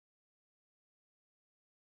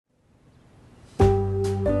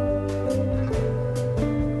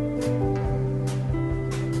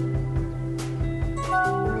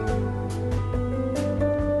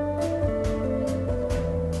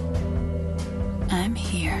I'm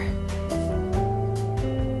here.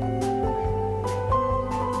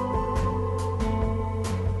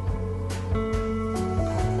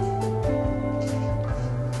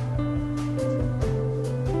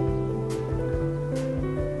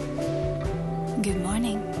 Good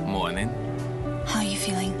morning. Morning. How are you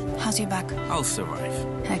feeling? How's your back? I'll survive.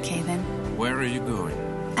 Okay, then. Where are you going?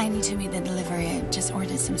 I need to meet the delivery. I just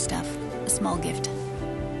ordered some stuff. A small gift.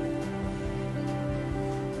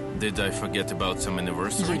 Did I forget about some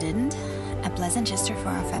anniversary? You didn't? A pleasant gesture for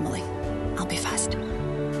our family. I'll be fast.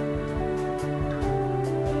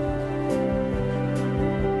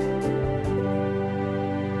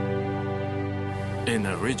 In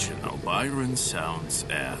original, Byron sounds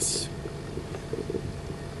as...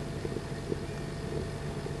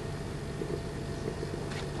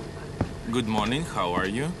 Good morning, how are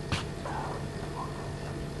you?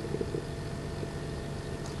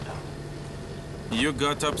 You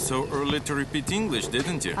got up so early to repeat English,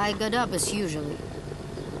 didn't you? I got up as usually.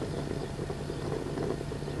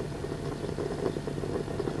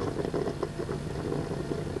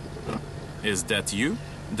 Is that you?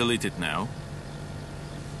 Delete it now.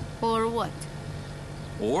 Or what?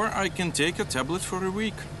 Or I can take a tablet for a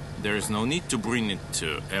week. There is no need to bring it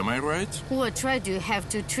to, am I right? What right do you have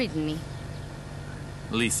to treat me?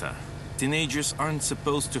 Lisa, teenagers aren't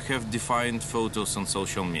supposed to have defiant photos on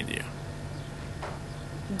social media.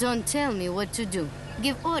 Don't tell me what to do.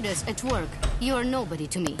 Give orders at work. You're nobody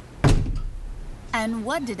to me. And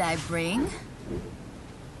what did I bring?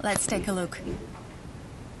 Let's take a look.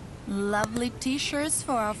 Lovely t-shirts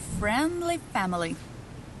for our friendly family.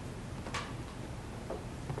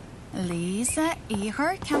 Lisa,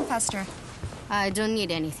 Ihor, come faster. I don't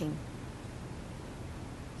need anything.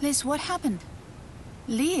 Liz, what happened?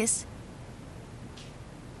 Liz?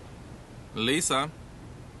 Lisa,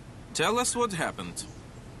 tell us what happened.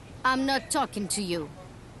 I'm not talking to you.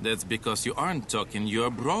 That's because you aren't talking,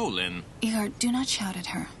 you're brawling. Ihor, do not shout at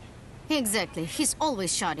her. Exactly. He's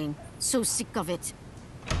always shouting. So sick of it.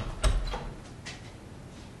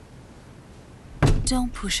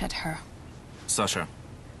 Don't push at her. Sasha,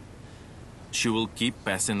 she will keep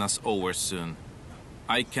passing us over soon.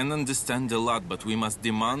 I can understand a lot, but we must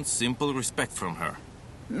demand simple respect from her.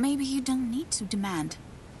 Maybe you don't need to demand.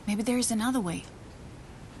 Maybe there is another way.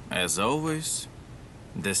 As always,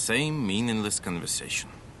 the same meaningless conversation.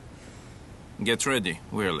 Get ready,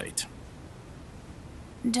 we're late.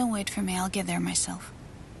 Don't wait for me, I'll get there myself.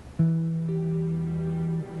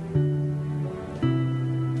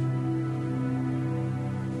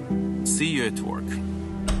 See you at work.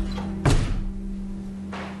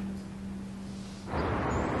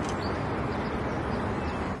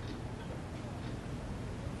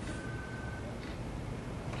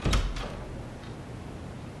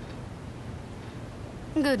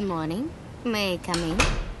 Good morning. May I come in?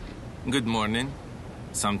 Good morning.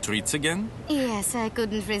 Some treats again? Yes, I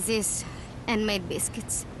couldn't resist. And made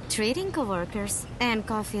biscuits. Treating coworkers. And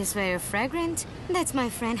coffee is very fragrant. That's my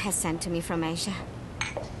friend has sent to me from Asia.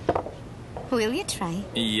 Will you try?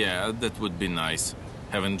 Yeah, that would be nice.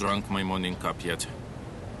 Haven't drunk my morning cup yet.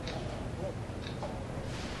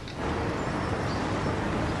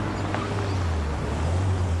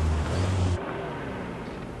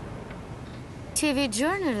 TV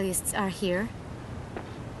journalists are here.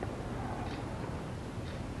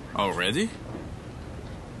 Already?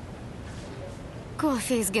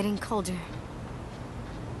 Coffee is getting colder.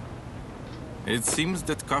 It seems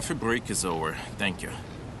that coffee break is over. Thank you.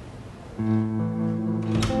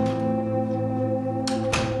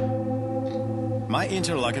 My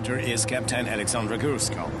interlocutor is Captain Alexandra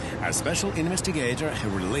Gurskaya, a special investigator who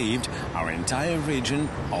relieved our entire region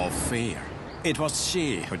of fear. It was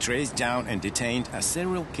she who traced down and detained a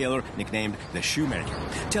serial killer nicknamed the Shoemaker.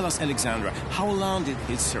 Tell us, Alexandra, how long did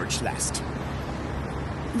his search last?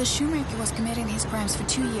 The shoemaker was committing his crimes for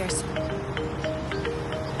 2 years.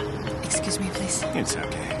 Excuse me, please. It's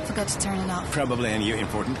okay. Forgot to turn it off. Probably a new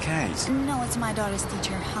important case. No, it's my daughter's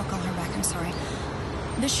teacher. I'll call her back, I'm sorry.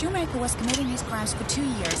 The shoemaker was committing his crimes for 2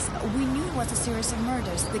 years. We knew it was a series of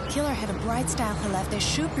murders. The killer had a bright style who left their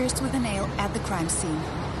shoe pierced with a nail at the crime scene.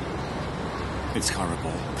 It's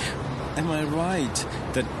horrible. Am I right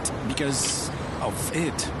that because of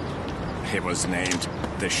it, he was named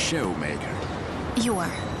the Showmaker? You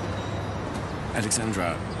are.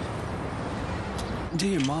 Alexandra, do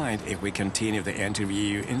you mind if we continue the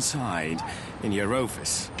interview inside, in your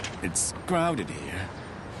office? It's crowded here.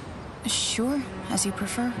 Sure, as you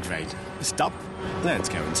prefer. Great. Stop. Let's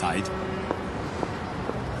go inside.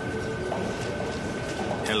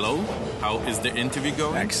 Hello? How is the interview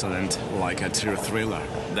going? Excellent. Like a true thriller.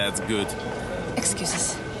 That's good.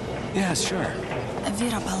 Excuses. Yeah, sure.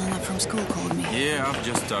 Vera Palina from school called me. Yeah, I've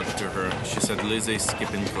just talked to her. She said Lisa is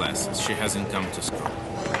skipping classes. She hasn't come to school.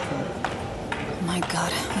 My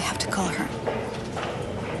God, we have to call her.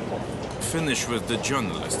 Finish with the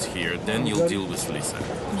journalist here, then you'll deal with Lisa.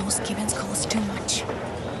 No skipping school is too much.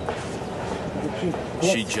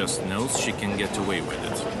 She just knows she can get away with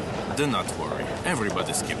it. Do not worry.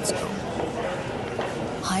 Everybody skipped school.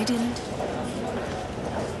 I didn't.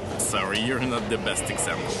 Sorry, you're not the best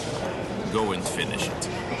example. Go and finish it.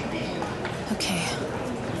 Okay.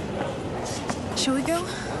 Shall we go?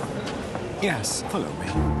 Yes, follow me.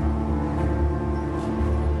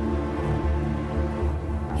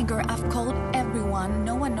 Igor, I've called everyone.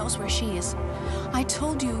 No one knows where she is. I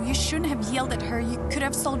told you, you shouldn't have yelled at her. You could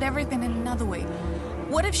have solved everything in another way.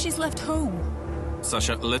 What if she's left home?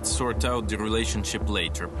 Sasha, let's sort out the relationship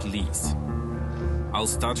later, please. I'll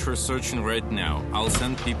start her searching right now. I'll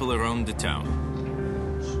send people around the town.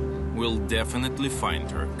 We'll definitely find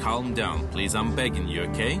her. Calm down, please. I'm begging you,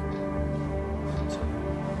 okay?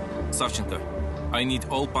 Savchenko, I need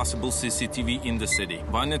all possible CCTV in the city.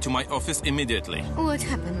 Vanya, to my office immediately. What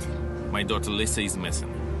happened? My daughter Lisa is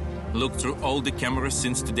missing. Look through all the cameras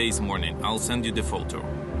since today's morning. I'll send you the photo.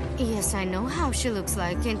 Yes, I know how she looks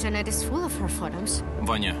like. Internet is full of her photos.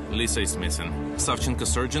 Vanya, Lisa is missing. Savchenko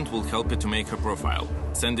Sergeant will help you to make her profile.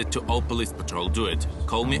 Send it to all police patrol. Do it.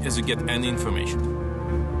 Call me as you get any information.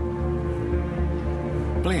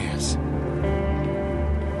 Please.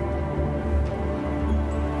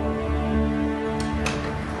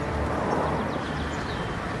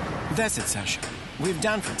 That's it, Sasha. We've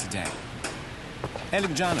done for today.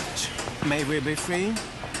 Alexandrovich, may we be free?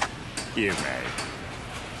 You may.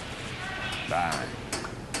 Bye.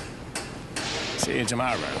 See you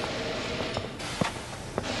tomorrow.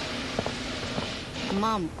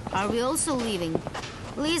 Mom, are we also leaving?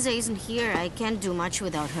 Lisa isn't here. I can't do much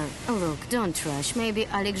without her. Look, don't rush. Maybe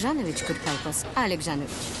Alexandrovich could help us.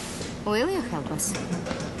 Alexandrovich, will you help us?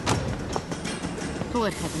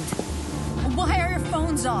 What happened? Why are your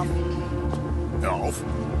phones off? Off?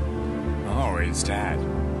 Oh, it's Dad.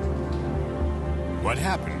 What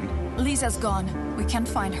happened? Lisa's gone. We can't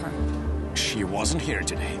find her. She wasn't here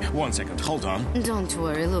today. 1 second, hold on. Don't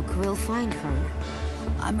worry. Look, we'll find her.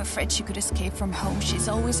 I'm afraid she could escape from home. She's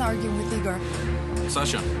always arguing with Igor.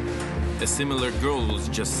 Sasha, a similar girl was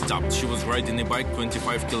just stopped. She was riding a bike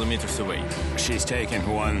 25 kilometers away. She's taken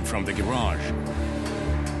one from the garage.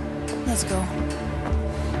 Let's go.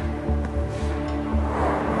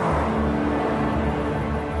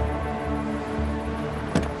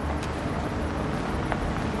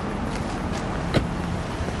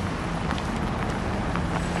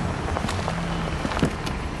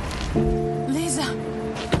 Lisa!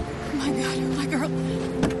 My God, my girl.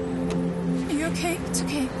 Are you okay? It's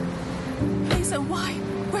okay. Lisa, why?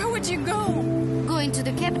 Where would you go? Going to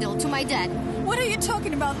the capital, to my dad. What are you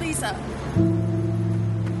talking about, Lisa?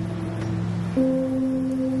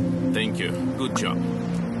 Thank you. Good job.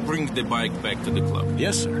 Bring the bike back to the club.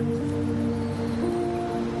 Yes, sir.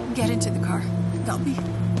 Get into the car. Got me.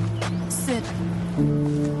 Sit.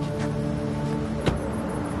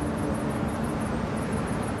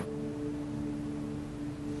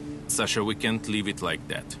 Sasha, we can't leave it like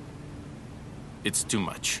that. It's too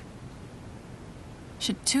much.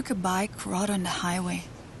 She took a bike, rode on the highway.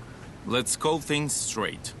 Let's call things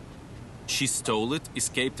straight. She stole it,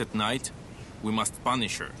 escaped at night. We must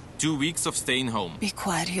punish her. 2 weeks of staying home. Be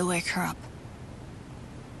quiet, he'll wake her up.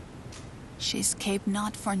 She escaped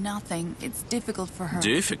not for nothing. It's difficult for her.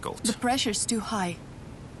 Difficult? The pressure's too high.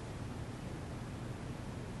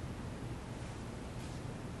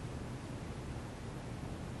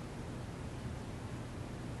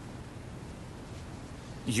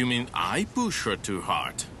 You mean I push her too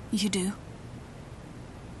hard? You do.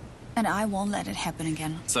 And I won't let it happen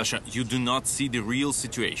again. Sasha, you do not see the real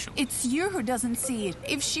situation. It's you who doesn't see it.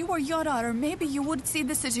 If she were your daughter, maybe you would see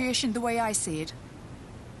the situation the way I see it.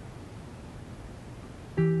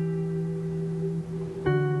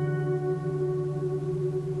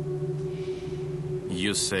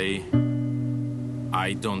 You say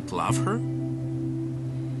I don't love her?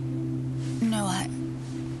 No,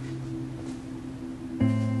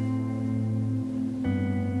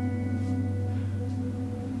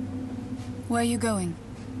 Where are you going?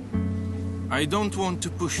 I don't want to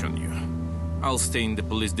push on you. I'll stay in the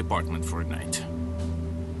police department for a night.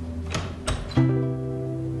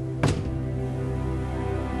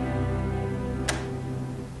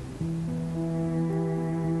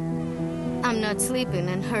 I'm not sleeping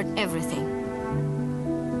and heard everything.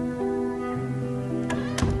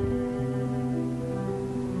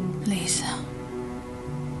 Lisa.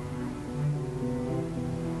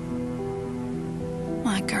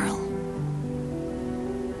 My girl.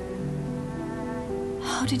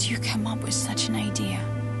 How did you come up with such an idea?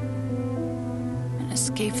 An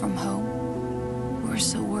escape from home? We're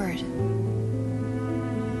so worried.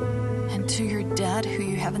 And to your dad, who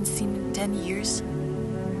you haven't seen in 10 years?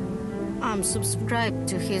 I'm subscribed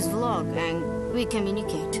to his vlog and we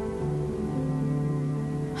communicate.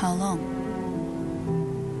 How long?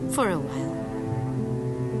 For a while.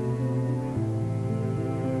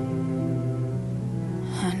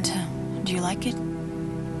 And do you like it?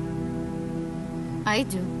 I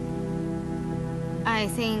do. I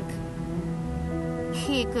think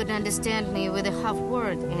he could understand me with a half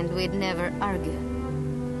word and we'd never argue.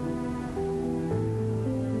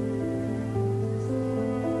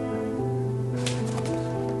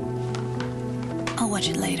 I'll watch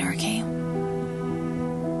it later, okay?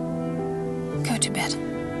 Go to bed.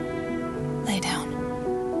 Lay down.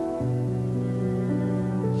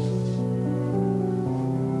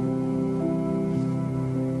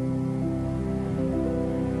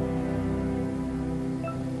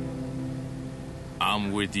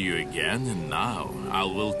 I'm with you again, and now I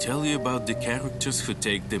will tell you about the characters who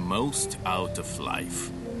take the most out of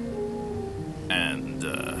life. And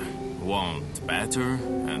want better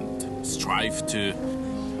and strive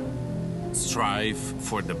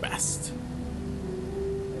for the best.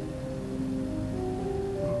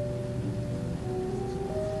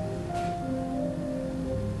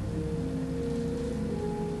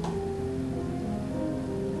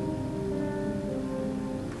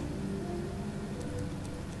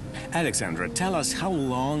 Alexandra, tell us how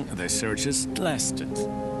long the searches lasted.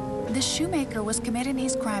 The shoemaker was committing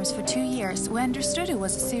his crimes for 2 years. We understood it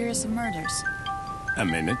was a series of murders. A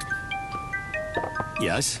minute.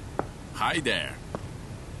 Yes? Hi there.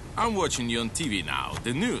 I'm watching you on TV now,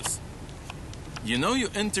 the news. You know you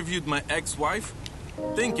interviewed my ex-wife?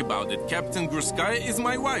 Think about it, Captain Gurskaya is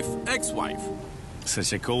my wife, ex-wife.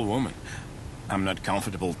 Such a cool woman. I'm not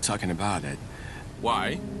comfortable talking about it.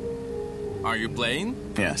 Why? Are you playing?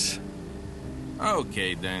 Yes.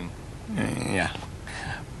 Okay, then. Yeah.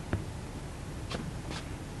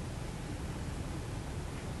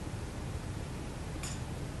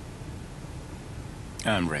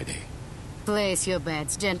 I'm ready. Place your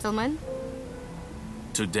bets, gentlemen.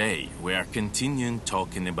 Today, we are continuing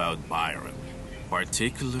talking about Byron,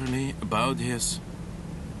 particularly about his...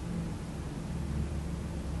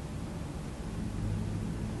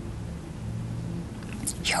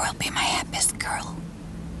 You will be my happiest girl.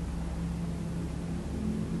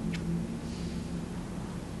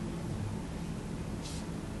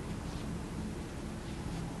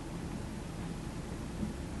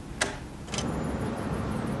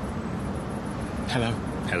 Hello.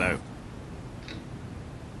 Hello.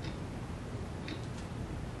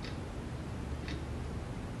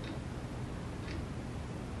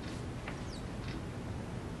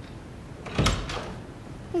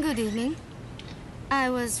 Good evening. I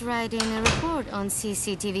was writing a report on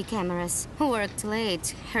CCTV cameras. Worked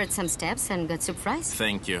late, heard some steps and got surprised.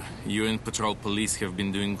 Thank you. You and Patrol Police have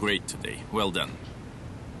been doing great today. Well done.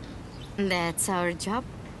 That's our job.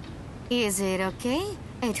 Is it okay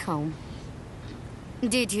at home?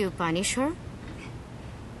 Did you punish her?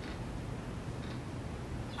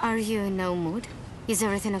 Are you in no mood? Is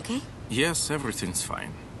everything okay? Yes, everything's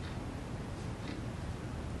fine.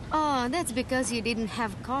 Oh, that's because you didn't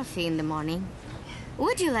have coffee in the morning.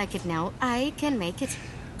 Would you like it now? I can make it.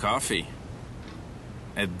 Coffee?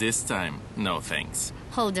 At this time, no thanks.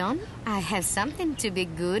 Hold on. I have something to be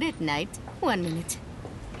good at night. 1 minute.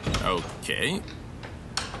 Okay.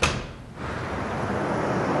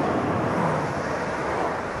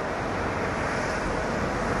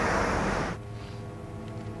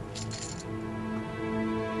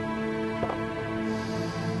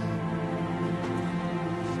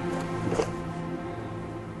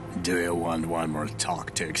 Do you want one more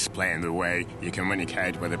talk to explain the way you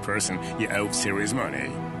communicate with a person you owe serious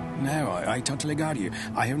money? No, I totally got you.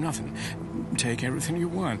 I have nothing. Take everything you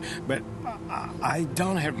want, but I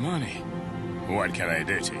don't have money. What can I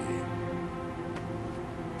do to you?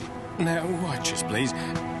 Now, watch us, please.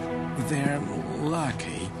 They're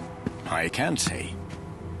lucky. I can't see.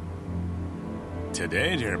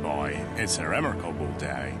 Today, dear boy, it's a remarkable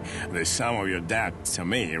day. The sum of your debt to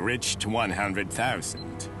me reached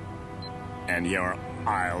 100,000. And your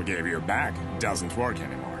 "I'll give you back" doesn't work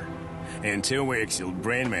anymore. In 2 weeks, you'll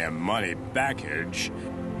bring me a money package.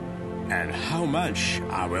 And how much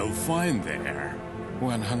I will find there?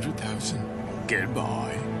 100,000.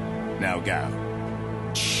 Goodbye. Now go.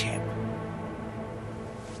 Chip.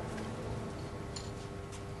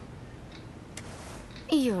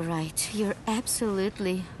 You're right. You're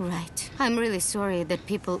absolutely right. I'm really sorry that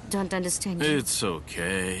people don't understand you. It's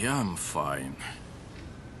okay. I'm fine.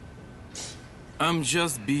 I'm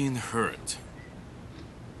just being hurt.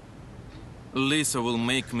 Lisa will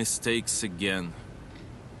make mistakes again.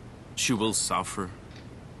 She will suffer.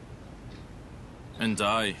 And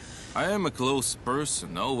I am a close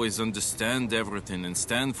person, always understand everything and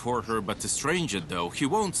stand for her, but a stranger, though, he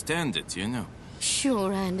won't stand it, you know.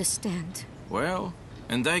 Sure, I understand. Well,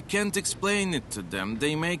 and I can't explain it to them.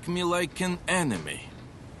 They make me like an enemy.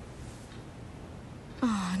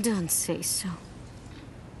 Oh, don't say so.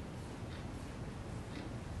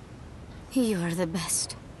 You're the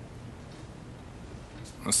best.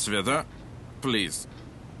 Sveta, please.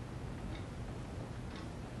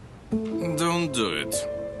 Don't do it.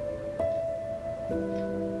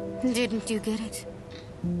 Didn't you get it?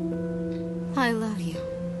 I love you.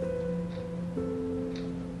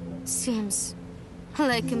 Seems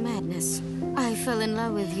like a madness. I fell in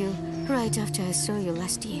love with you right after I saw you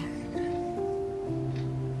last year.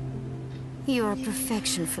 You're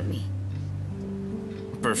perfection for me.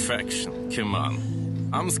 Perfection, come on.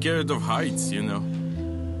 I'm scared of heights, you know.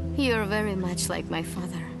 You're very much like my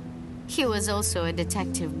father. He was also a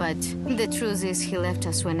detective, but the truth is he left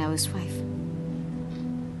us when I was 5.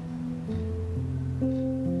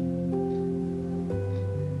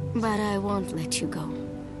 But I won't let you go.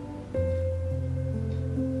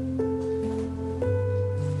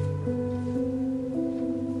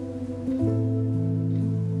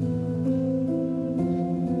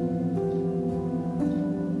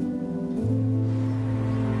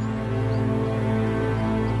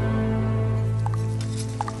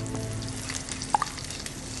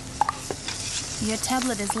 Your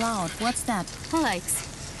tablet is loud. What's that? Likes.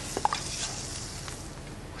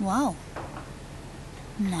 Wow.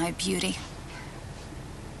 My beauty.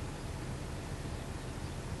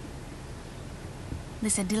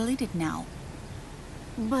 Lisa, delete it now.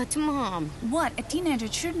 But, Mom... What? A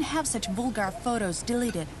teenager shouldn't have such vulgar photos.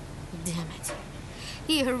 Delete it. Damn it.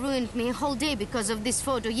 You ruined me a whole day because of this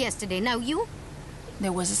photo yesterday. Now you?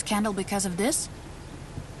 There was a scandal because of this?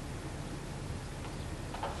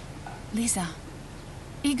 Lisa,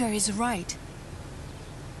 Igor is right.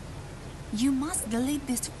 You must delete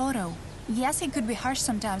this photo. Yes, he could be harsh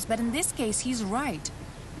sometimes, but in this case, he's right.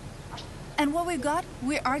 And what we got?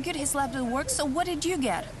 We argued his left at work, so what did you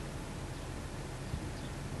get?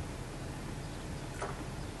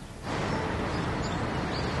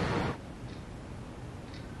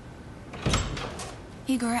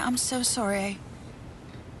 Igor, I'm so sorry.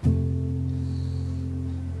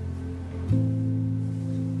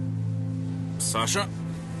 Sasha?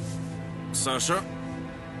 Sasha?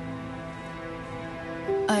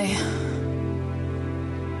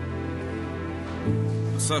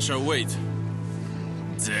 Sasha, wait.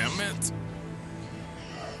 Damn it.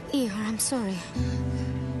 Igor, I'm sorry.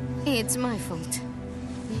 It's my fault.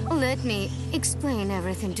 Let me explain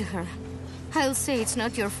everything to her. I'll say it's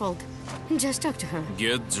not your fault. Just talk to her.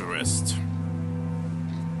 Get dressed.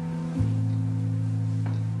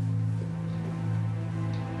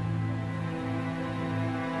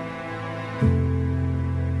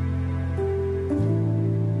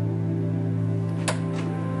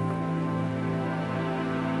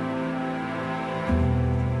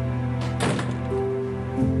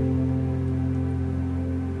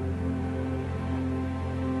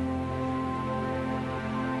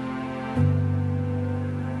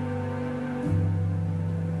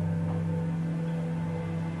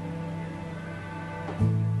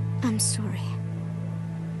 I'm sorry.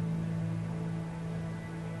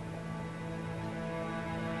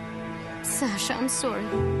 Sasha, I'm sorry.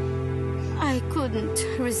 I couldn't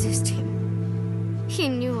resist him. He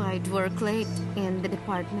knew I'd work late in the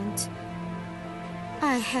department.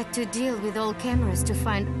 I had to deal with all cameras to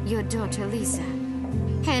find your daughter, Lisa.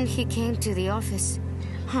 And he came to the office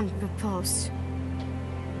unproposed.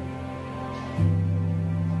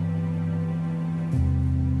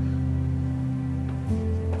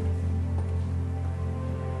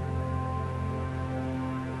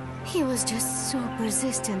 He was just so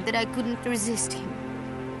persistent that I couldn't resist him.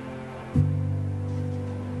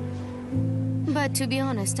 But to be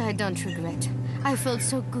honest, I don't regret. I felt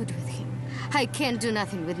so good with him. I can't do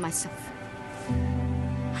nothing with myself.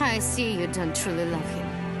 I see you don't truly love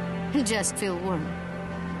him. Just feel warm.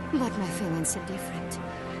 But my feelings are different.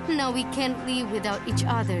 Now we can't live without each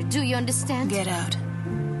other. Do you understand? Get out.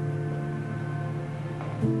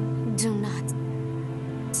 Do not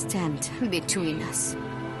stand between us.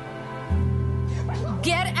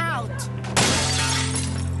 Get out!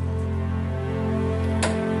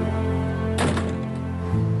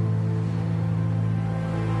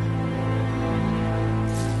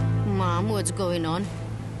 Mom, what's going on?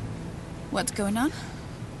 What's going on?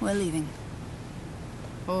 We're leaving.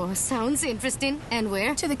 Oh, sounds interesting. And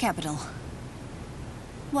where? To the capital.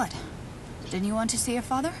 What? Didn't you want to see your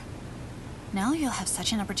father? Now you'll have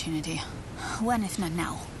such an opportunity. When if not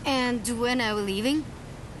now? And when are we leaving?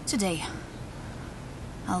 Today.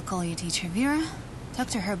 I'll call your teacher Vera, talk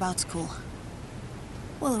to her about school.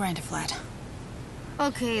 We'll rent a flat.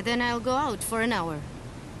 Okay, then I'll go out for an hour.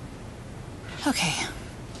 Okay.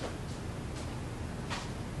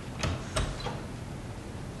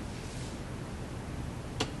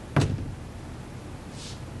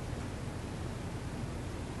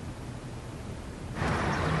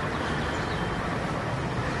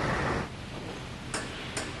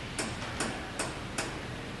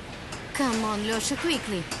 Come on, Losha,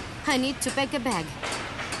 quickly. I need to pack a bag.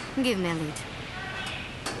 Give me a lead.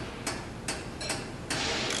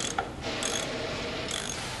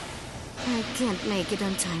 I can't make it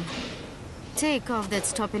on time. Take off that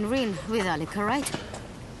stop in Rin with Alika, right?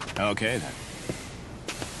 Okay, then.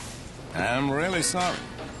 I'm really sorry.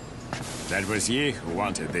 That was you who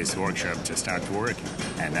wanted this workshop to start working,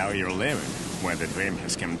 and now you're leaving when the dream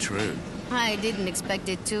has come true. I didn't expect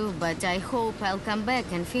it to, but I hope I'll come back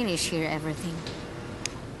and finish here everything.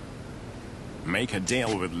 Make a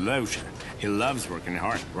deal with Losha. He loves working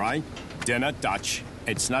hard, right? Do not touch.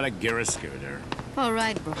 It's not a gear scooter. All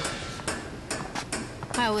right, bro.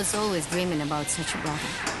 I was always dreaming about such a brother.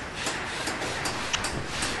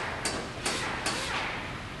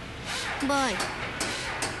 Bye.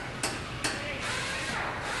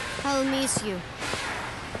 I'll miss you.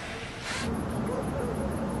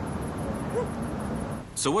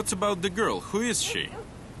 So what's about the girl? Who is she?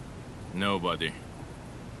 Nobody.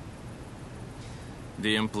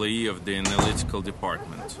 The employee of the analytical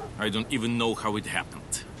department. I don't even know how it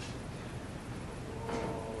happened.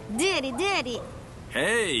 Daddy!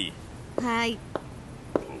 Hey! Hi.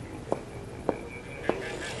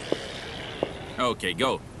 Okay,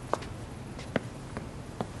 go.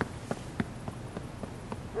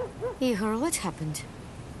 Igor, what happened?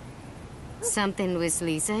 Something with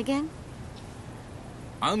Lisa again?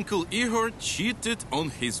 Uncle Igor cheated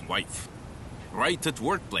on his wife. Right at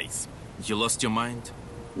workplace. You lost your mind?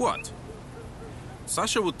 What?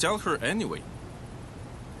 Sasha would tell her anyway.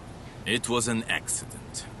 It was an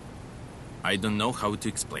accident. I don't know how to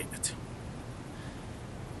explain it.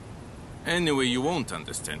 Anyway, you won't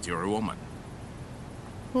understand. You're a woman.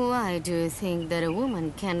 Why do you think that a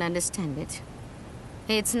woman can understand it?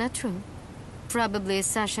 It's not true. Probably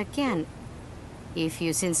Sasha can, if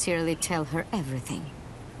you sincerely tell her everything.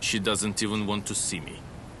 She doesn't even want to see me.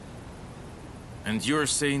 And you're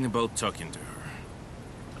saying about talking to her.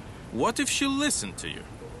 What if she'll listen to you?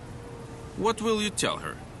 What will you tell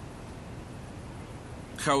her?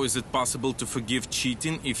 How is it possible to forgive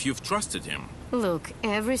cheating if you've trusted him? Look,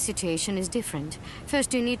 every situation is different.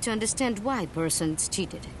 First, you need to understand why person's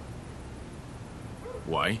cheated.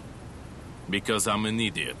 Why? Because I'm an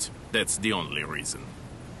idiot. That's the only reason.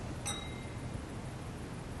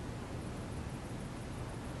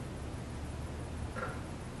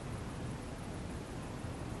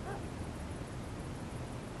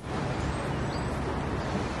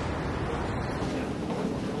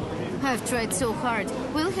 I've tried so hard.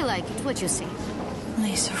 Will he like it? What you say?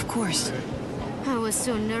 Lisa, of course. I was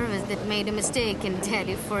so nervous that made a mistake in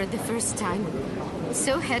Daddy for the first time.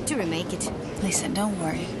 So had to remake it. Lisa, don't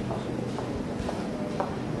worry.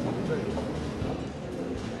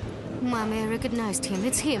 Mommy, I recognized him.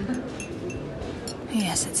 It's him.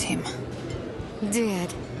 Yes, it's him.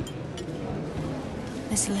 Dad.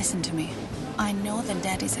 Listen to me. I know that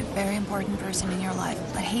Dad is a very important person in your life,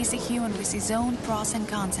 but he's a human with his own pros and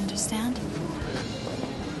cons, understand?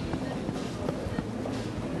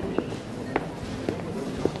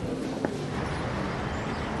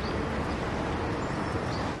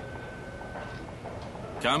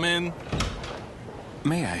 Come in.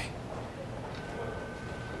 May I?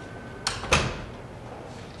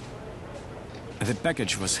 The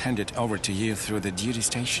package was handed over to you through the duty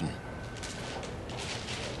station.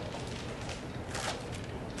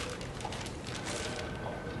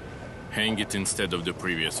 Hang it instead of the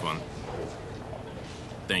previous one.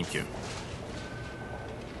 Thank you.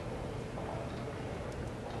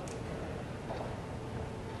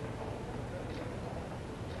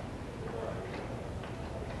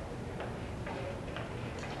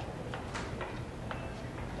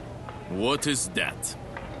 What is that?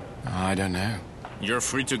 I don't know. You're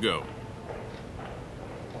free to go.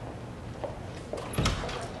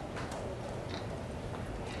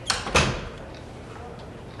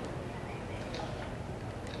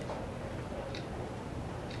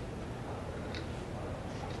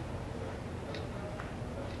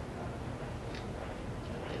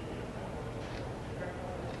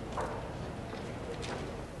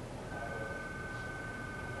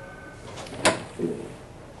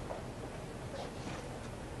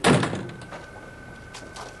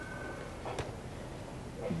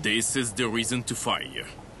 This is the reason to fire you.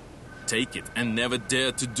 Take it and never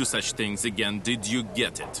dare to do such things again. Did you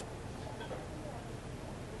get it?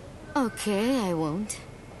 Okay, I won't.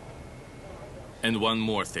 And one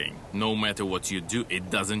more thing. No matter what you do, it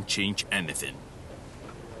doesn't change anything.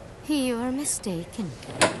 You are mistaken.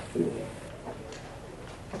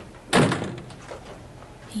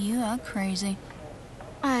 You are crazy.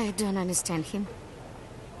 I don't understand him.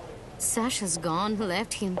 Sasha's gone,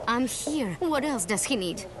 left him. I'm here. What else does he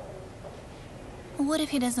need? What if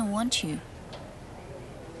he doesn't want you?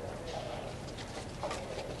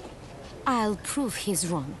 I'll prove he's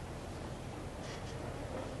wrong.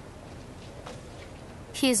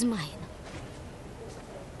 He's mine.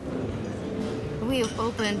 We've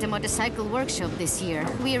opened a motorcycle workshop this year.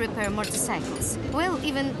 We repair motorcycles. Well,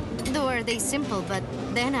 even though they simple, but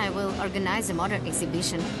then I will organize a motor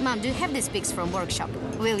exhibition. Mom, do you have these pics from workshop?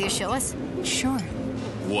 Will you show us? Sure.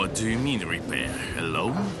 What do you mean repair?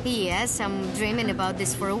 Alone? Yes, I'm dreaming about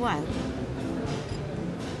this for a while.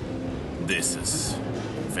 This is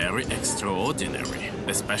very extraordinary,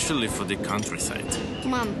 especially for the countryside.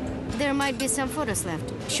 Mom, there might be some photos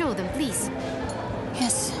left. Show them, please.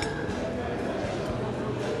 Yes.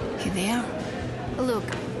 Here they are. Look,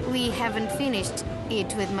 we haven't finished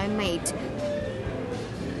it with my mate.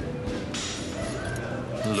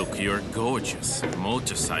 Look, you're gorgeous.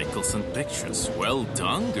 Motorcycles and pictures. Well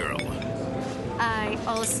done, girl. I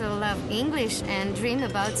also love English and dream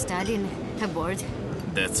about studying abroad.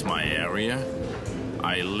 That's my area.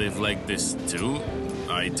 I live like this too.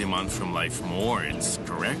 I demand from life more, it's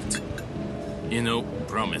correct. You know,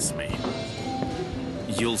 promise me.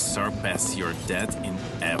 You'll surpass your dad in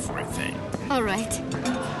everything. All right.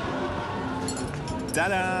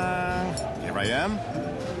 Ta-da! Here I am.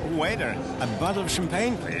 Waiter, a bottle of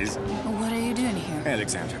champagne, please. What are you doing here?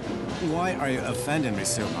 Alexander, why are you offending me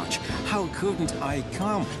so much? How couldn't I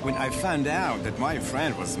come when I found out that my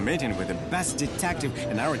friend was meeting with the best detective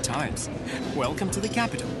in our times? Welcome to the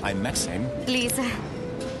capital. I met him. Lisa.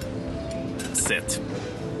 Sit.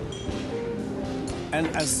 And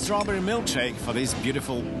a strawberry milkshake for this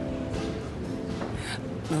beautiful...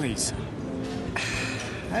 Lisa,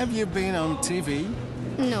 have you been on TV?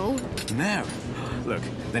 No. No. Look,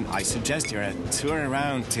 then I suggest you're a tour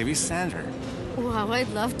around TV Center. Wow, I'd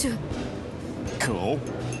love to. Cool.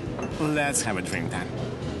 Let's have a drink then.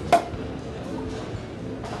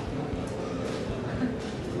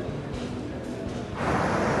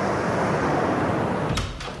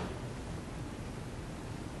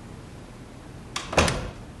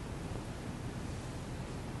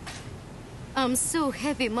 I'm so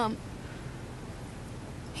happy, Mom.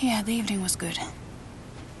 Yeah, the evening was good.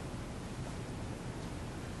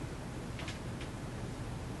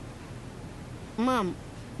 Mom,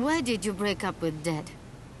 why did you break up with Dad?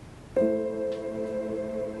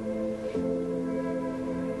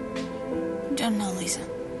 Don't know, Lisa.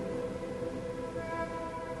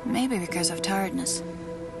 Maybe because of tiredness.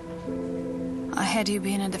 I had you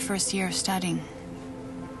been in the first year of studying.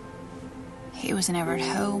 He was never at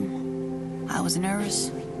home. I was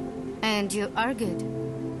nervous. And you argued?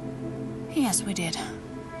 Yes, we did.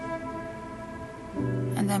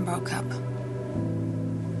 And then broke up.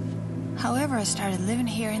 However, I started living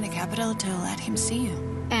here in the capital to let him see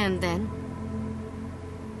you. And then?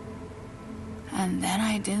 And then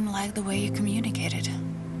I didn't like the way you communicated.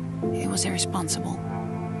 It was irresponsible.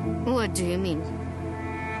 What do you mean?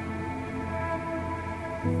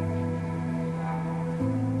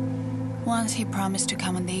 Once he promised to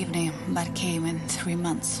come in the evening, but came in 3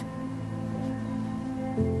 months.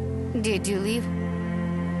 Did you leave?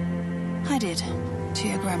 I did, to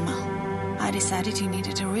your grandma. I decided you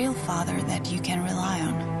needed a real father that you can rely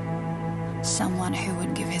on. Someone who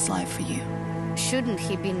would give his life for you. Shouldn't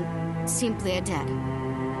he been simply a dad?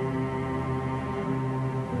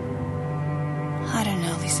 I don't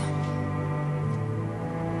know, Lisa.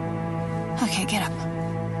 Okay, get up.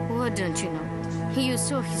 What don't you know? You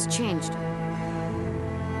saw he's changed.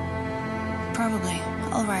 Probably.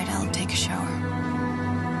 All right, I'll take a shower.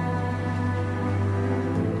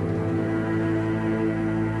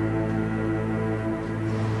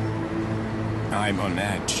 I'm on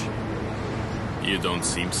edge. You don't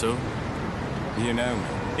seem so? You know,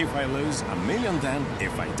 if I lose $1 million, then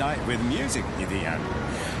if I die with music in the end.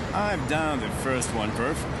 I've done the first one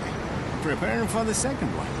perfectly. Preparing for the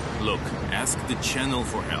second one. Look, ask the channel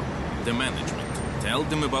for help. The management. Tell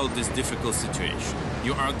them about this difficult situation.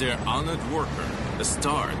 You are their honored worker. A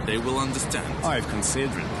star, they will understand. I've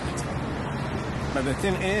considered that. But the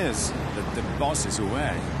thing is that the boss is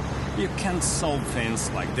away. You can't solve things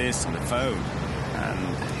like this on the phone.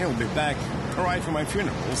 And he'll be back Right for my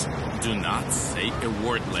funerals. Do not say a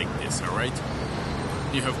word like this, all right?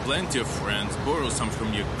 You have plenty of friends. Borrow some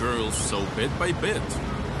from your girls, so bit by bit.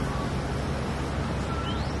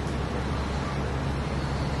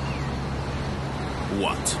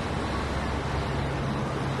 What?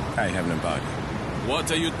 I have nobody.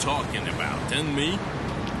 What are you talking about? And me?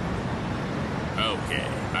 Okay,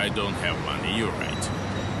 I don't have money, you're right.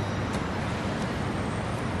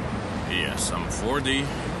 Yes, I'm 40.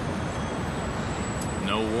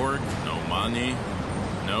 No work, no money,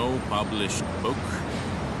 no published book,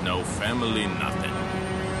 no family, nothing.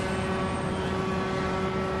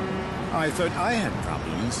 I thought I had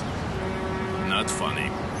problems. Not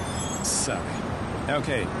funny. Sorry.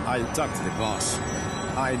 Okay, I'll talk to the boss.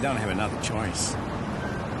 I don't have another choice.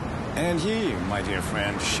 And you, my dear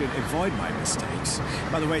friend, should avoid my mistakes.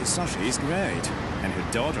 By the way, Sasha is great, and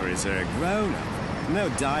her daughter is a grown-up. No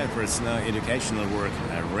diapers, no educational work,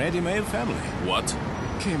 a ready-made family. What?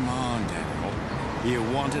 Come on, Daniel. You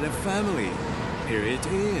wanted a family. Here it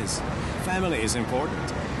is. Family is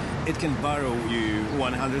important. It can borrow you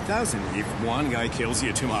 100,000 if one guy kills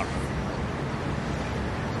you tomorrow.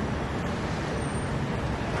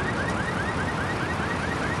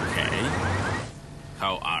 Okay.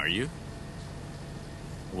 How are you?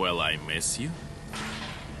 Well, I miss you.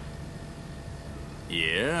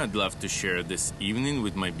 Yeah, I'd love to share this evening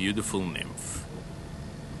with my beautiful nymph.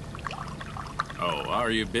 Oh, are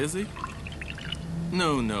you busy?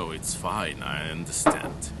 No, it's fine, I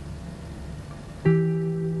understand.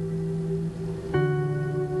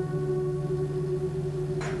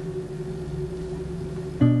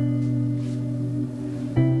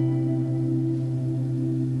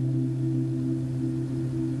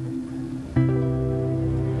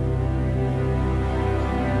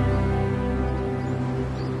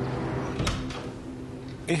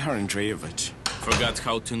 Ihar Andreevich. Forgot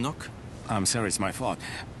how to knock? I'm sorry, it's my fault.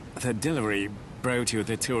 The delivery brought you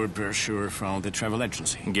the tour brochure from the travel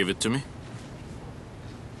agency. Give it to me.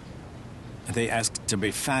 They asked to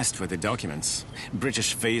be fast with the documents.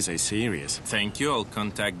 British visa is serious. Thank you, I'll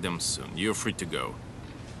contact them soon. You're free to go.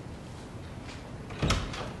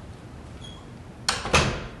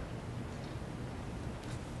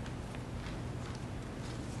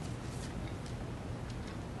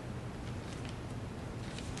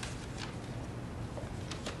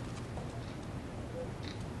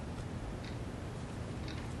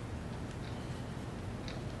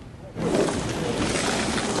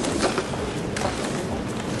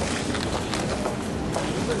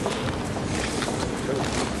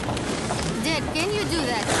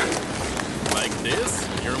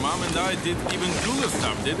 Did even cooler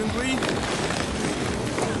stuff, didn't we?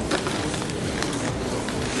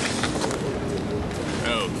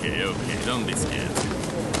 Okay, don't be scared.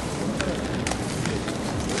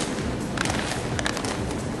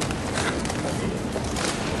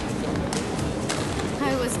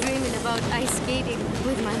 I was dreaming about ice skating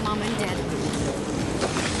with my mom and dad.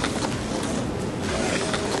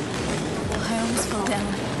 I almost fell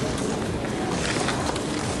down.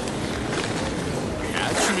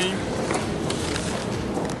 Catch me.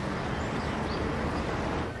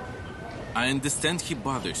 I understand he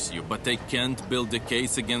bothers you, but I can't build a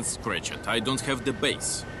case against Cratchit. I don't have the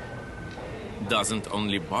base. Doesn't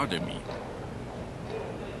only bother me,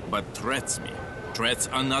 but threats me. Threats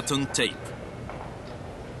are not on tape.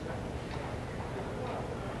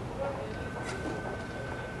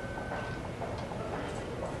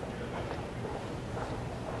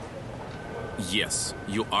 Yes,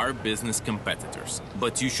 you are business competitors,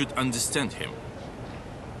 but you should understand him.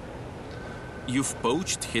 You've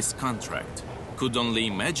poached his contract. Could only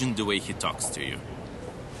imagine the way he talks to you.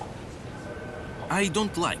 I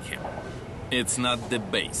don't like him. It's not the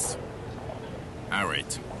base. All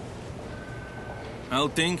right. I'll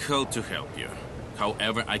think how to help you.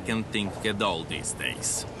 However, I can think at all these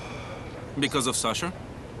days. Because of Sasha?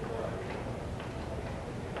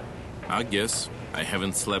 I guess I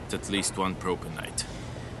haven't slept at least one proper night.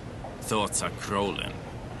 Thoughts are crawling.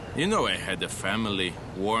 You know, I had a family,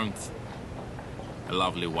 warmth, a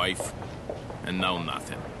lovely wife, and now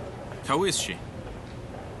nothing. How is she?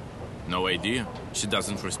 No idea. She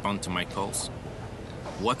doesn't respond to my calls.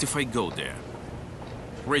 What if I go there?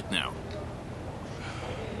 Right now.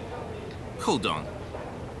 Hold on.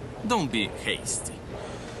 Don't be hasty.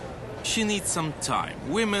 She needs some time.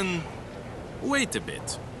 Women, wait a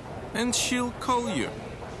bit, and she'll call you.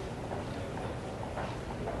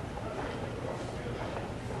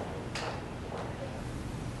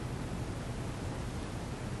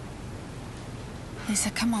 Lisa,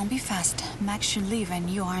 come on, be fast. Max should leave and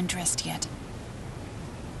you aren't dressed yet.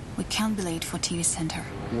 We can't be late for TV Center.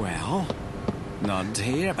 Well, Not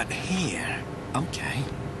here, but here. Okay.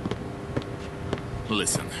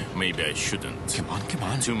 Listen, maybe I shouldn't. Come on, come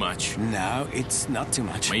on. Too much. No, it's not too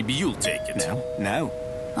much. Maybe you'll take it. No, no.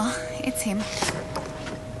 Oh, it's him.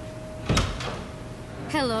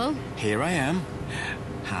 Hello. Here I am.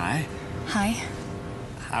 Hi. Hi.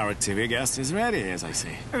 Our TV guest is ready, as I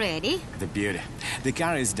see. Ready? The beauty. The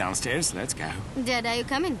car is downstairs. Let's go. Dad, are you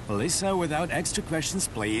coming? Lisa, without extra questions,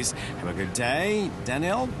 please. Have a good day.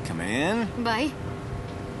 Daniel, come in. Bye.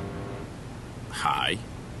 Hi.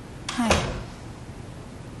 Hi.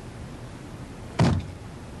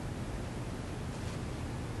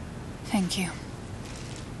 Thank you.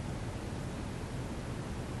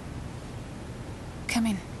 Come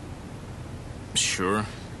in. Sure.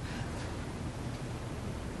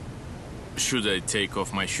 Should I take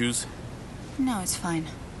off my shoes? No, it's fine.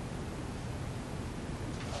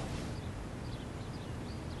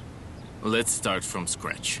 Let's start from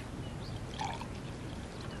scratch.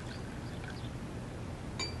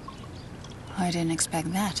 I didn't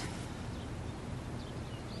expect that.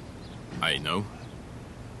 I know.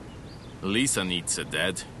 Lisa needs a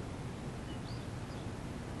dad.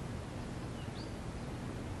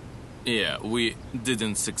 Yeah, we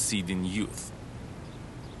didn't succeed in youth.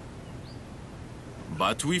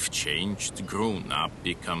 But we've changed, grown up,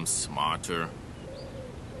 become smarter.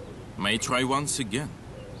 May try once again.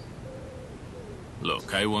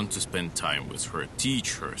 Look, I want to spend time with her,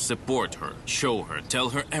 teach her, support her, show her, tell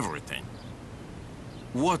her everything.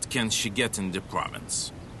 What can she get in the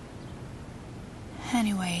province?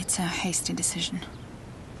 Anyway, it's a hasty decision.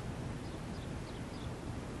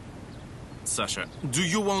 Sasha, do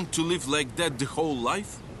you want to live like that the whole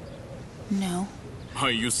life? No. Are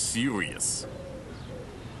you serious?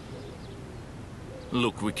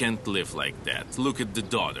 Look, we can't live like that. Look at the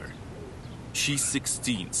daughter. She's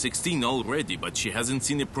 16 already, but she hasn't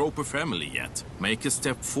seen a proper family yet. Make a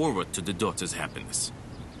step forward to the daughter's happiness.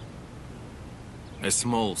 A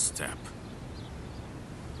small step.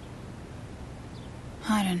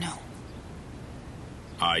 I don't know.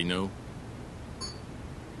 I know.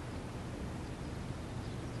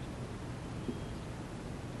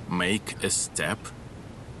 Make a step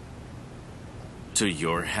to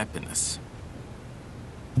your happiness.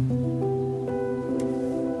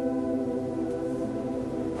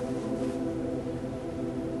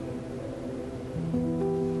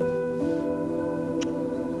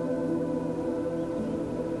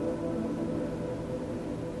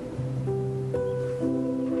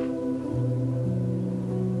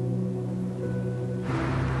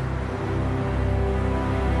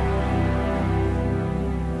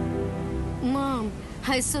 Mom,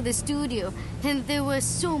 I saw the studio, and there were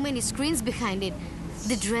so many screens behind it.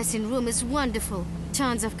 The dressing room is wonderful.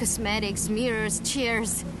 Tons of cosmetics, mirrors,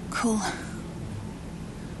 chairs. Cool.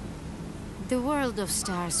 The world of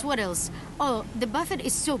stars. What else? Oh, the buffet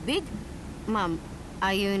is so big. Mom,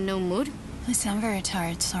 are you in no mood? Listen, I'm very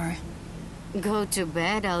tired, sorry. Go to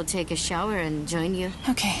bed, I'll take a shower and join you.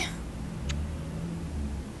 Okay.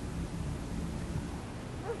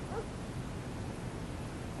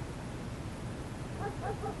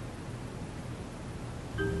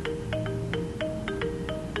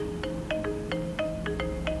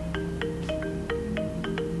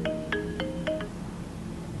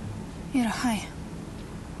 Hi.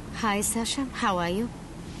 Hi, Sasha. How are you?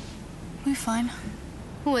 We're fine.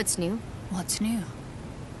 What's new? What's new?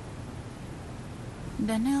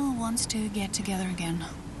 Daniel wants to get together again.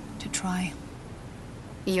 To try.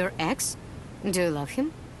 Your ex? Do you love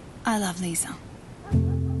him? I love Lisa.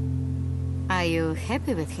 Are you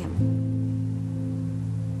happy with him?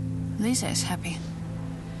 Lisa is happy.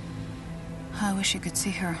 I wish you could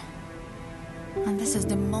see her. And this is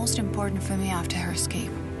the most important for me after her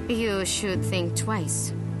escape. You should think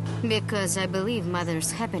twice. Because I believe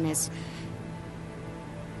mother's happiness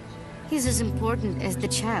is as important as the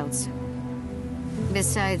child's.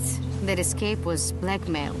 Besides, that escape was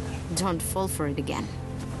blackmail. Don't fall for it again.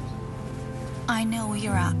 I know where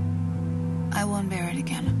you're at. I won't bear it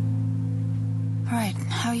again. All right,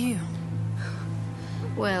 how are you?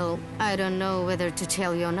 Well, I don't know whether to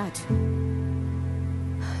tell you or not.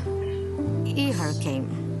 Ihar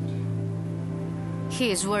came. He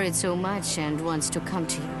is worried so much and wants to come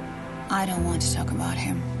to you. I don't want to talk about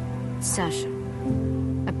him. Sasha,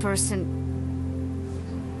 a person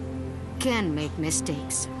can make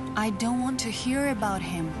mistakes. I don't want to hear about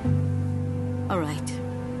him. All right.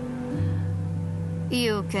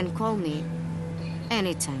 You can call me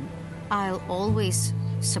anytime. I'll always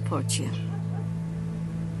support you.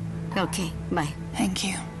 Okay, bye. Thank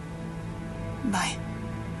you. Bye.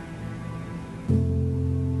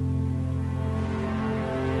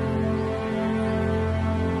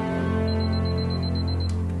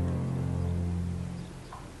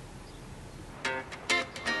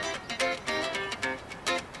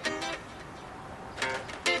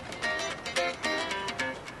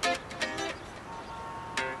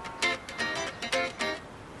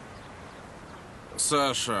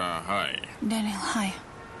 Sasha, hi. Daniel, hi.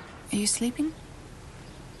 Are you sleeping?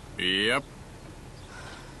 Yep.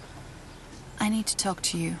 I need to talk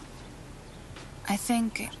to you. I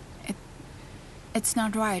think it's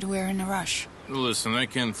not right. We're in a rush. Listen, I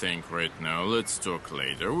can't think right now. Let's talk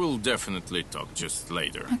later. We'll definitely talk just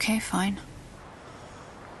later. Okay, fine.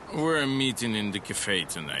 We're meeting in the cafe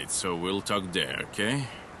tonight, so we'll talk there, okay?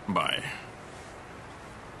 Bye.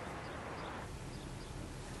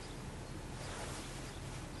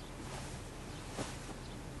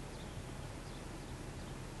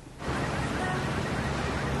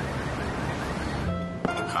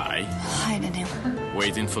 Hi. Hi, Daniel.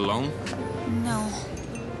 Waiting for long? No.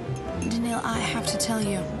 Daniel, I have to tell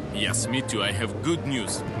you. Yes, me too. I have good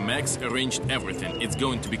news. Max arranged everything. It's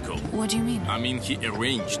going to be cool. What do you mean? I mean, he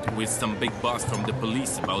arranged with some big boss from the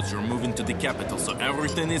police about your moving to the capital, so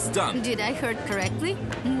everything is done. Did I heard correctly?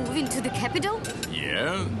 Moving to the capital?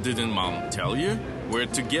 Yeah? Didn't Mom tell you? We're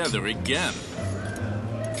together again.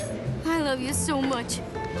 I love you so much.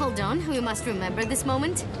 Hold on, we must remember this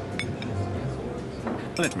moment.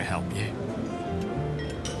 Let me help you.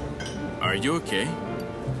 Are you okay?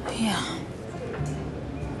 Yeah.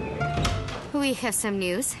 We have some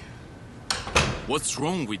news. What's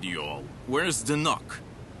wrong with you all? Where's the knock?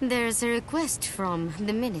 There's a request from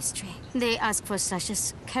the ministry. They ask for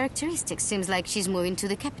Sasha's characteristics. Seems like she's moving to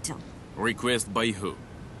the capital. Request by who?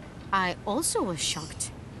 I also was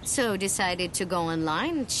shocked. So decided to go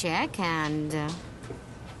online, check, and...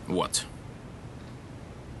 What?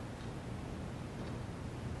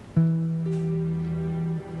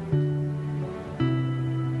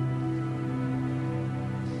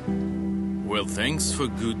 Well, thanks for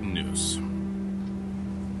good news.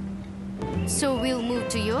 So we'll move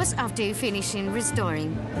to yours after you finish in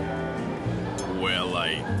restoring. Well,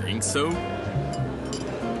 I think so.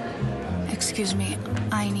 Excuse me,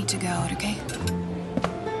 I need to go out, okay?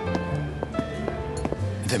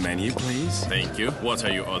 The menu, please. Thank you. What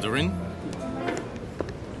are you ordering?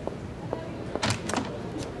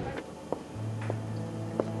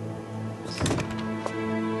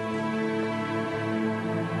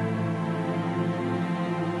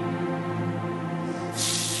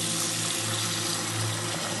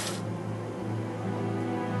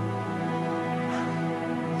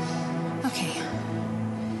 Okay.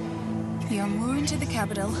 You're moving to the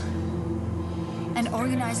capital and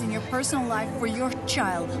organizing your personal life for your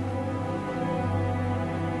child.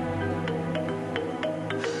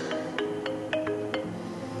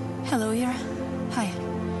 Hello, Ira. Hi.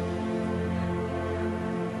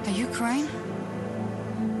 Are you crying?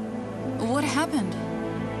 What happened?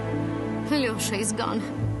 Lyosha is gone.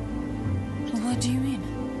 What do you mean?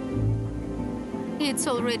 It's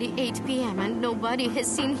already 8 p.m. and nobody has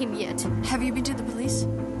seen him yet. Have you been to the police?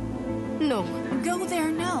 No. Go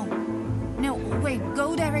there now. No, wait,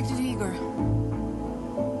 go directly to Igor.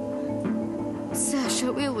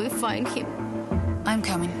 Sasha, will we find him? I'm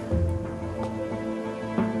coming.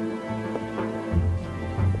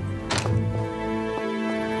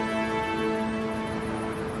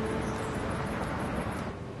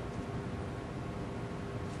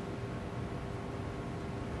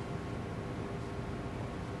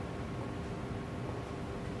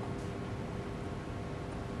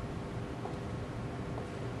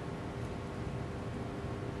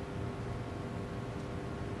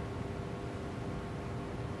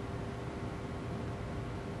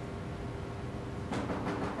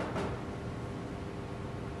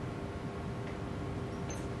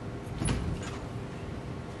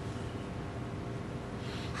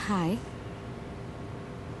 Hi.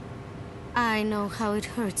 I know how it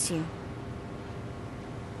hurts you.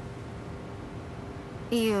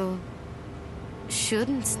 You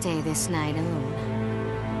shouldn't stay this night alone.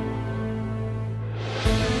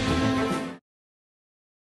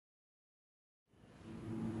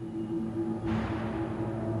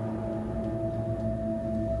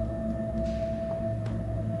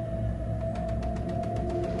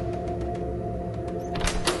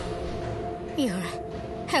 Ira,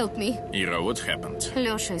 help me. Ira, what happened?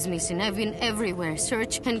 Lyosha is missing. I've been everywhere,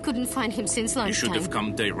 searched, and couldn't find him since lunchtime. You should have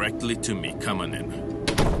come directly to me. Come on in.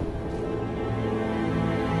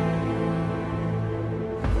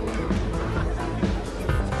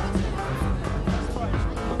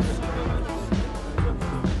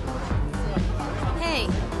 Hey,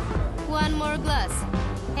 one more glass.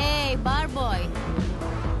 Hey, bar boy.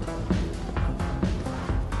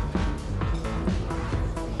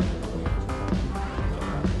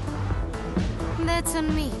 That's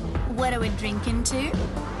on me. What are we drinking to?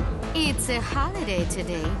 It's a holiday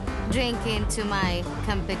today. Drinking to my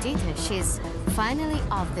competitor. She's finally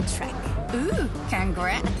off the track. Ooh,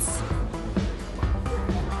 congrats.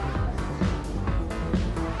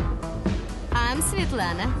 I'm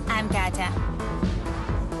Svetlana. I'm Katya.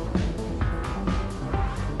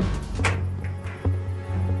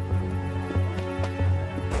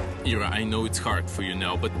 Ira, I know it's hard for you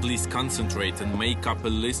now, but please concentrate and make up a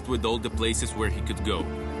list with all the places where he could go.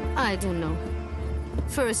 I don't know.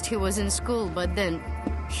 First he was in school, but then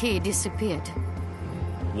he disappeared.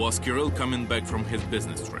 Was Kirill coming back from his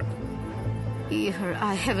business trip? Ihor,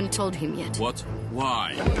 I haven't told him yet. What?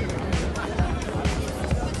 Why?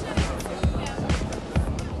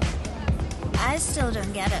 I still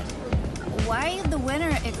don't get it. Why are you the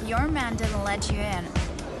winner if your man didn't let you in?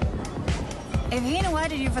 If he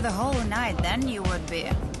invited you for the whole night, then you would be.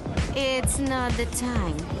 It's not the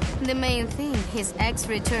time. The main thing, his ex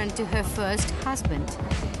returned to her first husband.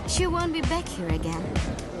 She won't be back here again.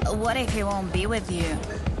 What if he won't be with you?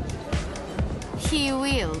 He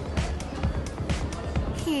will.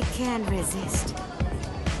 He can't resist.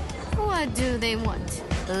 What do they want?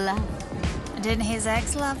 Love? Didn't his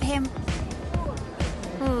ex love him?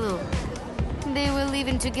 Look, they were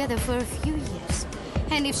living together for a few years.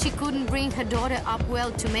 And if she couldn't bring her daughter up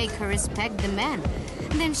well to make her respect the man,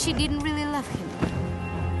 then she didn't really love him.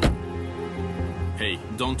 Hey,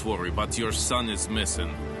 don't worry, but your son is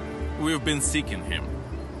missing. We've been seeking him.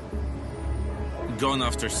 Gone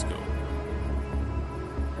after school.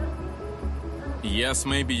 Yes,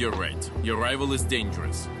 maybe you're right. Your rival is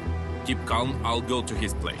dangerous. Keep calm, I'll go to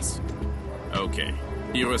his place. Okay,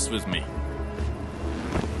 Ira's with me.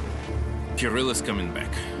 Kirill is coming back.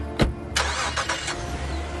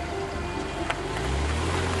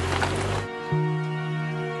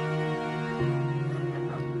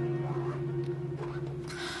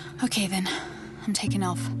 Okay then, I'm taking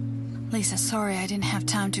off. Lisa, sorry I didn't have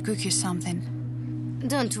time to cook you something.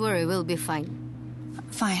 Don't worry, we'll be fine.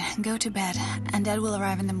 Fine, go to bed, and Dad will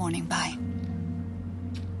arrive in the morning. Bye.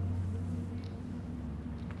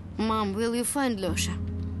 Mom, will you find Losha?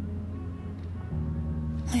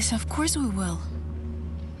 Lisa, of course we will.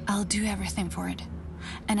 I'll do everything for it.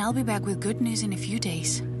 And I'll be back with good news in a few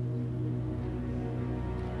days.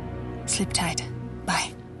 Sleep tight.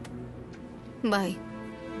 Bye. Bye.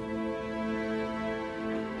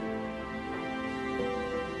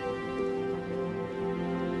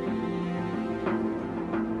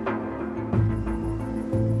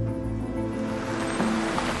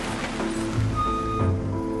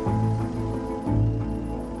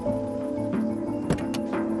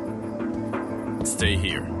 Stay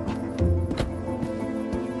here.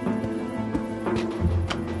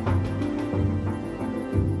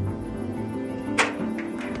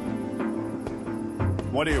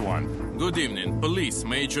 What do you want? Good evening, Police,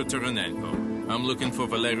 Major Taranenko. I'm looking for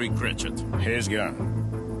Valery Kretchet. He's gone.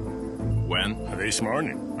 When? This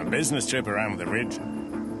morning. A business trip around the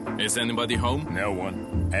region. Is anybody home? No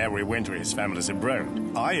one. Every winter his family's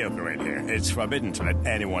abroad. I operate here. It's forbidden to let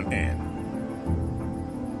anyone in.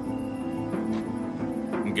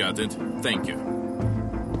 Got it. Thank you.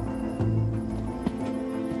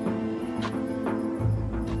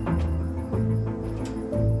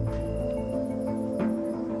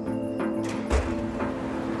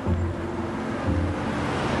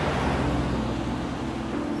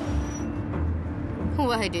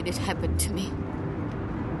 Why did it happen to me?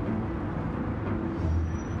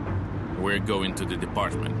 We're going to the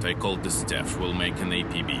department. I called the staff. We'll make an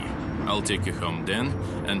APB. I'll take you home then,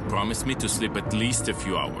 and promise me to sleep at least a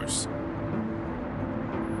few hours.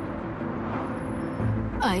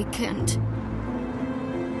 I can't.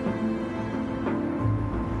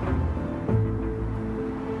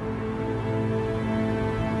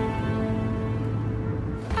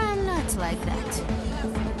 I'm not like that.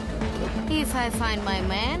 If I find my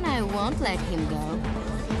man, I won't let him go.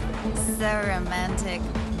 So romantic.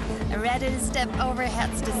 Ready to step over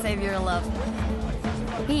heads to save your love.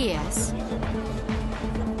 Yes.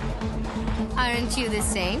 Aren't you the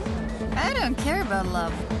same? I don't care about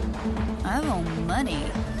love. I want money.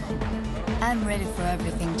 I'm ready for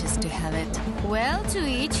everything just to have it. Well, to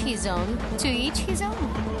each his own. To each his own.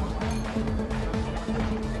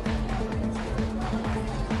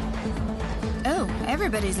 Oh,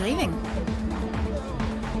 everybody's leaving.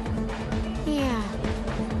 Yeah.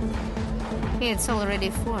 It's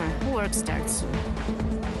already 4. Work starts soon.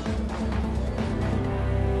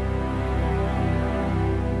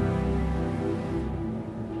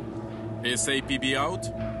 Is APB out?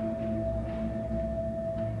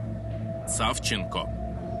 Savchenko.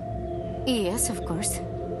 Yes, of course.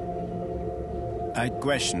 I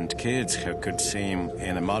questioned kids who could see him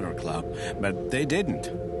in a motor club, but they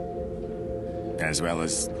didn't. As well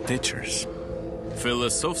as teachers.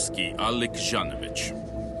 Filosofsky Alekjanovich.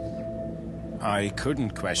 I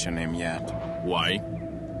couldn't question him yet. Why?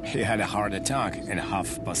 He had a heart attack at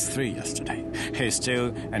 3:30 yesterday. He's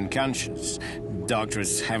still unconscious.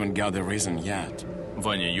 Doctors haven't got the reason yet.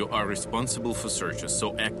 Vanya, you are responsible for searches,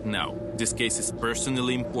 so act now. This case is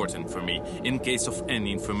personally important for me. In case of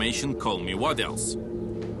any information, call me. What else?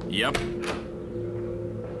 Yep.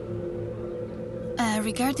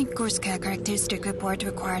 Regarding Gurskaya characteristic report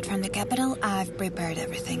required from the capital, I've prepared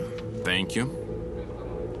everything. Thank you.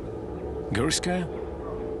 Gurskaya?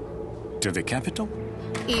 To the capital?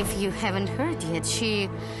 If you haven't heard yet, she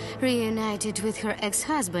reunited with her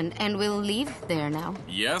ex-husband and will live there now.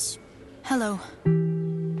 Yes? Hello.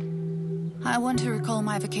 I want to recall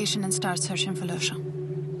my vacation and start searching for Lusha.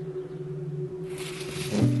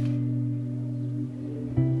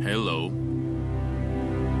 Hello.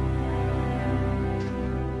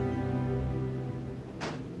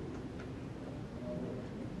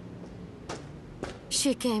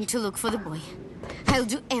 She came to look for the boy. I'll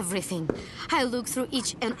do everything. I'll look through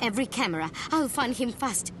each and every camera. I'll find him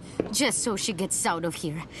fast, just so she gets out of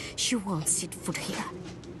here. She won't set foot here.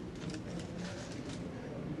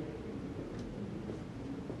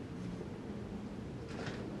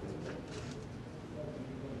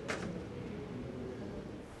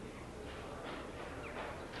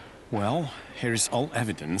 Well, here's all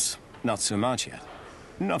evidence. Not so much yet.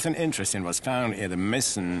 Nothing interesting was found in the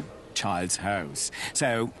missing child's house.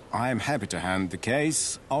 So I'm happy to hand the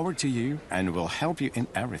case over to you and will help you in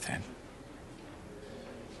everything.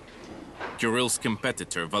 Kirill's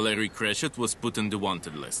competitor, Valery Kreshet, was put on the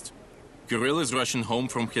wanted list. Kirill is rushing home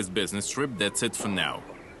from his business trip. That's it for now.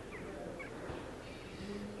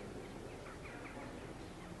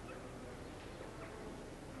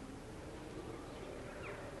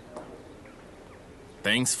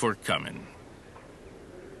 Thanks for coming.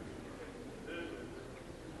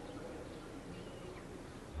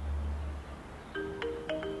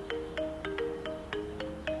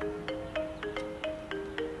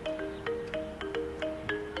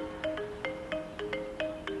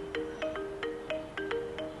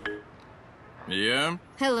 Yeah?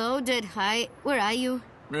 Hello, Dad. Hi. Where are you?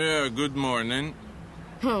 Yeah, good morning.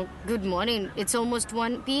 Oh, good morning. It's almost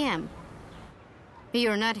 1 p.m.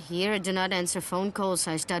 You're not here. Do not answer phone calls.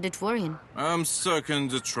 I started worrying. I'm stuck in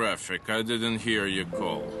the traffic. I didn't hear your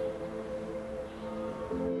call.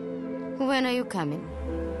 When are you coming?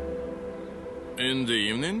 In the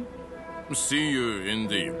evening? See you in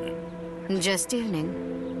the evening. Just evening.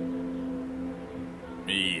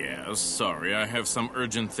 Yeah, sorry. I have some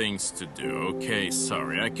urgent things to do. Okay,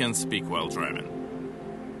 sorry. I can't speak while driving.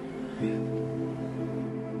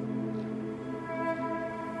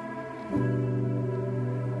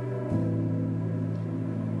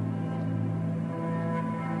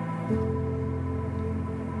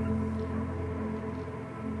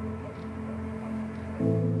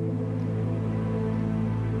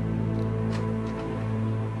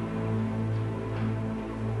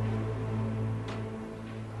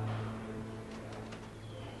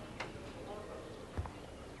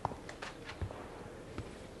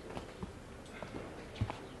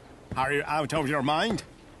 Are you out of your mind?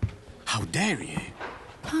 How dare you?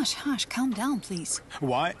 Hush, calm down, please.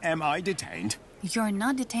 Why am I detained? You're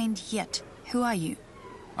not detained yet. Who are you?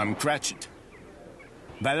 I'm Kretchet.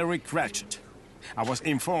 Valery Kretchet. I was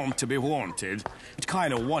informed to be wanted. It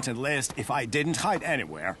kind of wanted list if I didn't hide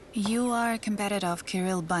anywhere. You are a competitor of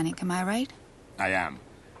Kirill Banik, am I right? I am.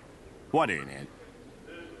 What do you need?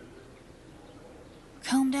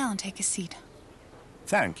 Calm down, take a seat.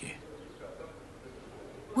 Thank you.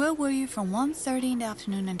 Where were you from 1:30 in the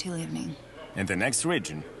afternoon until evening? In the next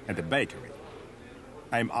region, at the bakery.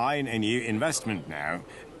 I'm eyeing a new investment now.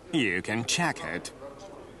 You can check it.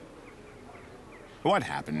 What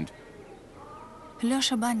happened?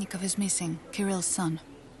 Lyosha Bannikov is missing, Kirill's son.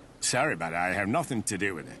 Sorry, but I have nothing to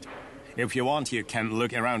do with it. If you want, you can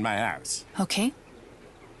look around my house. Okay.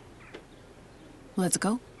 Let's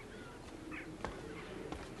go.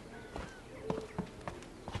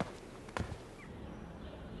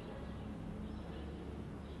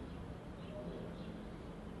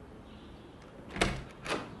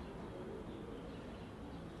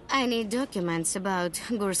 I need documents about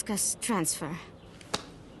Gurska's transfer.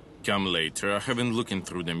 Come later. I haven't looked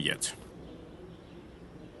through them yet.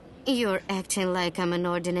 You're acting like I'm an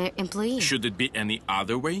ordinary employee. Should it be any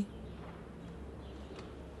other way?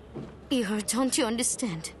 Igor, don't you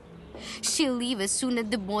understand? She'll leave as soon as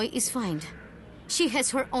the boy is found. She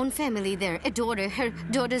has her own family there, a daughter, her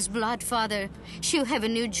daughter's blood father. She'll have a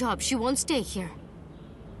new job. She won't stay here.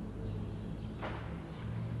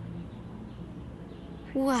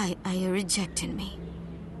 Why are you rejecting me?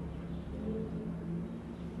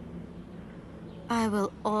 I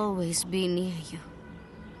will always be near you.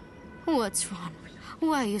 What's wrong?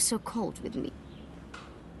 Why are you so cold with me?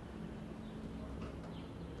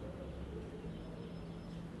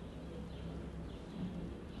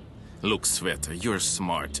 Look, Sveta, you're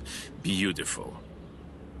smart, beautiful.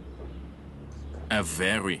 A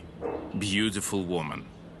very beautiful woman.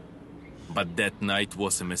 But that night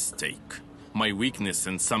was a mistake. My weakness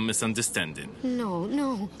and some misunderstanding. No,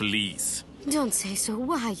 no. Please. Don't say so.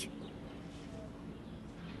 Why?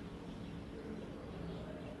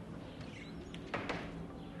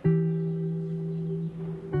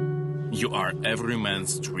 You are every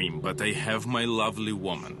man's dream, but I have my lovely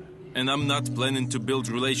woman. And I'm not planning to build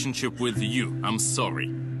relationship with you. I'm sorry.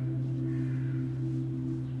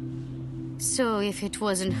 So if it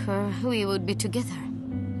wasn't her, we would be together.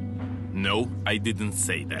 No, I didn't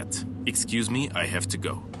say that. Excuse me, I have to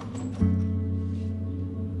go.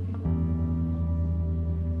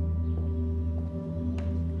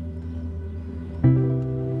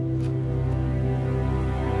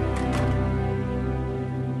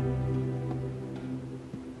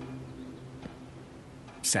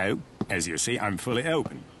 So, as you see, I'm fully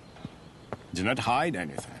open. Do not hide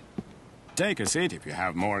anything. Take a seat if you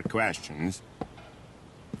have more questions.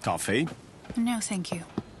 Coffee? No, thank you.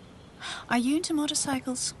 Are you into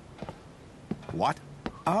motorcycles? What?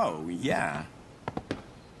 Oh, yeah.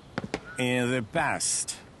 In the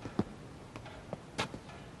past.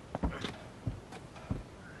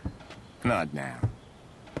 Not now.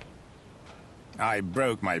 I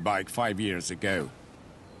broke my bike 5 years ago.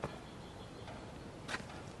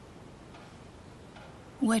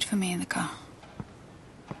 Wait for me in the car.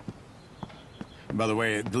 By the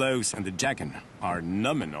way, gloves and the jacket are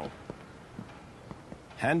nominal.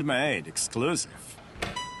 Handmade, exclusive.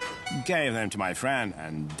 Gave them to my friend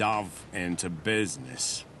and dove into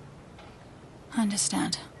business.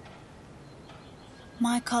 Understand.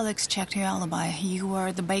 My colleagues checked your alibi. You were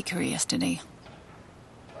at the bakery yesterday.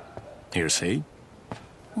 Here, see?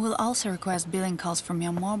 We'll also request billing calls from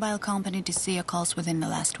your mobile company to see your calls within the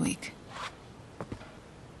last week.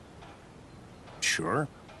 Sure.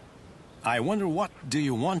 I wonder what do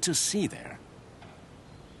you want to see there?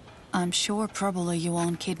 I'm sure probably you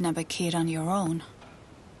won't kidnap a kid on your own.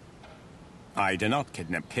 I do not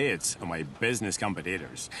kidnap kids or my business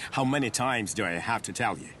competitors. How many times do I have to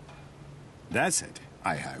tell you? That's it,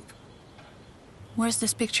 I hope. Where's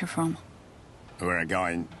this picture from? We're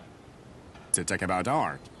going to talk about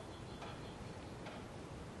art.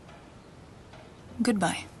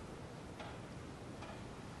 Goodbye.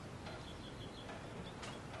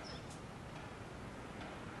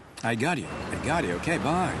 I got you. Okay,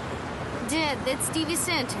 bye. Dad, that's TV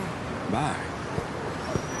Center. Bye.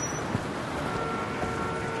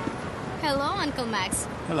 Hello, Uncle Max.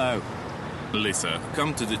 Hello. Lisa,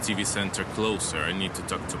 come to the TV center closer. I need to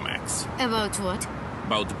talk to Max. About what?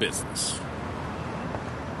 About business.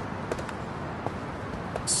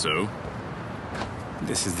 So?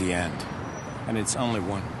 This is the end. And it's only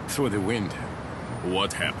one through the window.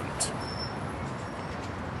 What happened?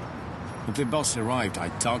 The boss arrived, I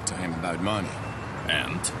talked to him about money.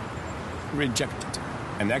 And? Rejected.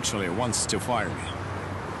 And actually wants to fire me.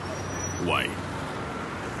 Why?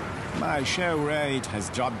 My show rate has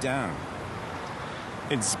dropped down.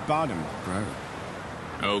 It's bottom, bro.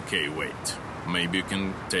 Okay, wait. Maybe you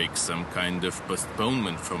can take some kind of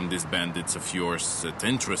postponement from these bandits of yours that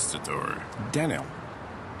interested, or... Daniel,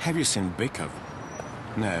 have you seen Bikov?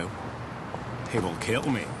 No. He will kill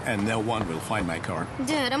me, and no one will find my car.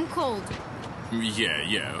 Dad, I'm cold.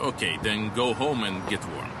 Yeah, okay, then go home and get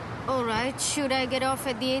warm. All right, should I get off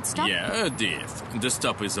at the 8th stop? Yeah, at the 8th. The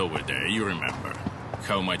stop is over there, you remember.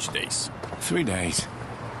 How much days? 3 days.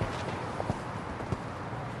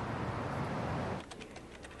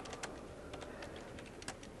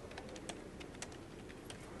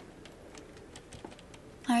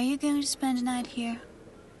 Are you going to spend the night here?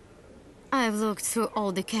 I've looked through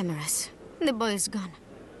all the cameras. The boy's gone.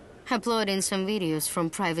 Uploading some videos from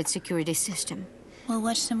private security system. We'll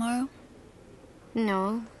watch tomorrow?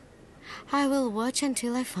 No. I will watch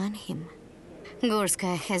until I find him.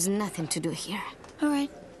 Gurskaya has nothing to do here. All right.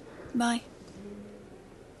 Bye.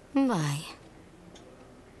 Bye.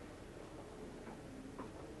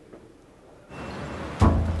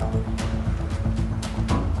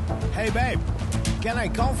 Hey, babe. Can I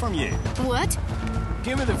call from you? What?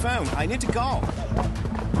 Give me the phone. I need to call.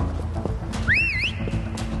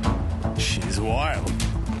 She's wild.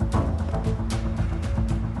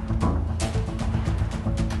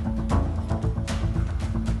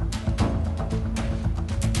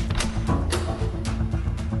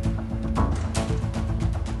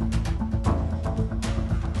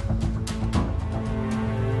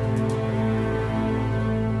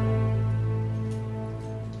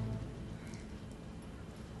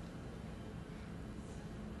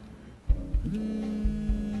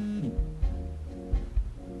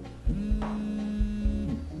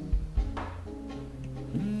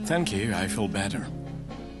 Thank you, I feel better.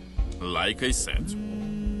 Like I said,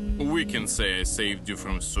 we can say I saved you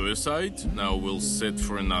from suicide. Now we'll sit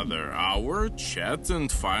for another hour, chat,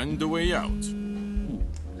 and find a way out.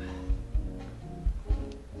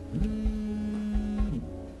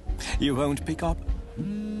 You won't pick up?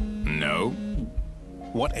 No.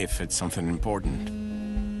 What if it's something important?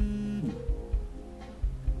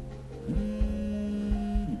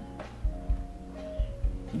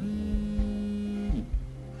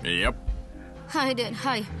 Yep. Hi, Dad.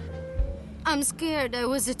 Hi. I'm scared. I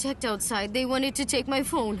was attacked outside. They wanted to take my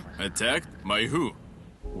phone. Attacked? By who?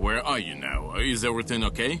 Where are you now? Is everything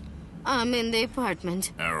okay? I'm in the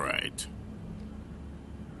apartment. Alright.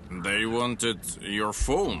 They wanted your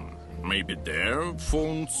phone. Maybe their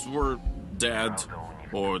phones were dead,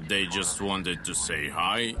 or they just wanted to say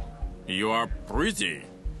hi. You are pretty,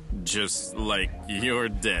 just like your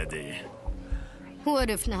daddy. What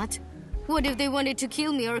if not? What if they wanted to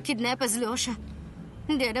kill me or kidnap Alyosha?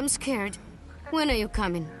 Dad, I'm scared. When are you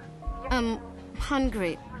coming? I'm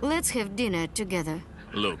hungry. Let's have dinner together.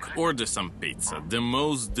 Look, order some pizza, the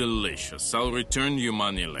most delicious. I'll return you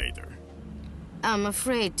money later. I'm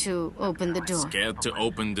afraid to open the door. Scared to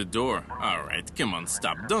open the door? Alright, come on,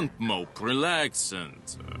 stop. Don't mope, relax, and...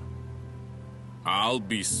 I'll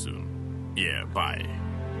be soon. Yeah, bye.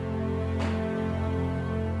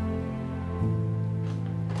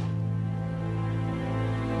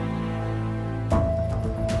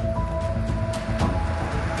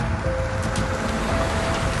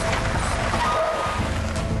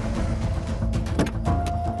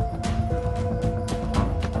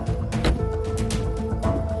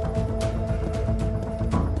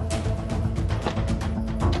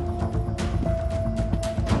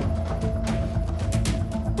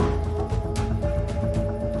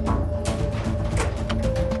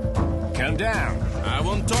 Down. I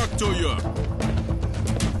won't talk to you.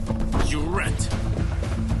 You rat.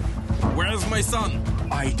 Where's my son?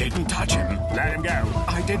 I didn't touch him. Let him go.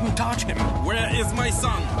 I didn't touch him. Where is my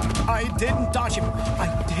son? I didn't touch him.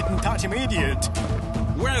 I didn't touch him, idiot.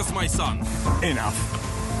 Where's my son?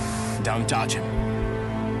 Enough. Don't touch him.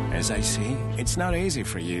 As I see, it's not easy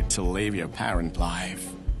for you to live your parent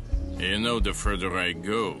life. You know, the further I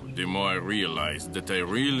go, the more I realize that I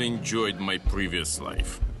really enjoyed my previous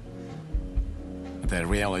life. The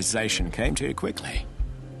realization came to you quickly.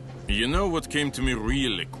 You know what came to me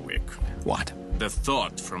really quick? What? The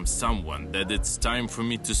thought from someone that it's time for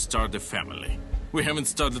me to start a family. We haven't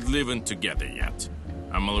started living together yet.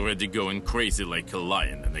 I'm already going crazy like a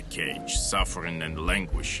lion in a cage, suffering and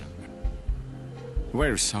languishing.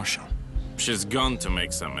 Where's Sasha? She's gone to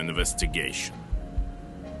make some investigation.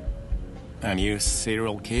 A new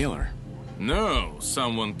serial killer? No,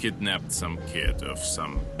 someone kidnapped some kid of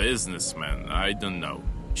some businessman, I don't know.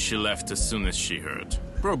 She left as soon as she heard.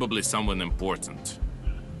 Probably someone important.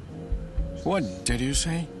 What did you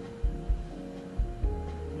say?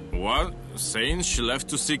 What? Saying she left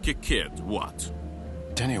to seek a kid, what?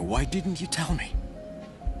 Daniel, why didn't you tell me?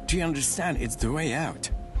 Do you understand? It's the way out.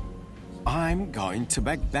 I'm going to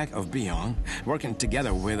back of Beyond, working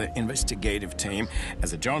together with an investigative team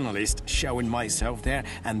as a journalist, showing myself there,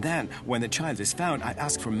 and then, when the child is found, I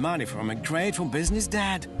ask for money from a grateful business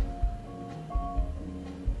dad.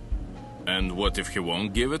 And what if he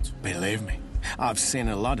won't give it? Believe me, I've seen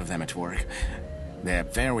a lot of them at work. They're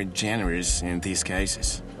very generous in these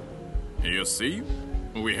cases. You see?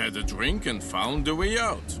 We had a drink and found a way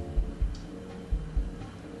out.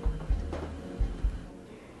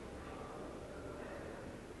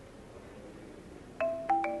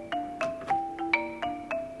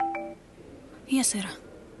 Yes, Ira.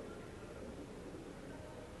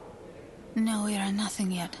 No, Ira, nothing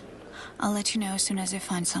yet. I'll let you know as soon as I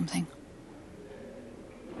find something.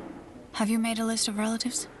 Have you made a list of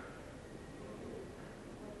relatives?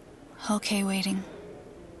 Okay, waiting.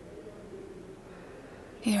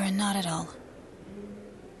 Ira, not at all.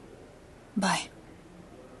 Bye.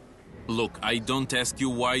 Look, I don't ask you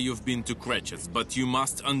why you've been to Cratchit's, but you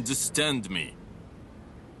must understand me.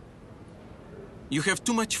 You have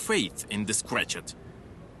too much faith in this Cratchit.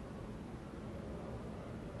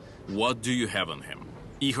 What do you have on him?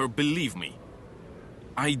 Ihor, believe me.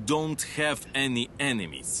 I don't have any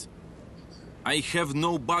enemies. I have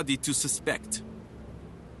nobody to suspect.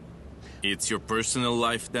 It's your personal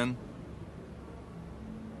life, then?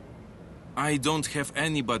 I don't have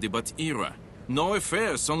anybody but Ira. No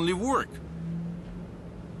affairs, only work.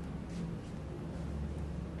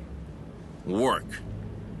 Work.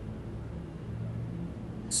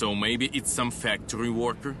 So maybe it's some factory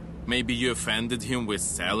worker? Maybe you offended him with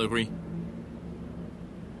salary?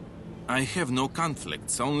 I have no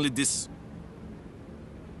conflicts, only this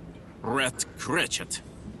Rat Cratchit.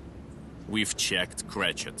 We've checked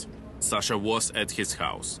Cratchit. Sasha was at his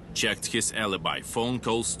house, checked his alibi, phone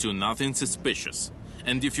calls to nothing suspicious.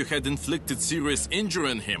 And if you had inflicted serious injury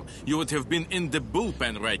on him, you would have been in the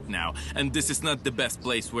bullpen right now. And this is not the best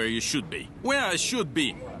place where you should be. Where I should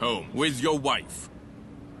be? Home, with your wife.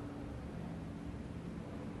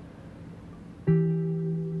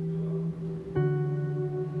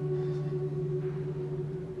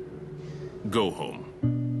 Go home.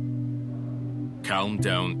 Calm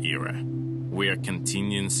down, Ira. We are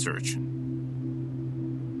continuing searching.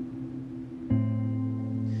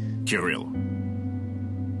 Kirill.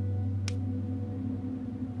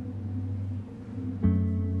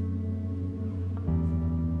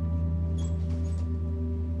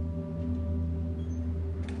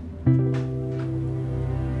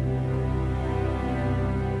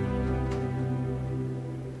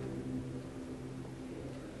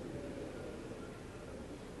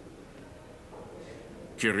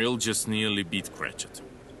 Kirill just nearly beat Cratchit.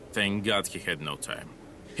 Thank God he had no time.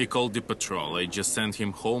 He called the patrol. I just sent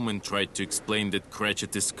him home and tried to explain that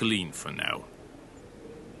Cratchit is clean for now.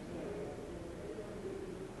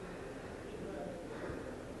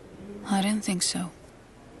 I don't think so.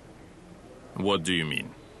 What do you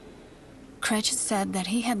mean? Cratchit said that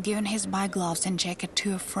he had given his bike gloves and jacket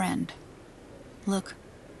to a friend. Look,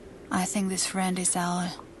 I think this friend is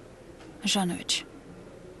our Janovich.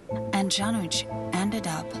 And Janovich ended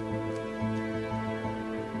up...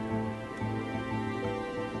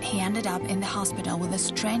 He ended up in the hospital with a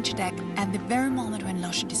strange deck at the very moment when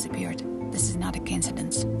Losha disappeared. This is not a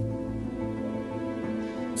coincidence.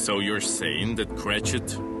 So you're saying that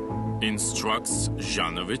Cratchit instructs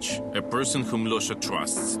Janovich, a person whom Losha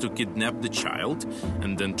trusts, to kidnap the child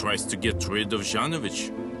and then tries to get rid of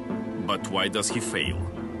Janovich? But why does he fail?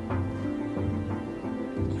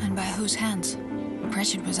 And by whose hands?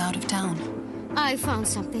 Cratchit was out of town. I found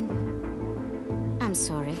something. I'm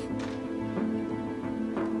sorry.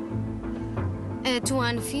 At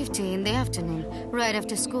 1:50 in the afternoon, right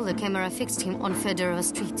after school, the camera fixed him on Federal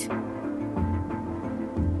Street.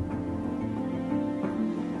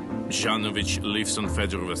 Janovich lives on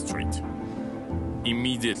Fedorova Street.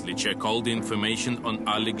 Immediately check all the information on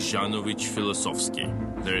Oleg Janovich Filosofsky.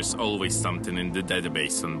 There's always something in the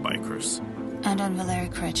database on bikers. And on Valery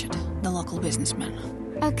Cratchit, the local businessman.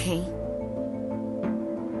 Okay.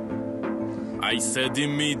 I said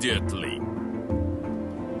immediately.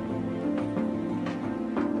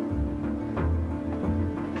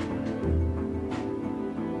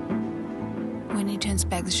 We need to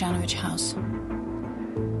inspect the Janovich house.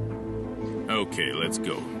 Okay, let's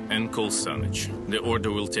go. And call Sanich. The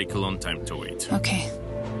order will take a long time to wait. Okay.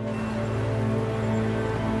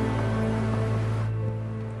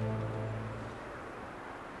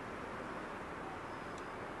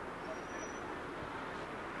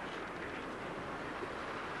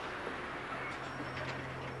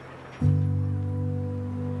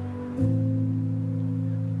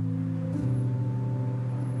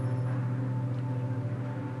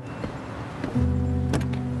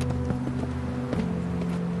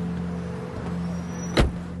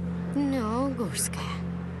 Gurskaya.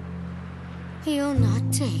 You'll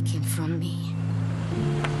not take him from me.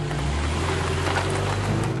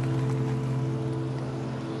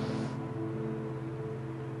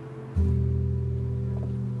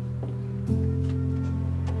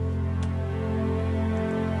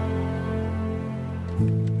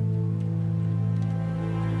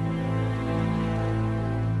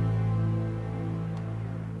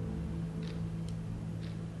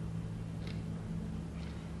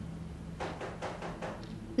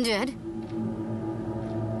 Jed?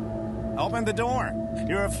 Open the door.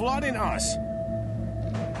 You're flooding us.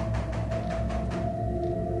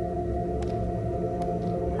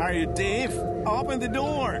 Are you deaf? Open the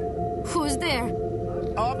door. Who's there?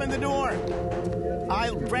 Open the door.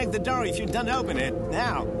 I'll break the door if you don't open it.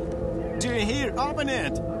 Now. Do you hear? Open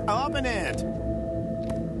it. Open it.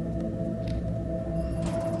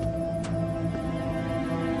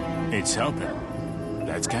 It's open.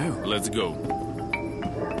 Let's go. Let's go.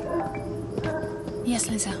 Yes,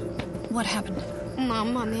 Lisa. What happened?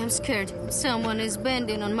 Mommy, I'm scared. Someone is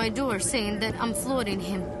banging on my door saying that I'm flooding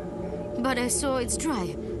him. But I saw it's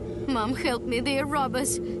dry. Mom, help me. They are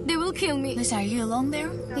robbers. They will kill me. Lisa, are you alone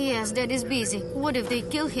there? Yes, Dad is busy. What if they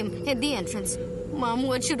kill him at the entrance? Mom,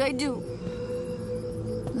 what should I do?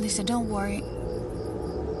 Lisa, don't worry.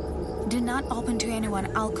 Do not open to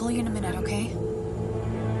anyone. I'll call you in a minute, okay?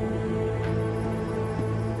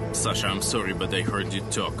 Sasha, I'm sorry, but I heard you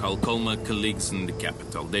talk. I'll call my colleagues in the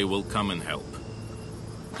capital. They will come and help.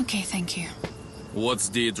 Okay, thank you. What's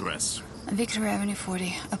the address? Victory Avenue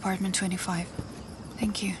 40, apartment 25.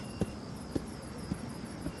 Thank you.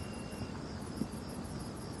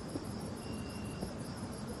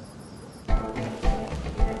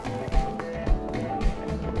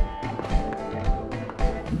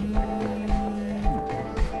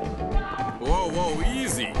 Whoa,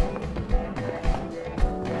 easy!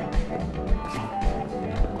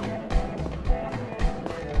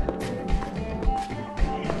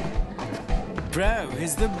 Bro,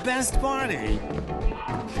 it's the best party.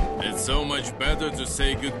 It's so much better to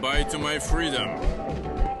say goodbye to my freedom.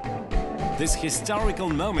 This historical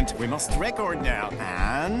moment we must record now,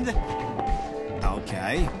 and...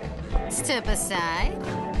 Okay. Step aside.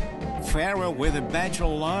 Farewell with a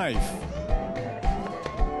bachelor life.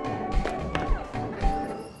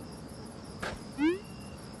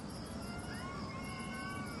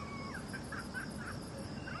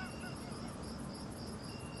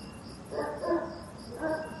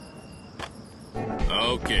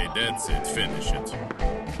 Okay, that's it. Finish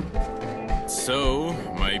it. So,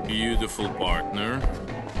 my beautiful partner...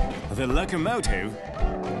 The locomotive?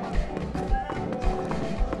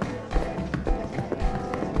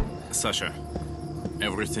 Sasha,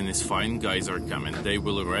 everything is fine. Guys are coming. They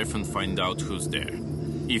will arrive and find out who's there.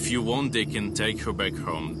 If you want, they can take her back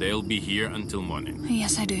home. They'll be here until morning.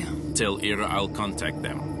 Yes, I do. Tell Ira I'll contact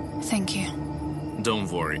them. Thank you. Don't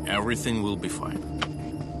worry, everything will be fine.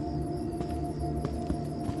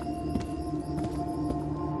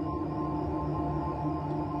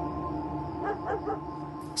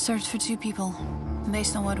 Search for 2 people.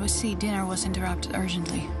 Based on what we see, dinner was interrupted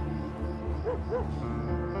urgently.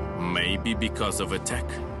 Maybe because of attack.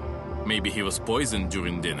 Maybe he was poisoned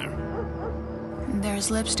during dinner. There's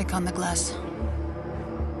lipstick on the glass.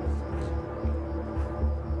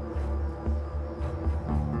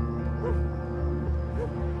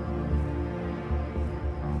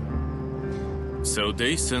 So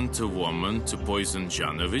they sent a woman to poison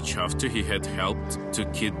Janovic after he had helped to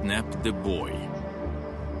kidnap the boy.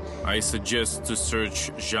 I suggest to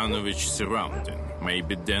search Janovic's surrounding.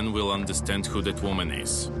 Maybe then we'll understand who that woman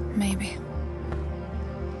is. Maybe.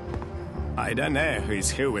 I don't know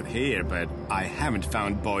who's who with here, but I haven't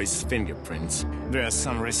found boys' fingerprints. There are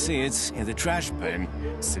some receipts in the trash bin.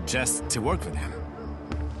 Suggest to work with them.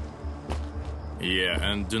 Yeah,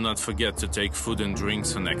 and do not forget to take food and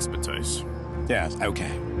drinks and expertise. Yes,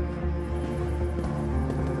 okay.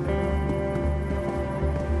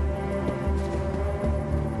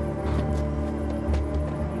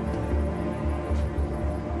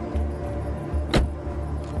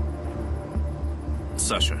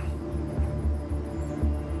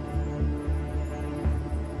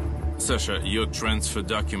 Sasha, your transfer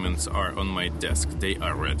documents are on my desk. They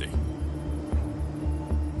are ready.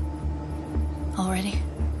 Already?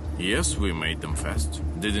 Yes, we made them fast.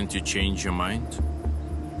 Didn't you change your mind?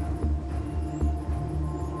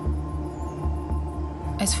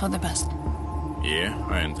 It's for the best. Yeah,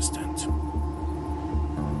 I understand.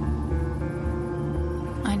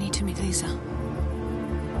 I need to meet Lisa.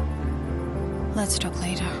 Let's talk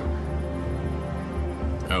later.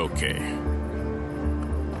 Okay.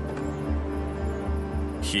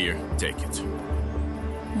 Here, take it.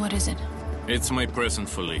 What is it? It's my present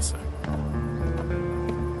for Lisa.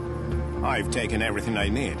 I've taken everything I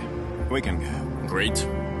need. We can go. Great.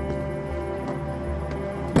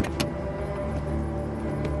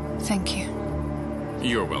 Thank you.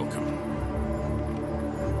 You're welcome.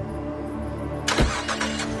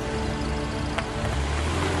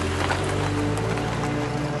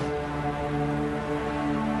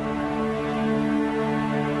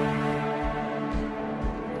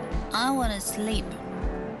 I want to sleep.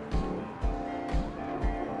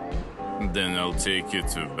 Then I'll take you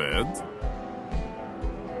to bed.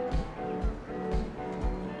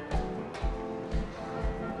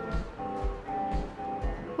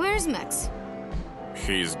 Where's Max?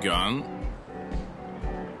 He's gone.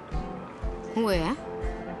 Where?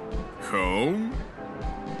 Home?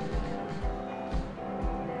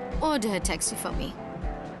 Order a taxi for me.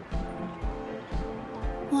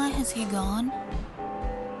 Why has he gone?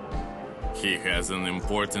 He has an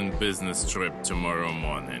important business trip tomorrow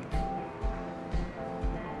morning.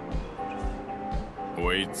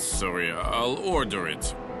 Wait, sorry, I'll order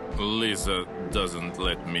it. Lisa doesn't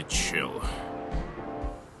let me chill.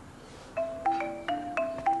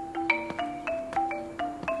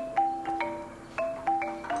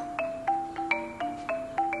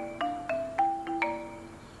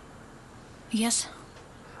 Yes?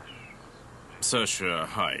 Sasha,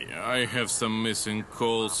 hi. I have some missing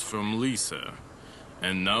calls from Lisa,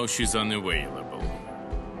 and now she's unavailable.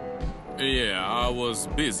 Yeah, I was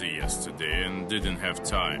busy yesterday and didn't have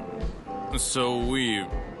time. So we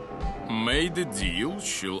made a deal.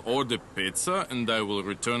 She'll order pizza and I will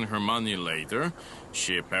return her money later.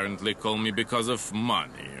 She apparently called me because of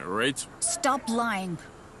money, right? Stop lying.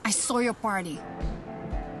 I saw your party.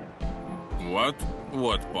 What?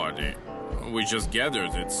 What party? We just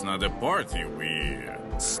gathered. It's not a party.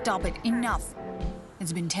 Stop it. Enough.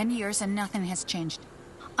 It's been 10 years and nothing has changed.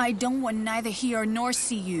 I don't want neither hear nor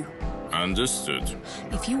see you. Understood.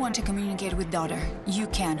 If you want to communicate with daughter, you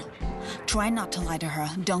can. Try not to lie to her.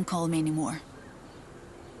 Don't call me anymore.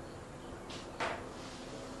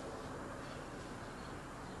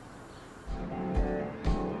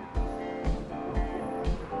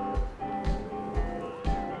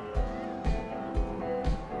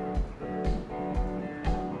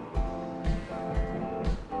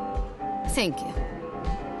 Thank you.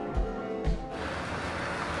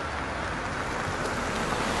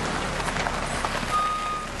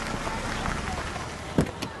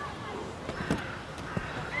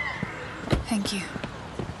 Thank you.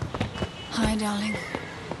 Hi, darling.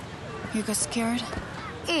 You got scared?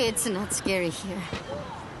 It's not scary here.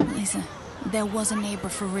 Lisa, there was a neighbor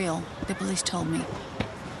for real. The police told me.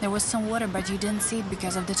 There was some water, but you didn't see it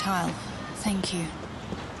because of the tile. Thank you.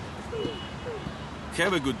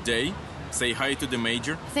 Have a good day. Say hi to the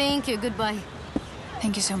major. Thank you, goodbye.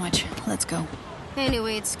 Thank you so much. Let's go.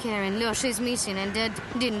 Anyway, it's Karen. Lyosha is missing and Dad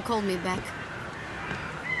didn't call me back.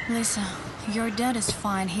 Lisa, your dad is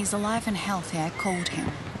fine. He's alive and healthy. I called him.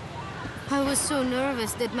 I was so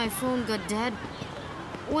nervous that my phone got dead.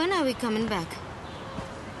 When are we coming back?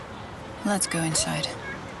 Let's go inside.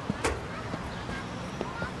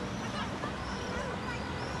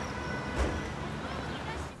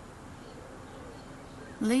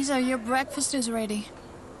 Lisa, your breakfast is ready.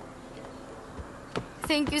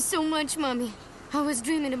 Thank you so much, Mommy. I was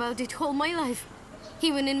dreaming about it all my life.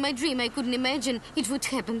 Even in my dream, I couldn't imagine it would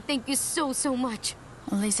happen. Thank you so, so much.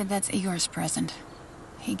 Lisa, that's Igor's present.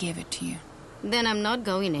 He gave it to you. Then I'm not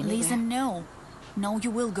going anywhere. Lisa, no. No,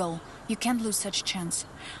 you will go. You can't lose such a chance.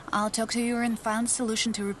 I'll talk to Igor and find a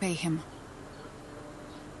solution to repay him.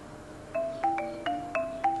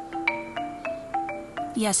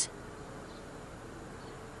 Yes.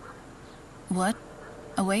 What?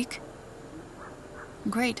 Awake?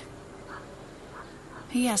 Great.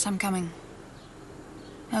 Yes, I'm coming.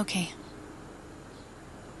 Okay.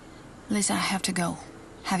 Lisa, I have to go.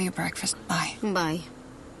 Have your breakfast. Bye. Bye.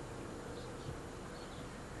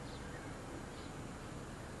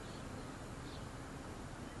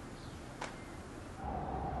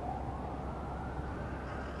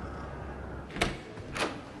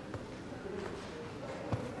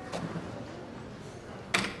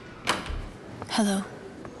 Hello.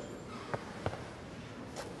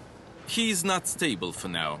 He's not stable for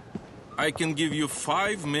now. I can give you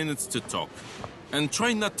 5 minutes to talk. And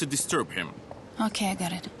try not to disturb him. Okay, I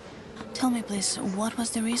got it. Tell me, please, what was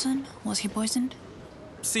the reason? Was he poisoned?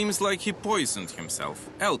 Seems like he poisoned himself.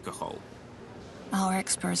 Alcohol. Our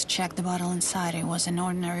experts checked the bottle inside. It was an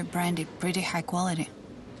ordinary brandy, pretty high quality.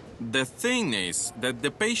 The thing is that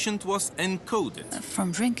the patient was encoded.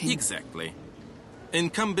 From drinking? Exactly. In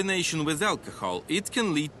combination with alcohol, it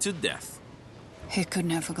can lead to death. He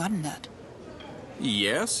couldn't have forgotten that.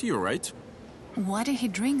 Yes, you're right. Why did he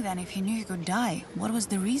drink then if he knew he could die? What was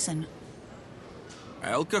the reason?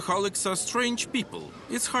 Alcoholics are strange people.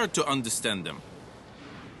 It's hard to understand them.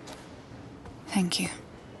 Thank you.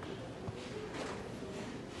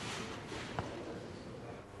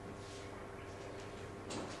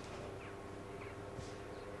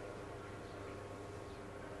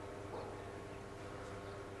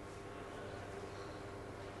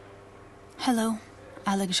 Hello,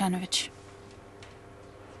 Alexandrovich.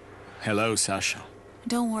 Hello, Sasha.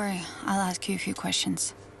 Don't worry, I'll ask you a few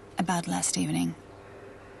questions about last evening.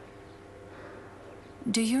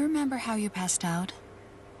 Do you remember how you passed out?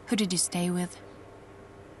 Who did you stay with?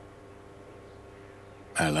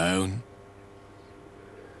 Alone?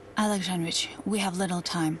 Alexandrovich, we have little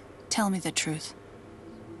time. Tell me the truth.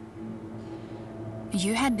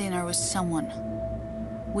 You had dinner with someone.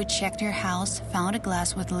 We checked your house, found a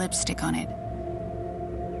glass with lipstick on it.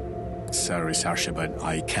 Sorry, Sasha, but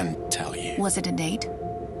I can't tell you. Was it a date?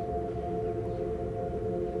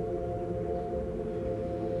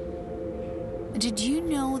 Did you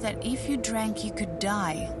know that if you drank, you could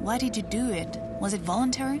die? Why did you do it? Was it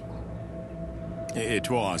voluntary? It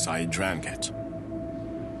was. I drank it.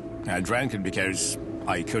 I drank it because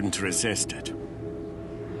I couldn't resist it.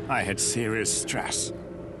 I had serious stress.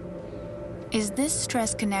 Is this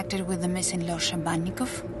stress connected with the missing Lyosha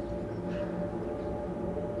Bannikov?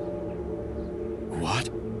 What?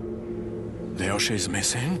 Lyosha is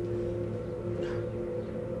missing?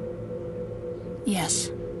 Yes.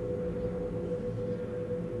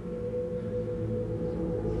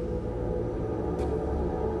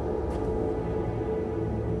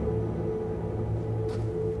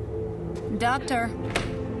 Doctor.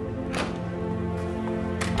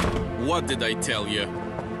 What did I tell you?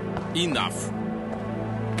 Enough.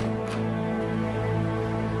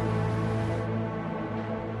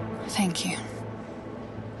 Thank you.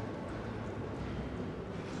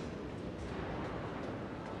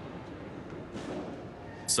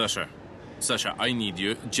 Sasha, I need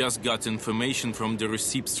you. Just got information from the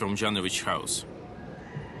receipts from Janovich house.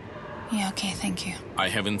 Yeah, okay, thank you. I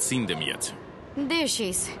haven't seen them yet. There she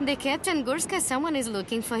is. The Captain Gurskaya, someone is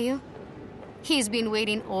looking for you. He's been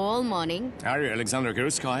waiting all morning. Are you Alexandra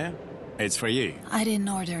Gurskaya? It's for you. I didn't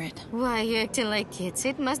order it. Why, you acting like kids?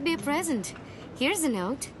 It must be a present. Here's a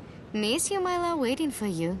note. Miss Yumila waiting for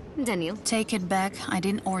you. Daniel. Take it back. I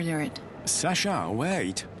didn't order it. Sasha,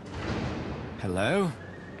 wait. Hello?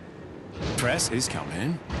 Press is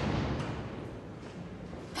coming.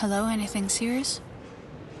 Hello, anything serious?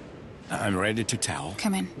 I'm ready to tell.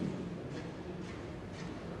 Come in.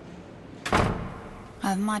 I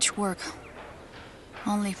have much work.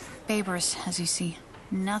 Only papers, as you see.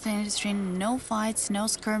 Nothing interesting, no fights, no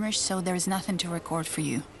skirmish, so there's nothing to record for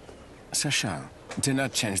you. Sasha, do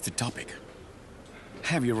not change the topic.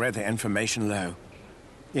 Have you read the information law?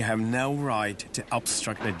 You have no right to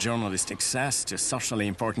obstruct a journalist's access to socially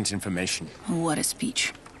important information. What a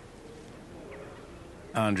speech.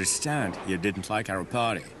 I understand you didn't like our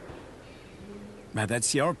party. But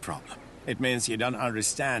that's your problem. It means you don't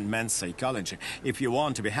understand men's psychology. If you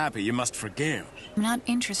want to be happy, you must forgive. I'm not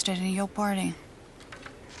interested in your party.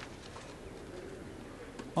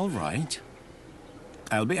 All right.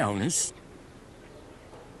 I'll be honest.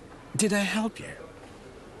 Did I help you?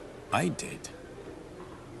 I did.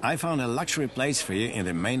 I found a luxury place for you in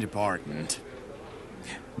the main department.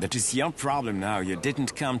 That is your problem now. You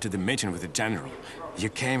didn't come to the meeting with the general. You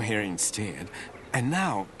came here instead. And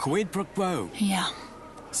now, quid pro quo. Yeah.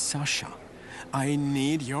 Sasha, I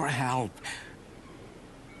need your help.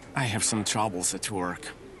 I have some troubles at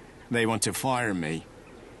work. They want to fire me.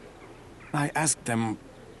 I asked them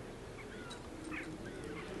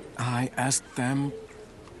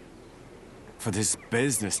for this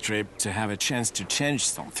business trip to have a chance to change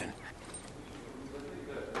something.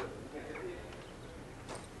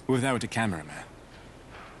 Without a cameraman.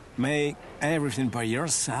 Make everything by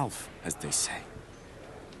yourself, as they say.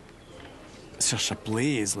 Sasha,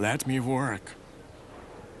 please, let me work.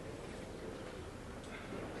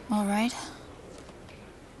 All right.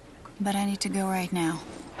 But I need to go right now.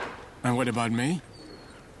 And what about me?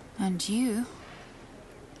 And you?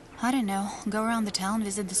 I don't know. Go around the town,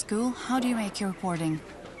 visit the school. How do you make your reporting?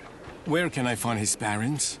 Where can I find his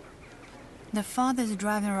parents? The father's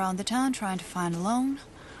driving around the town trying to find a loan.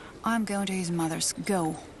 I'm going to his mother's.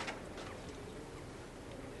 Go.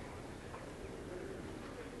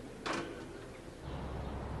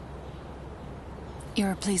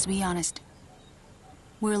 Ira, please be honest.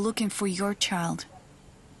 We're looking for your child.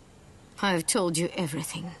 I've told you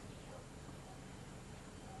everything.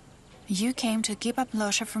 You came to keep up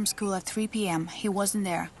Losha from school at 3 p.m. He wasn't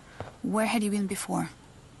there. Where had you been before?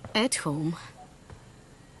 At home.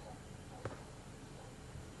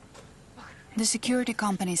 The security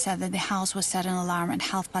company said that the house was set an alarm at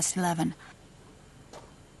 11:30.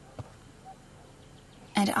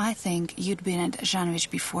 And I think you'd been at Janovich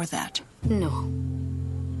before that. No.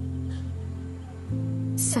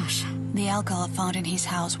 Sasha. The alcohol found in his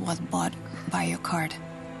house was bought by your card.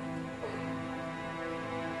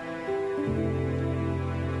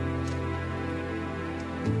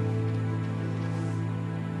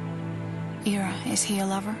 Ira, is he a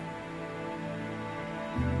lover?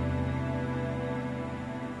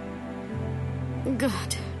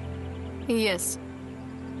 God. Yes.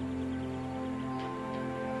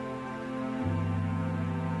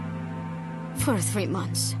 For 3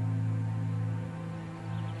 months.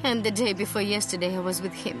 And the day before yesterday, I was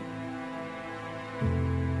with him.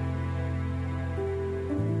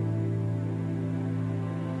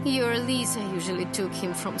 Your Lisa usually took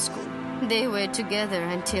him from school. They were together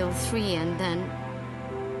until 3 and then...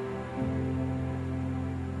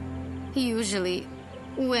 he usually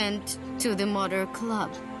went to the motor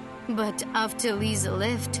club. But after Lisa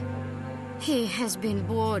left, he has been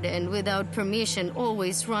bored and without permission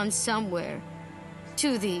always runs somewhere.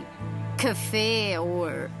 To the cafe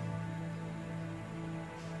or...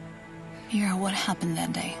 Ira, what happened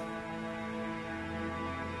that day?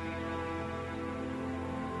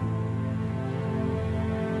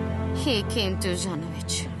 He came to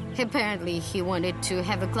Janovich. Apparently, he wanted to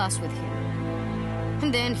have a class with him.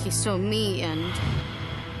 And then he saw me and...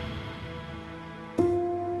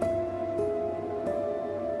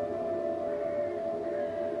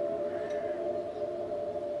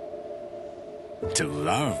 To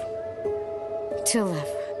love? To love.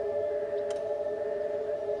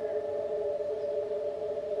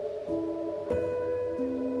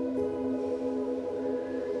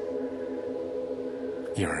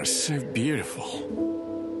 You're so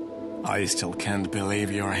beautiful. I still can't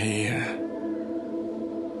believe you're here.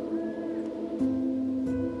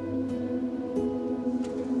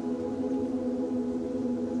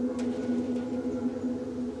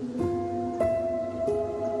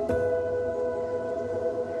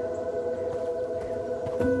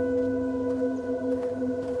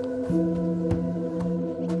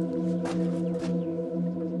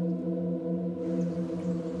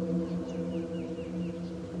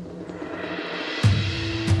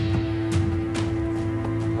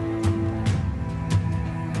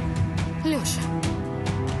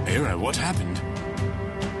 Ira, what happened?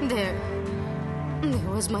 There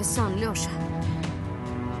was my son, Lyosha.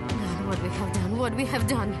 God, what we have done, what we have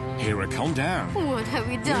done. Ira, calm down. What have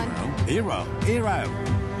we done? Ira!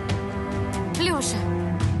 Lyosha.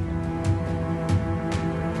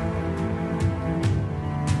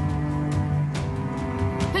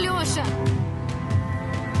 Lyosha.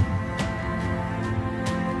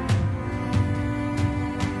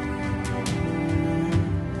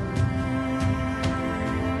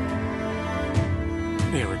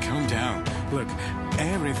 Ira, calm down. Look,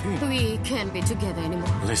 everything... We can't be together anymore.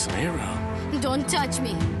 Listen, Ira. Don't touch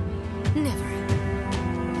me. Never.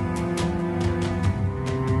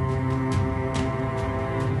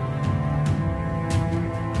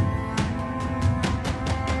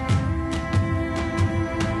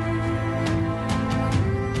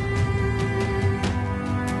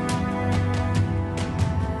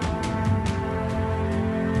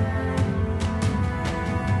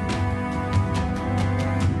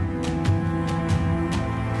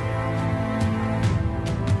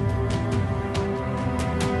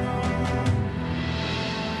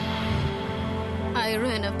 I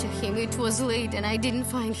ran after him. It was late and I didn't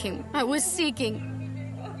find him. I was seeking.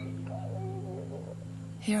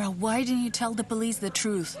 Ira, why didn't you tell the police the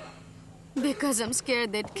truth? Because I'm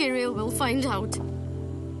scared that Kirill will find out.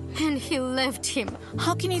 And he left him.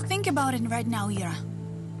 How can you think about it right now, Ira?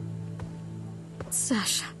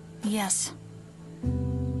 Sasha. Yes.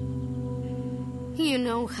 You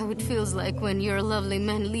know how it feels like when your lovely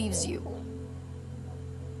man leaves you.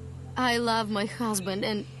 I love my husband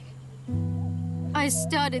and I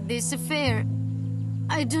started this affair.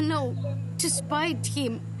 I don't know, to spite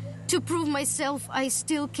him, to prove myself I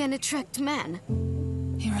still can attract men.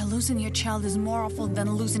 Ira, losing your child is more awful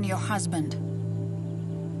than losing your husband.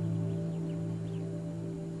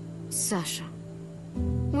 Sasha,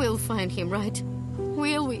 we'll find him, right?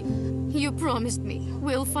 Will we? You promised me.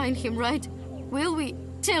 We'll find him, right? Will we?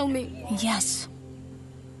 Tell me. Yes.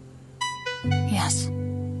 Yes.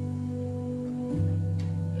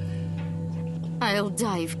 I'll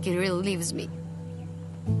die if Kirill leaves me.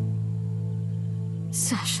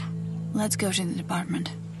 Sasha. Let's go to the department.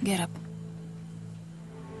 Get up.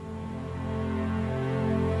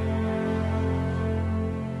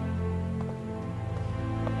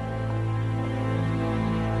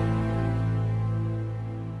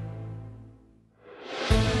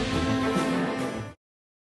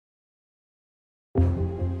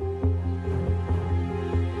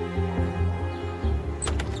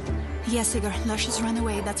 Yes, Igor, Lyosha's run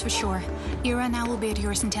away, that's for sure. Ira and I will be at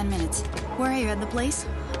yours in 10 minutes. Where are you, at the place?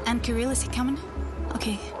 And Kirill, is he coming?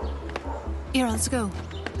 Okay. Ira, let's go.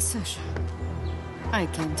 Sasha, I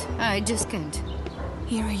can't. I just can't.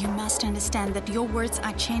 Ira, you must understand that your words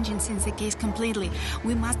are changing since the case completely.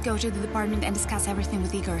 We must go to the department and discuss everything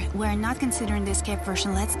with Igor. We're not considering the escape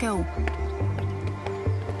version. Let's go.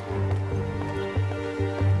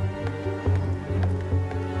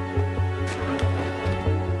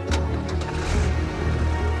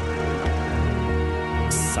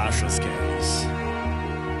 Sasha's case.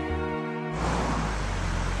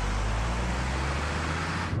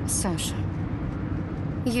 Sasha,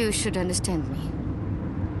 you should understand me.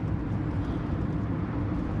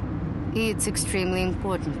 It's extremely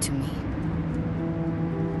important to me.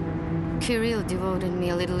 Kirill devoted me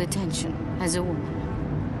a little attention as a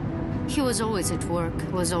woman. He was always at work,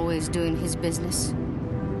 was always doing his business.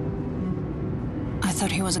 I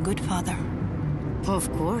thought he was a good father.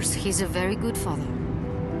 Of course, he's a very good father.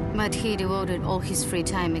 But he devoted all his free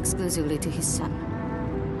time exclusively to his son.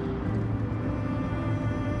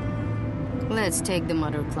 Let's take the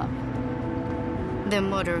motor club. The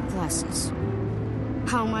motor classes.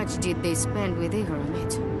 How much did they spend with Igor on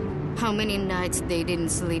it? How many nights they didn't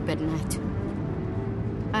sleep at night?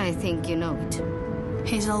 I think you know it.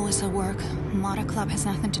 He's always at work. Motor Club has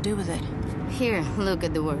nothing to do with it. Here, look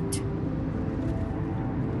at the word.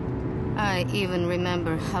 I even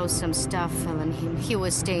remember how some stuff fell on him. He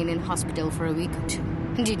was staying in hospital for a week or two.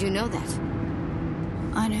 Did you know that?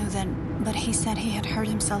 I knew that, but he said he had hurt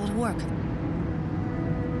himself at work.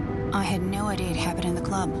 I had no idea it happened in the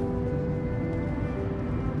club.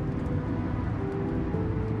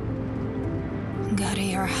 God,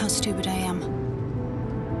 Igor, how stupid I am.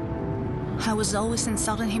 I was always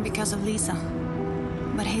insulting him because of Lisa.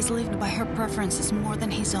 But he's lived by her preferences more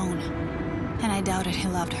than his own. And I doubted he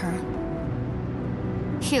loved her.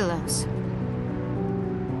 He loves.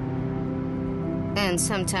 And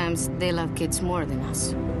sometimes they love kids more than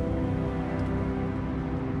us.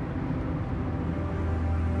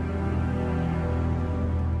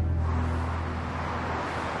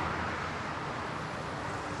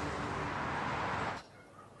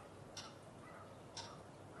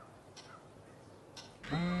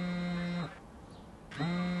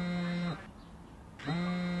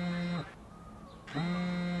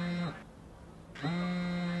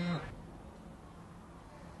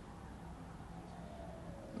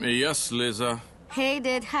 Yes, Lisa. Hey,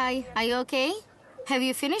 Dad. Hi. Are you okay? Have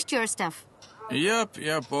you finished your stuff? Yep,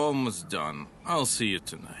 almost done. I'll see you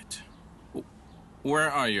tonight. Where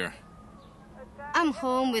are you? I'm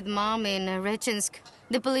home with Mom in Rechensk.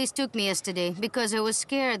 The police took me yesterday because I was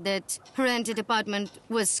scared that rented apartment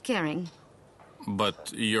was scaring.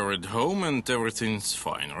 But you're at home and everything's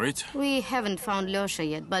fine, right? We haven't found Losha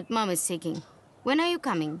yet, but Mom is seeking. When are you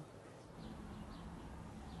coming?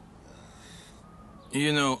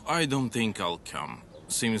 You know, I don't think I'll come.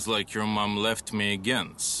 Seems like your mom left me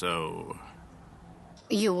again, so...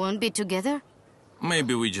 You won't be together?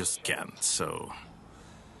 Maybe we just can't, so...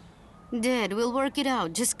 Dad, we'll work it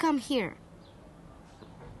out. Just come here.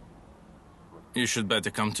 You should better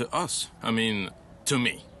come to us. I mean, to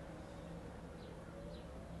me.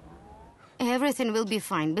 Everything will be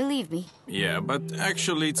fine, believe me. Yeah, but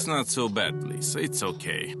actually it's not so bad, Lisa. It's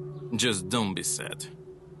okay. Just don't be sad.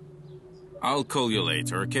 I'll call you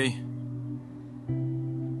later, okay?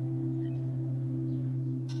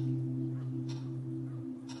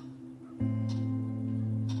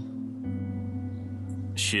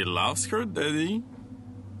 She loves her daddy.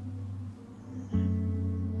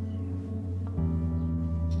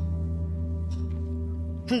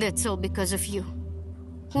 That's all because of you.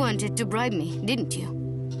 Wanted to bribe me, didn't you?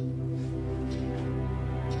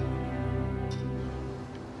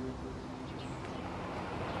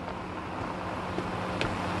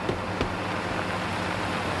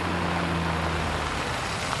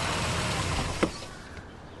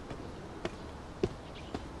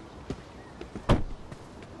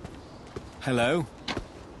 Hello?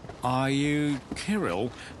 Are you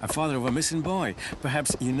Kirill, a father of a missing boy?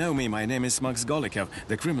 Perhaps you know me. My name is Max Golikov,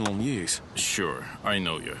 the Criminal News. Sure, I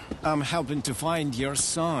know you. I'm helping to find your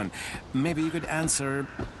son. Maybe you could answer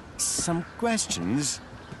some questions?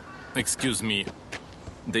 Excuse me.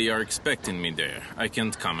 They are expecting me there. I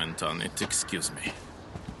can't comment on it. Excuse me.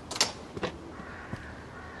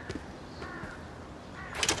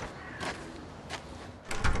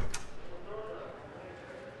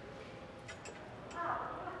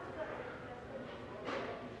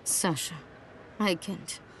 Sasha, I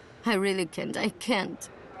can't. I really can't. I can't.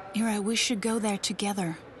 You're right, we should go there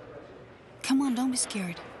together. Come on, don't be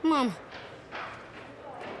scared. Mom.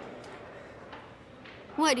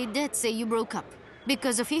 Why did Dad say you broke up?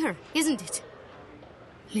 Because of her, isn't it?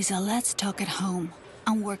 Lisa, let's talk at home.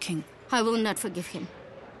 I'm working. I will not forgive him.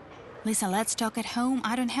 Lisa, let's talk at home.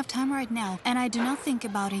 I don't have time right now, and I do not think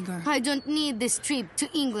about Igor. I don't need this trip to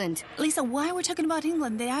England. Lisa, why are we talking about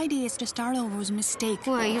England? The idea is to start over was a mistake.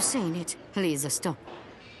 Why are you saying it? Lisa, stop.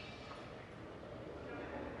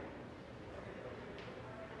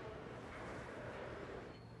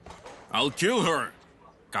 I'll kill her!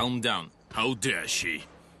 Calm down. How dare she?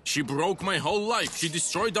 She broke my whole life. She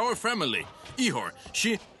destroyed our family. Igor,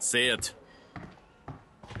 she... Say it.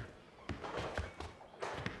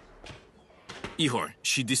 Igor,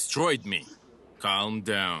 she destroyed me. Calm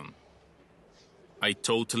down. I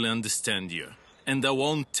totally understand you. And I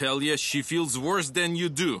won't tell you she feels worse than you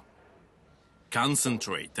do.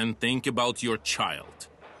 Concentrate and think about your child.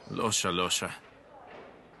 Losha.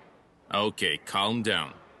 Okay, calm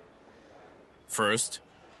down. First,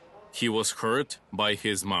 he was hurt by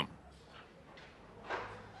his mom.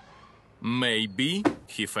 Maybe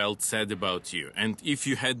he felt sad about you, and if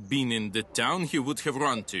you had been in the town, he would have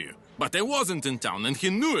run to you. But I wasn't in town, and he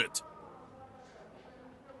knew it.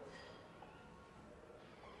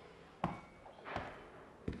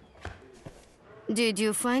 Did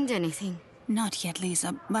you find anything? Not yet,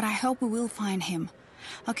 Lisa, but I hope we will find him.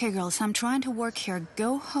 Okay, girls, I'm trying to work here.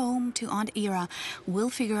 Go home to Aunt Ira. We'll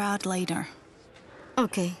figure out later.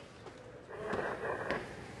 Okay.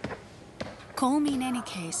 Call me in any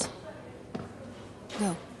case.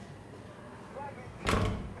 Go.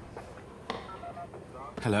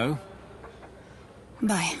 Hello?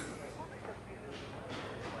 Bye.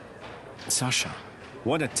 Sasha,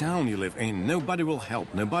 what a town you live in. Nobody will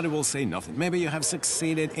help. Nobody will say nothing. Maybe you have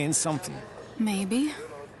succeeded in something. Maybe.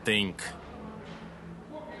 Think.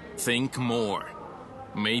 Think more.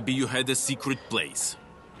 Maybe you had a secret place.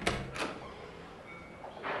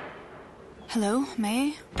 Hello,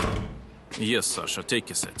 May? Yes, Sasha,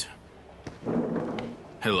 take a seat.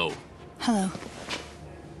 Hello. Hello.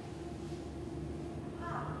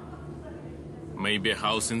 Maybe a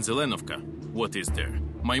house in Zelenovka. What is there?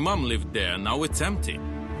 My mom lived there, now it's empty.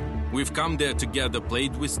 We've come there together,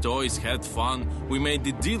 played with toys, had fun. We made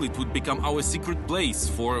the deal it would become our secret place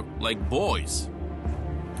for, like, boys.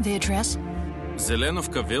 The address?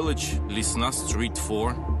 Zelenovka village, Lisna Street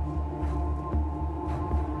 4.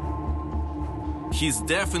 He's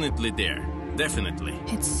definitely there. Definitely.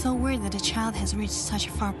 It's so weird that a child has reached such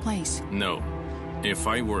a far place. No. If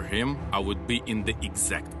I were him, I would be in the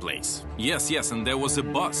exact place. Yes, and there was a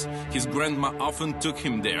bus. His grandma often took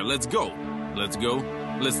him there. Let's go. Let's go.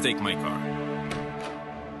 Let's take my car.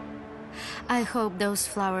 I hope those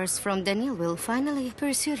flowers from Daniil will finally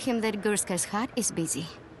persuade him that Gurskaya's heart is busy.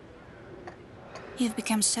 You've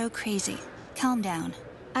become so crazy. Calm down.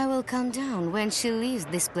 I will calm down when she leaves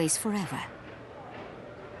this place forever.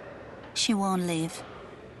 She won't leave.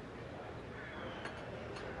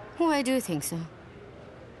 Why do you think so?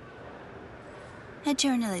 A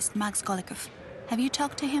journalist, Max Golikov. Have you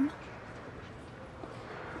talked to him?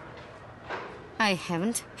 I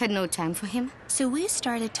haven't. Had no time for him. So we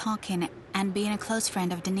started talking, and being a close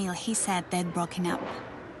friend of Daniil, he said they'd broken up.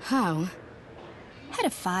 How? Had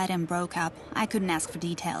a fight and broke up. I couldn't ask for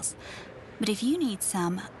details. But if you need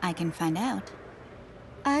some, I can find out.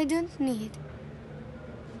 I don't need.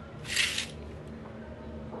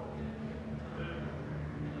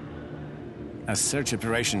 A search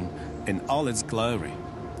operation in all its glory.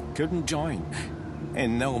 Couldn't join.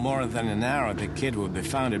 In no more than an hour, the kid would be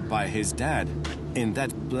found by his dad. In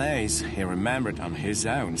that place, he remembered on his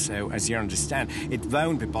own, so as you understand, it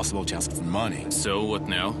won't be possible just for money. So, what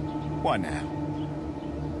now? What now?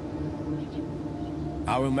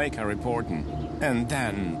 I will make a report, and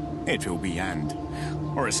then it will be end.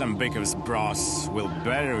 Or some biggest bros will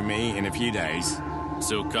bury me in a few days.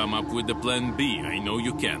 So come up with the plan B. I know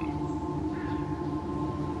you can.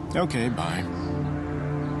 Okay, bye.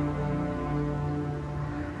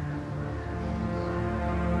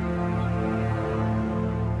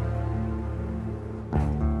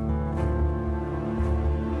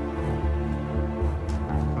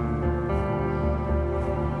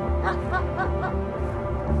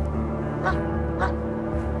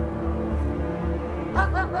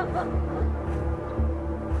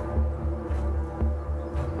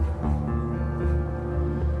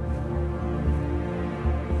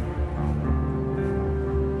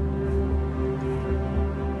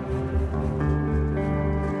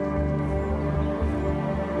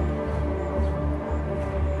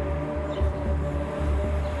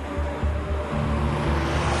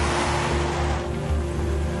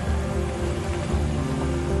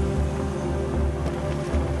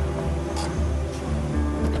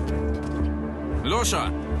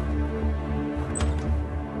 Losha!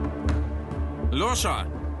 Losha!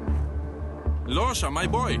 Losha, my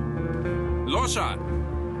boy! Losha!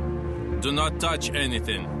 Do not touch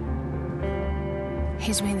anything.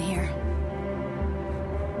 He's been here.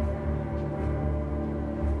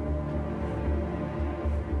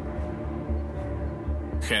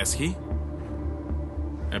 Has he?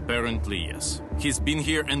 Apparently, yes. He's been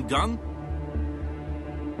here and gone?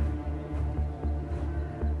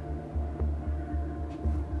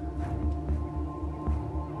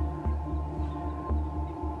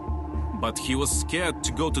 But he was scared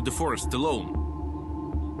to go to the forest alone.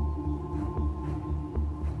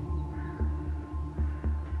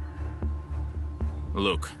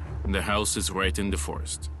 Look, the house is right in the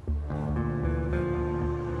forest.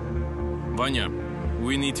 Vanya,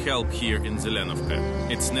 we need help here in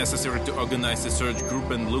Zelenovka. It's necessary to organize a search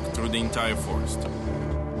group and look through the entire forest.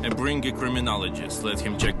 And bring a criminologist, let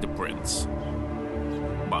him check the prints.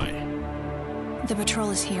 Bye. The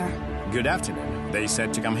patrol is here. Good afternoon. They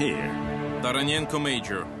said to come here. Taranenko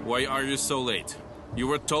Major, why are you so late? You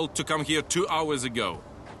were told to come here 2 hours ago.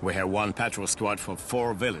 We have one patrol squad for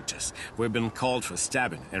 4 villages. We've been called for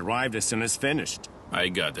stabbing. Arrived as soon as finished. I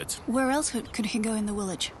got it. Where else could he go in the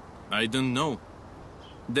village? I don't know.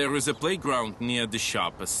 There is a playground near the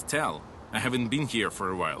shop, a stall. I haven't been here for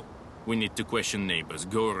a while. We need to question neighbors,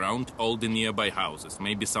 go around all the nearby houses.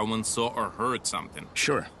 Maybe someone saw or heard something.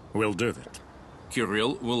 Sure, we'll do that.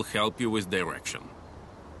 Kirill will help you with direction.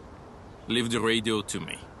 Leave the radio to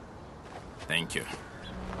me. Thank you.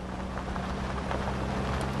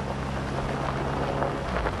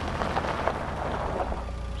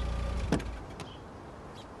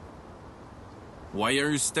 Why are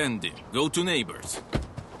you standing? Go to neighbors.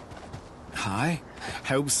 Hi.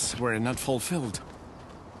 Hopes were not fulfilled.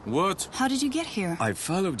 What? How did you get here? I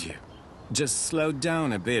followed you. Just slowed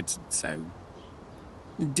down a bit, so...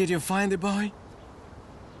 Did you find the boy?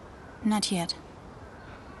 Not yet.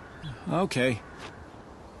 Okay.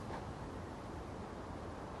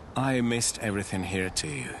 I missed everything here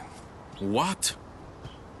too. What?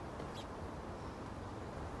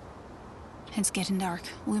 It's getting dark.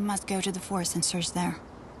 We must go to the forest and search there.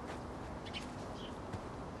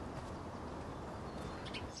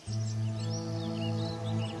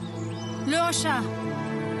 Losha!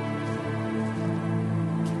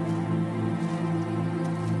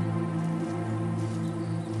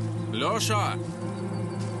 Losha!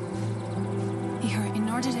 Here, in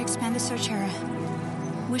order to expand the search area,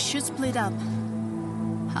 we should split up.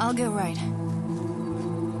 I'll go right.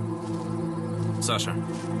 Sasha,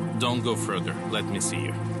 don't go further. Let me see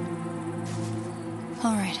you.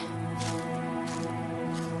 All right.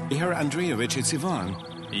 Ihor Andreevich, it's Ivan.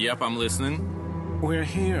 Yep, I'm listening. We're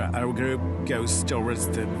here. Our group goes towards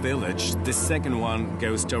the village. The second one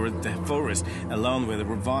goes towards the forest, along with the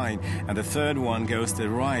ravine. And the third one goes to the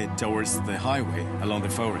right towards the highway, along the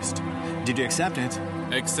forest. Did you accept it?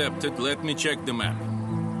 Accepted. Let me check the map.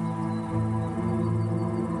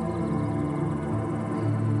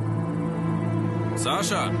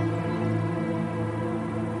 Sasha!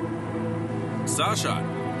 Sasha!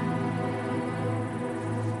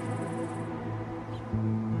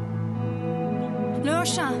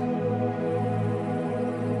 Losha!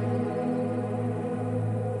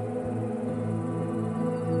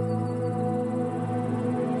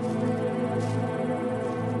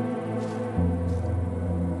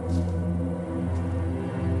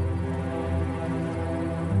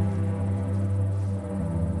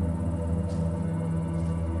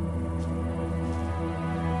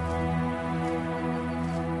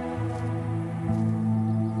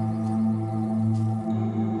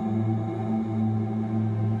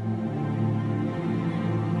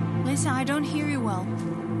 Lisa, I don't hear you well.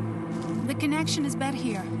 The connection is bad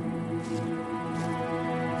here.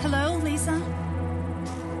 Hello, Lisa?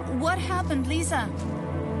 What happened, Lisa?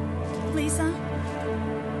 Lisa?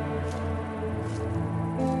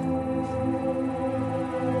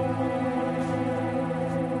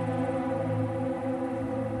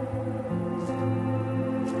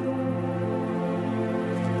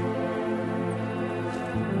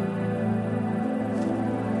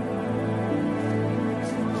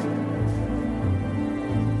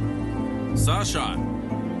 Sasha!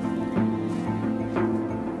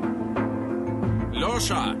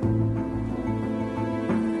 Losha!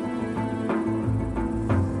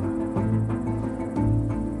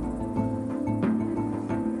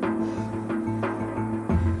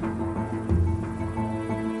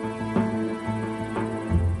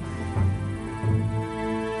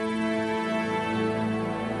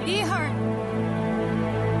 Ihor!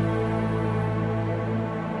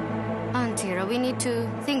 Antira, we need to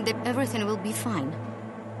think that everything will be fine.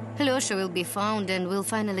 Losha will be found and we'll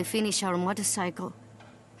finally finish our motorcycle.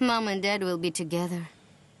 Mom and Dad will be together.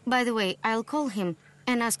 By the way, I'll call him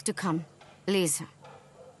and ask to come. Lisa,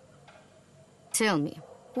 tell me,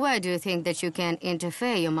 why do you think that you can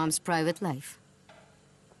interfere your mom's private life?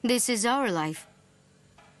 This is our life.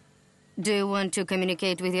 Do you want to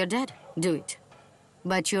communicate with your dad? Do it.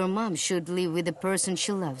 But your mom should live with the person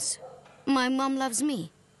she loves. My mom loves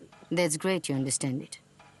me. That's great, you understand it.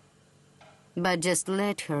 But just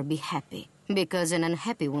let her be happy, because an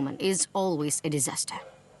unhappy woman is always a disaster.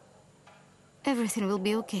 Everything will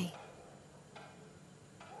be okay.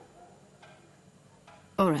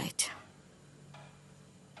 All right.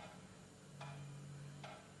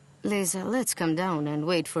 Lisa, let's come down and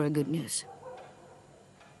wait for a good news.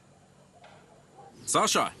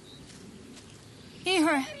 Sasha!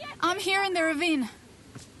 Ihor, I'm here in the ravine.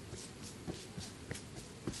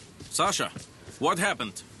 Sasha, what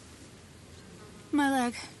happened? My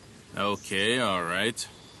leg. Okay, all right.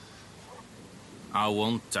 I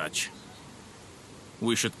won't touch.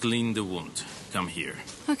 We should clean the wound. Come here.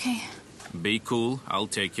 Okay. Be cool, I'll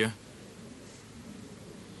take you.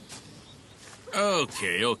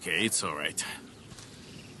 Okay, it's all right.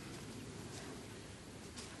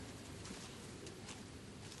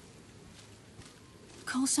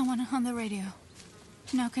 Call someone on the radio.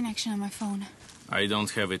 No connection on my phone. I don't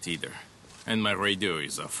have it either. And my radio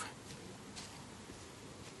is off.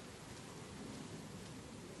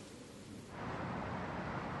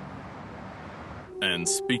 And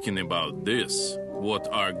speaking about this, what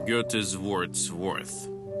are Goethe's words worth?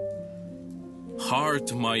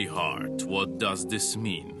 Heart, my heart, what does this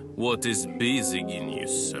mean? What is busy in you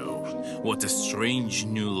so? What a strange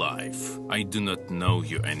new life. I do not know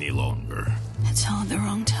you any longer. It's all at the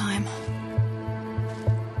wrong time.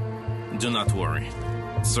 Do not worry.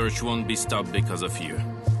 Search won't be stopped because of you.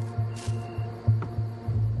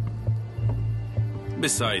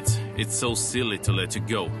 Besides, it's so silly to let you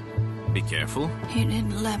go. Be careful. You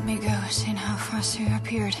didn't let me go, seeing how fast you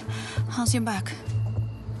appeared. How's your back?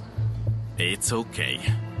 It's okay.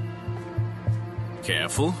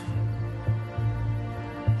 Careful.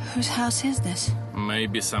 Whose house is this?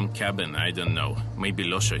 Maybe some cabin, I don't know. Maybe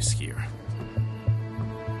Losha is here.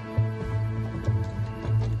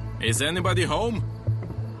 Is anybody home?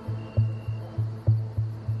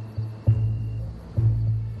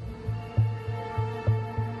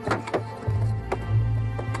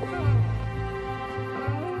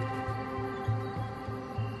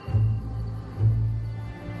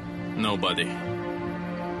 Nobody.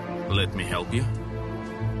 Let me help you.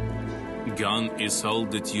 Gone is all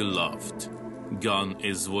that you loved. Gone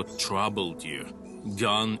is what troubled you.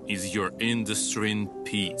 Gone is your industry in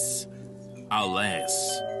peace.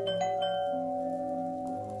 Alas.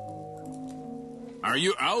 Are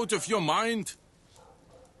you out of your mind?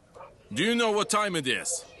 Do you know what time it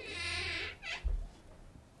is?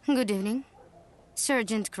 Good evening,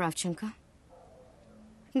 Sergeant Kravchenko.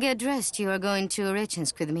 Get dressed, you are going to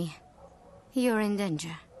Rechensk with me. You're in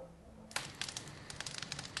danger.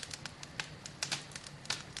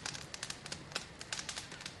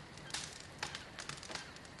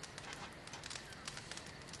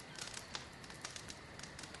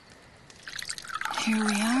 Here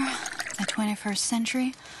we are, the 21st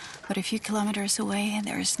century, but a few kilometers away,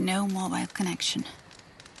 there is no mobile connection.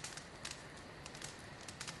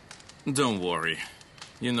 Don't worry.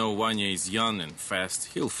 You know, Vanya is young and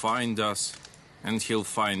fast. He'll find us, and he'll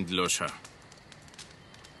find Losha.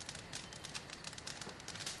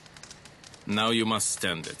 Now you must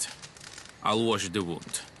stand it. I'll wash the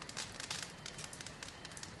wound.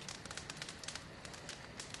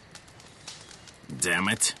 Damn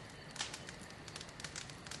it.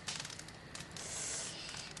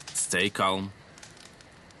 Stay calm.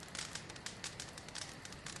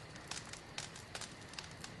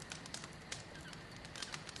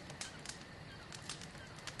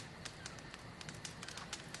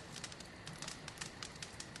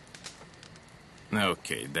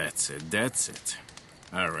 Okay, that's it.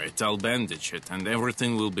 All right, I'll bandage it and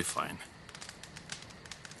everything will be fine.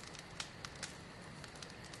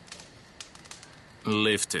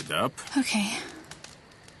 Lift it up. Okay.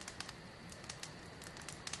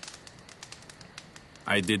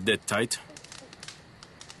 I did that tight.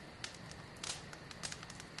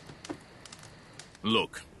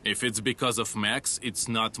 Look, if it's because of Max, it's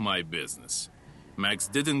not my business. Max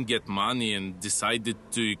didn't get money and decided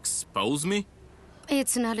to expose me?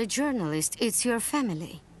 It's not a journalist, it's your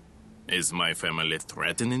family. Is my family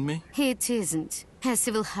threatening me? It isn't. A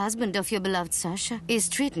civil husband of your beloved Sasha is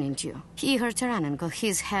threatening you. Igor Taranenko,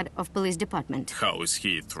 he's head of police department. How is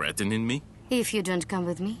he threatening me? If you don't come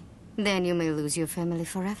with me, then you may lose your family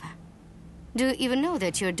forever. Do you even know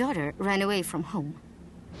that your daughter ran away from home?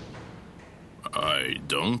 I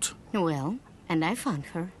don't. Well, and I found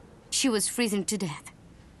her. She was freezing to death.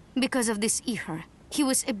 Because of this Ihor, he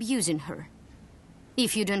was abusing her.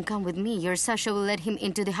 If you don't come with me, your Sasha will let him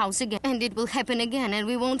into the house again. And it will happen again, and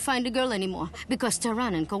we won't find the girl anymore. Because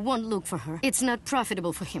Taranenko won't look for her. It's not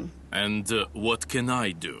profitable for him. And what can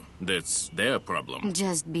I do? That's their problem.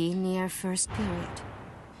 Just be near first period.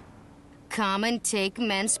 Come and take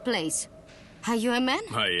man's place. Are you a man?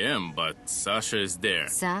 I am, but Sasha is there.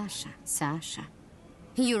 Sasha.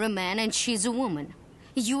 You're a man and she's a woman.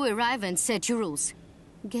 You arrive and set your rules.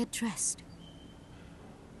 Get dressed.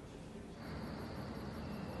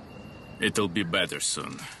 It'll be better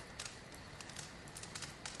soon.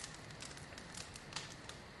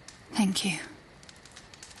 Thank you.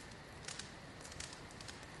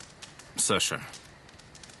 Sasha,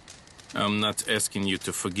 I'm not asking you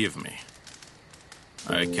to forgive me.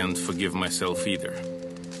 I can't forgive myself either.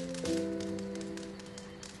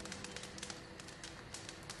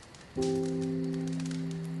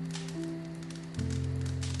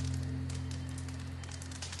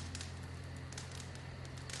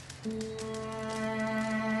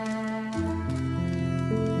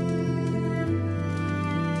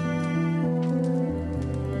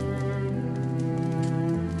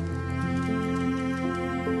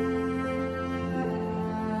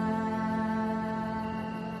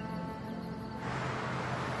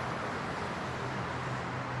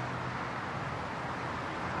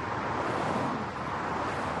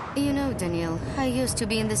 You know, Daniel, I used to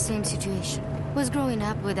be in the same situation. Was growing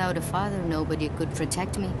up without a father, nobody could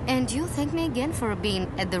protect me. And you thank me again for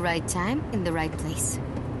being at the right time, in the right place.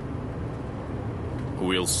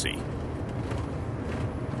 We'll see.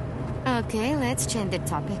 Okay, let's change the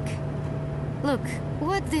topic. Look,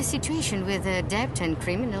 what's the situation with debt and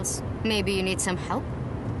criminals? Maybe you need some help?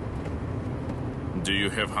 Do you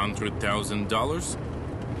have $100,000?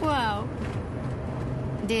 Wow.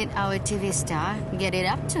 Did our TV star get it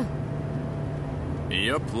up to?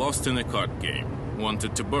 Yup, lost in a card game.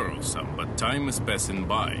 Wanted to borrow some, but time is passing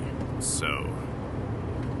by, so...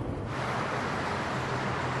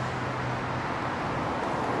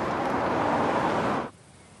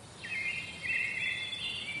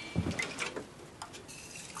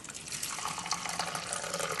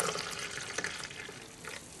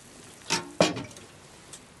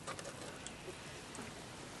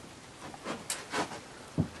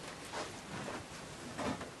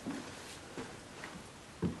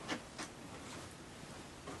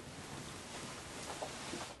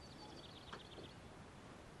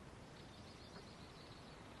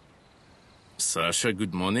 Sasha,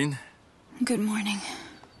 good morning. Good morning.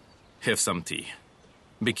 Have some tea.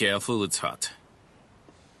 Be careful, it's hot.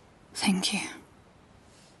 Thank you.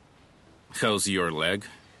 How's your leg?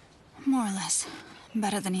 More or less.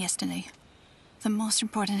 Better than yesterday. The most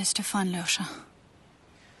important is to find Losha.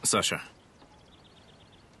 Sasha,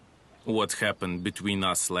 what happened between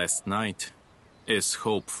us last night is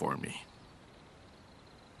hope for me.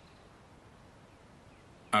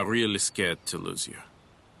 I'm really scared to lose you.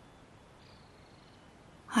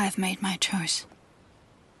 I've made my choice.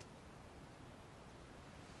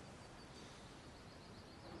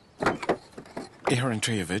 Ihor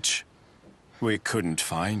Andreevich, we couldn't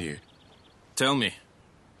find you. Tell me.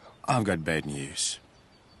 I've got bad news.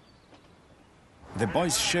 The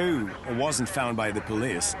boy's shoe wasn't found by the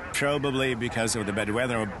police, probably because of the bad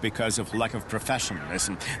weather or because of lack of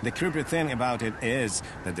professionalism. The creepy thing about it is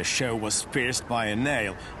that the shoe was pierced by a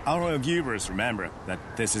nail. Our viewers remember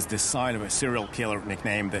that this is the sign of a serial killer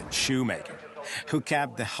nicknamed the Shoemaker, who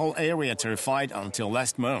kept the whole area terrified until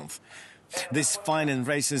last month. This finding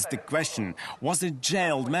raises the question, was the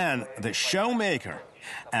jailed man the Shoemaker?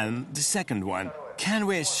 And the second one, can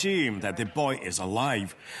we assume that the boy is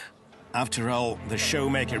alive? After all, the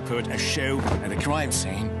Shoemaker put a show at the crime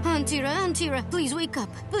scene. Antira, please wake up.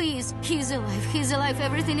 Please. He's alive,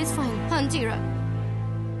 everything is fine. Antira.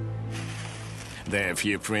 There are a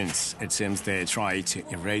few prints. It seems they tried to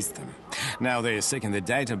erase them. Now they're sick in the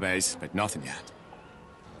database, but nothing yet.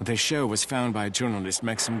 The show was found by journalist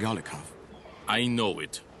Maxim Golikov. I know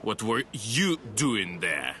it. What were you doing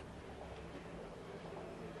there?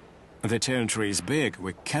 The territory is big.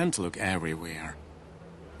 We can't look everywhere.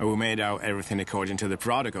 We made out everything according to the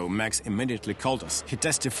protocol. Max immediately called us. He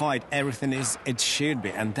testified everything is it should be,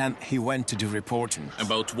 and then he went to do reporting.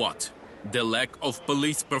 About what? The lack of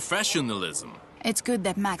police professionalism. It's good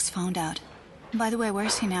that Max found out. By the way,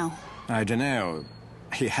 where's he now? I don't know.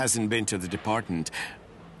 He hasn't been to the department.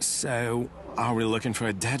 So, are we looking for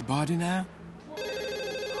a dead body now?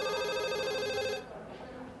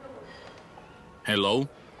 Hello?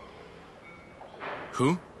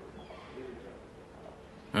 Who?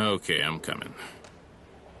 Okay, I'm coming.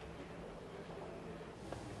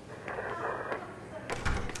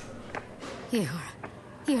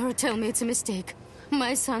 Ihor, tell me it's a mistake.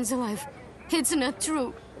 My son's alive. It's not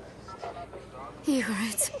true. Ihor,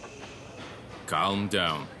 it's... Calm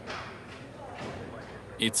down.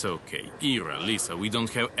 It's okay. Ira, Lisa, we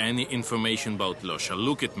don't have any information about Losha.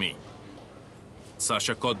 Look at me.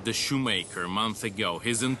 Sasha caught the Shoemaker a month ago.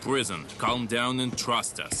 He's in prison. Calm down and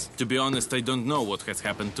trust us. To be honest, I don't know what has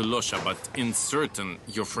happened to Losha, but in certain,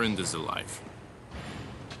 your friend is alive.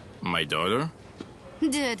 My daughter?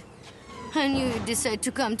 Dad, I knew you'd decide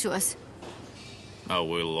to come to us. I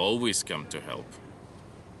will always come to help.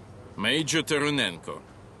 Major Taranenko.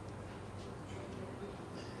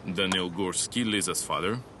 Daniel Gursky, Lisa's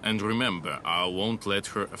father. And remember, I won't let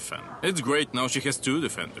her offend. It's great, now she has 2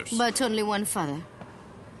 defenders. But only one father.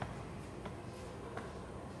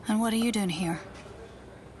 And what are you doing here?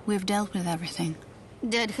 We've dealt with everything.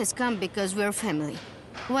 Dad has come because we're family.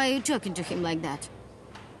 Why are you talking to him like that?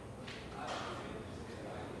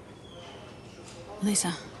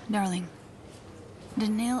 Lisa, darling.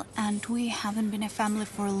 Daniel and we haven't been a family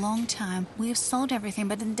for a long time. We've solved everything,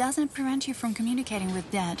 but it doesn't prevent you from communicating with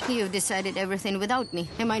Dad. You've decided everything without me.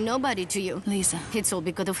 Am I nobody to you? Lisa. It's all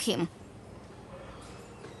because of him.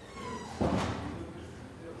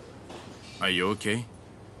 Are you okay?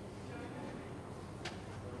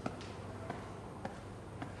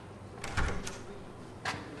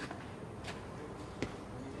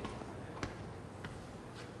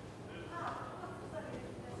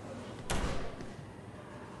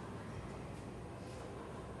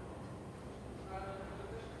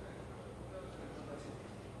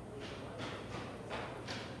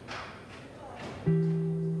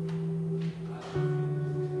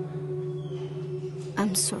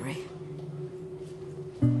 I'm sorry.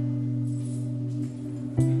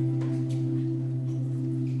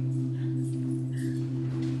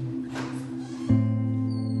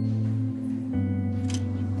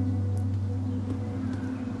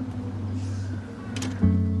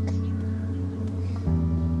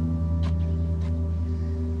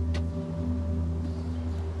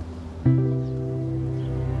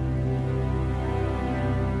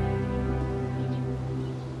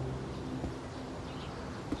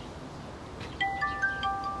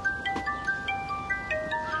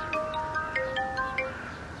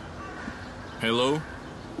 Hello?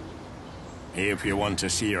 If you want to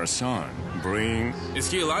see your son, bring...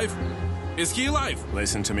 Is he alive? Is he alive?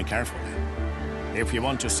 Listen to me carefully. If you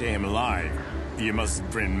want to see him alive, you must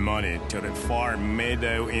bring money to the farm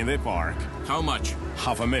meadow in the park. How much?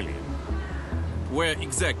 $500,000. Where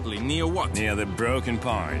exactly? Near what? Near the broken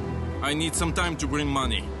pine. I need some time to bring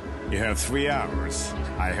money. You have 3 hours.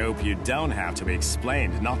 I hope you don't have to be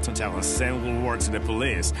explained, not to tell a single word to the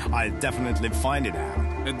police. I'll definitely find it out.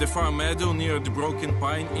 At the farm meadow near the broken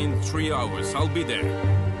pine in 3 hours. I'll be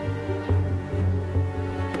there.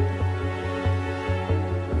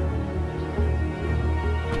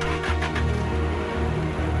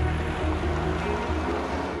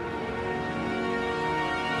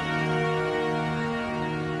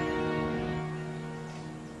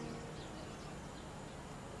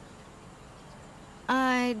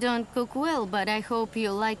 I don't cook well, but I hope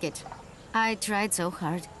you like it. I tried so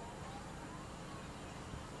hard.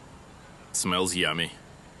 Smells yummy.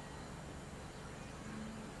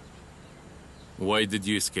 Why did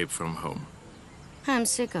you escape from home? I'm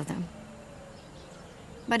sick of them.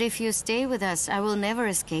 But if you stay with us, I will never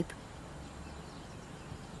escape.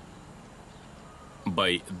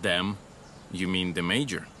 By them, you mean the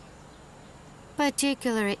major?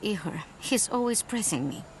 Particularly Ihor. He's always pressing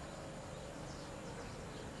me.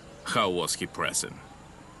 How was he present?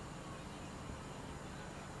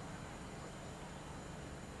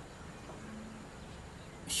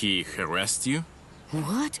 He harassed you?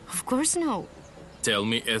 What? Of course no. Tell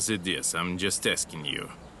me as it is, I'm just asking you.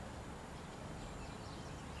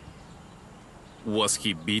 Was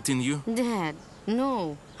he beating you? Dad,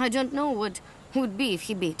 no. I don't know what would be if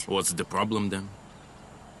he beat. What's the problem then?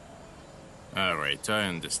 Alright, I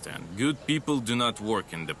understand. Good people do not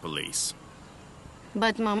work in the police.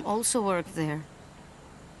 But Mom also worked there.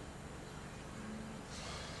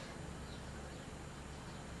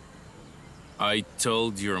 I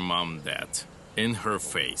told your mom that. In her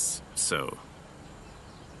face, so...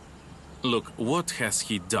 Look, what has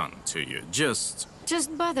he done to you? Just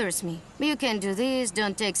bothers me. You can't do this,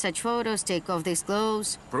 don't take such photos, take off these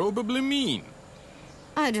clothes. probably mean.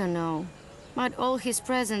 I don't know. But all his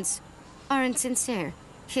presents aren't sincere.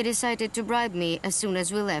 He decided to bribe me as soon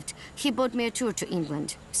as we left. He bought me a tour to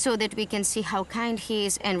England, so that we can see how kind he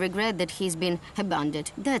is and regret that he's been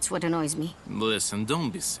abandoned. That's what annoys me. Listen,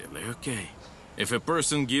 don't be silly, okay? If a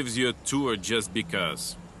person gives you a tour just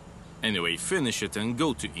because... Anyway, finish it and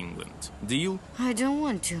go to England. Deal? I don't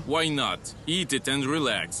want to. Why not? Eat it and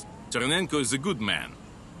relax. Chernenko is a good man.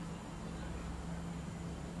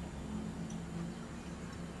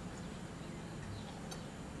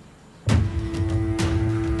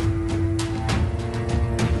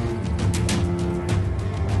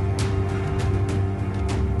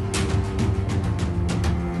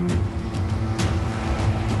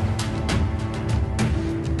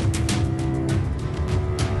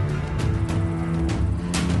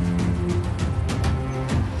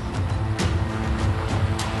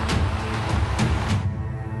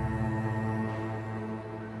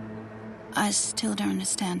 I still don't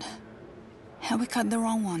understand. How we caught the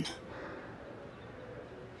wrong one.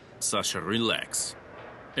 Sasha, relax.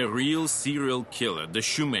 A real serial killer, the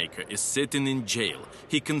shoemaker, is sitting in jail.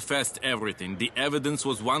 He confessed everything. The evidence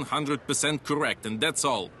was 100% correct, and that's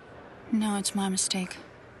all. No, it's my mistake.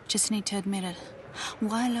 Just need to admit it.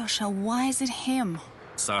 Why, Losha? Why is it him?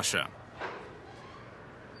 Sasha,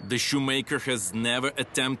 the shoemaker has never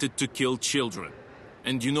attempted to kill children.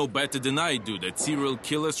 And you know better than I do that serial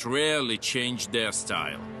killers rarely change their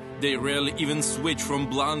style. They rarely even switch from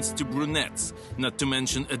blondes to brunettes, not to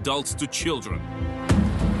mention adults to children.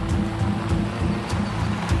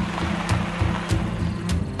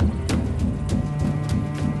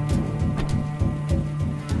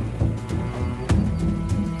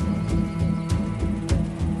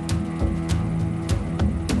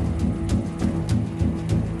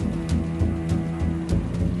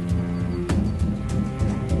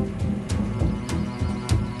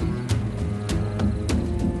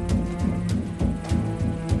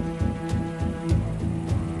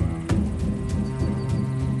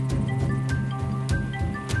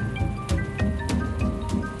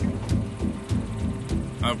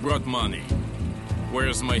 I've brought money.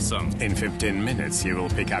 Where's my son? In 15 minutes, you will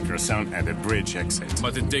pick up your son at the bridge exit.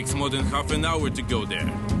 But it takes more than half an hour to go there.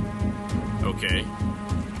 Okay.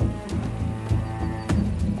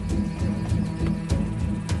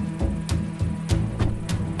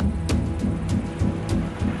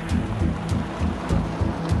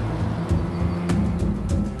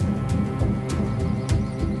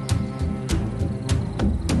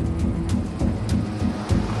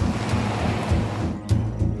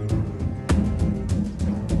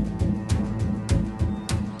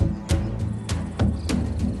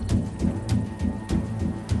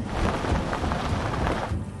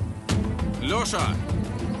 Losha!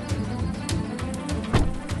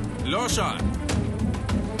 Losha!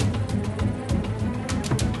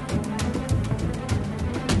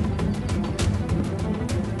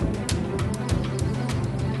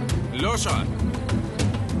 Losha!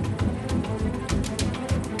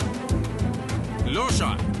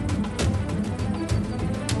 Losha!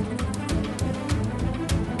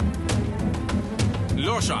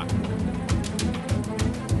 Losha!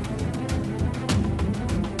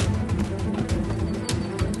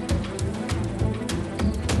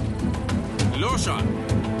 Losha!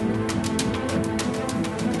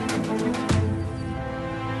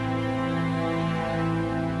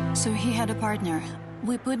 So he had a partner.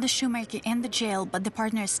 We put the shoemaker in the jail, but the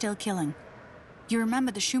partner is still killing. You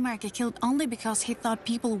remember the shoemaker killed only because he thought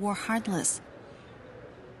people were heartless.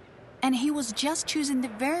 And he was just choosing the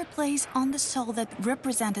very place on the soul that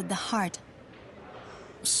represented the heart.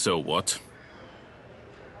 So what?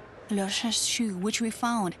 Losha's shoe, which we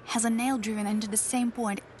found, has a nail driven into the same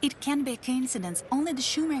point. It can't be a coincidence. Only the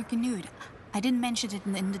shoemaker knew it. I didn't mention it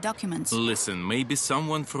in the documents. Listen, maybe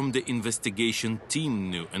someone from the investigation team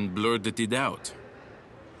knew and blurted it out.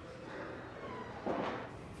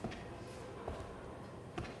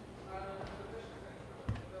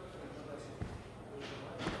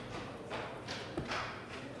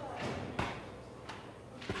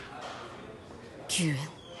 Kirill.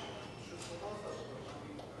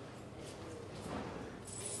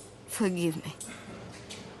 Forgive me.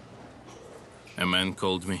 A man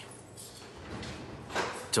called me.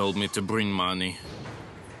 Told me to bring money.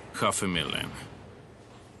 $500,000.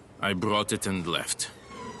 I brought it and left.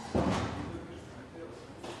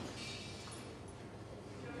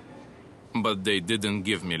 But they didn't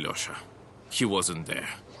give me Losha. He wasn't there.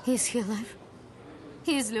 Is he alive?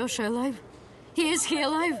 Is Losha alive? Is he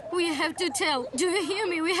alive? We have to tell. Do you hear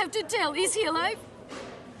me? We have to tell. Is he alive?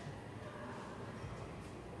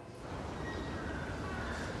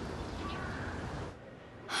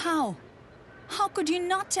 How? How could you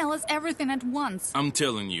not tell us everything at once? I'm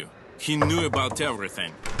telling you, he knew about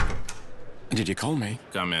everything. Did you call me?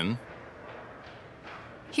 Come in.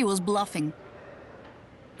 He was bluffing.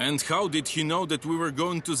 And how did he know that we were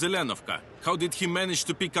going to Zelenovka? How did he manage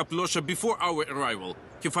to pick up Losha before our arrival?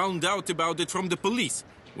 He found out about it from the police.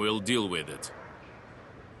 We'll deal with it.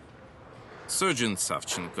 Sergeant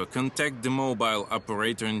Savchenko, contact the mobile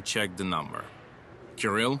operator and check the number.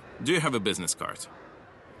 Kirill, do you have a business card?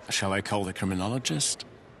 Shall I call the criminologist?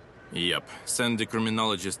 Yep. Send the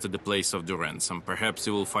criminologist to the place of the ransom. Perhaps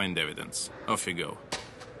you will find evidence. Off you go.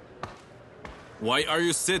 Why are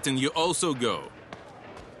you sitting? You also go.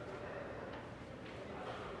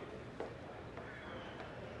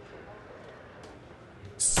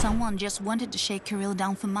 Someone just wanted to shake Kirill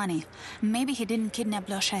down for money. Maybe he didn't kidnap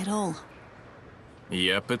Losha at all.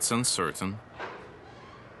 Yep, it's uncertain.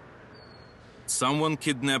 Someone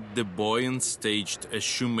kidnapped the boy and staged a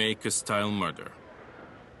shoemaker-style murder.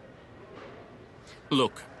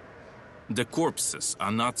 Look, the corpses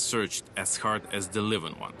are not searched as hard as the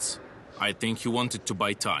living ones. I think he wanted to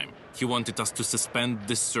buy time. He wanted us to suspend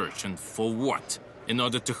the search, and for what? In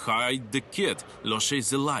order to hide the kid. Losha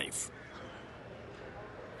is alive.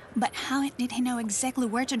 But how did he know exactly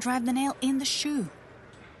where to drive the nail in the shoe?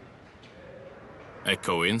 A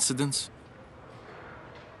coincidence?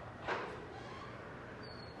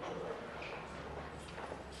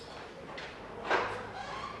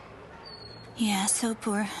 Yeah, so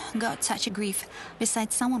poor. Got such a grief.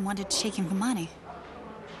 Besides, someone wanted to shake him for money.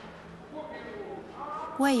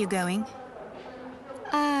 Where are you going?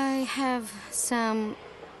 I have some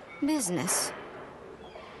business.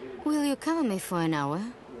 Will you cover me for an hour?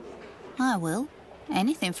 I will.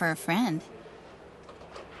 Anything for a friend.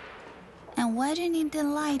 And why do you need the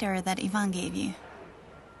lighter that Ivan gave you?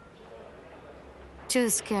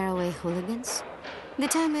 To scare away hooligans. The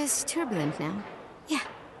time is turbulent now. Yeah.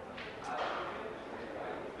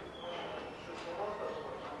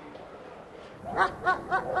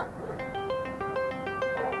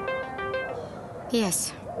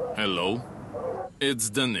 Yes. Hello?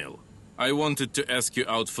 It's Danil. I wanted to ask you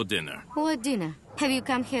out for dinner. What dinner? Have you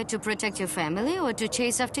come here to protect your family or to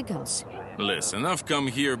chase after ghosts? Listen, I've come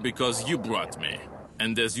here because you brought me.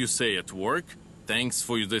 And as you say at work, thanks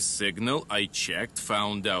for this signal, I checked,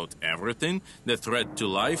 found out everything. The threat to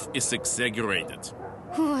life is exaggerated.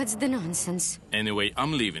 What's the nonsense? Anyway,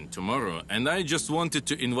 I'm leaving tomorrow, and I just wanted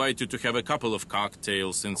to invite you to have a couple of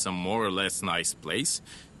cocktails in some more or less nice place.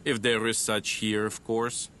 If there is such here, of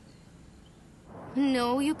course.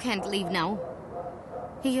 No, you can't leave now.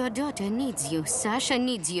 Your daughter needs you. Sasha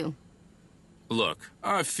needs you. Look,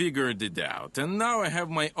 I figured it out, and now I have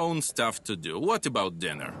my own stuff to do. What about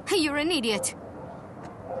dinner? You're an idiot.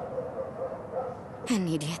 An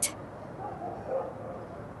idiot.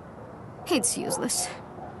 It's useless.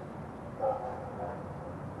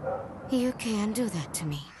 You can't do that to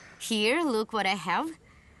me. Here, look what I have.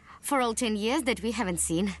 For all 10 years that we haven't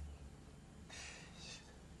seen.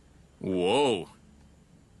 Whoa.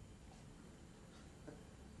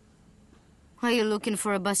 Are you looking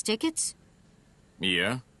for a bus tickets?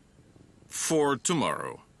 Yeah? For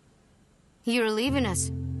tomorrow. You're leaving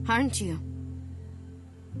us, aren't you?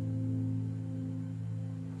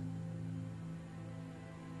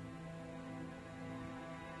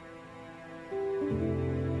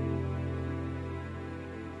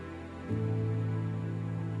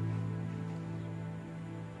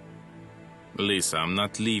 Lisa, I'm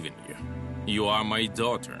not leaving you. You are my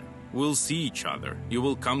daughter. We'll see each other. You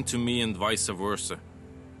will come to me and vice versa.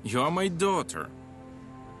 You are my daughter.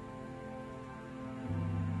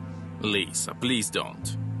 Lisa, please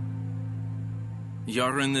don't.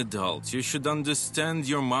 You're an adult. You should understand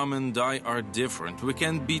your mom and I are different. We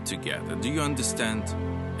can't be together. Do you understand?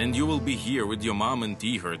 And you will be here with your mom and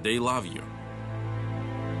Ihor. They love you.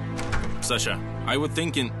 Sasha, I was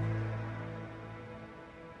thinking...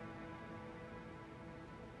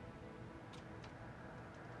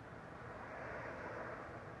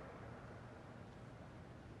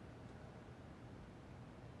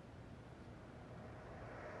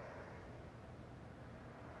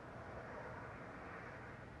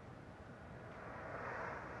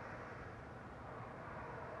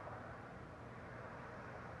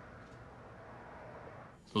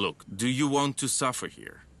 Look, do you want to suffer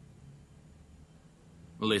here?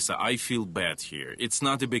 Lisa, I feel bad here. It's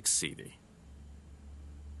not a big city.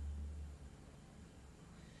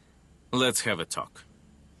 Let's have a talk.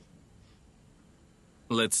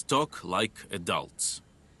 Let's talk like adults.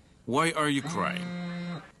 Why are you crying?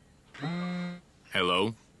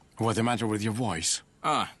 Hello? What's the matter with your voice?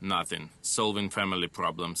 Ah, nothing. Solving family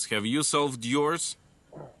problems. Have you solved yours?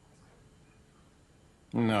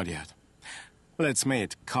 Not yet. Let's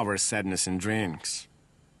meet, cover sadness in drinks.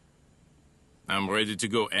 I'm ready to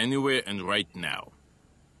go anywhere and right now.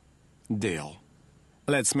 Deal.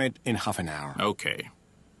 Let's meet in half an hour. Okay.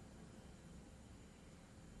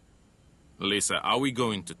 Lisa, are we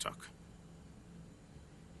going to talk?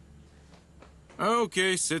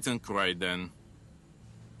 Okay, sit and cry then.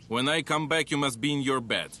 When I come back, you must be in your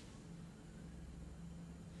bed.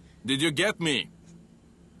 Did you get me?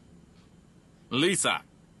 Lisa!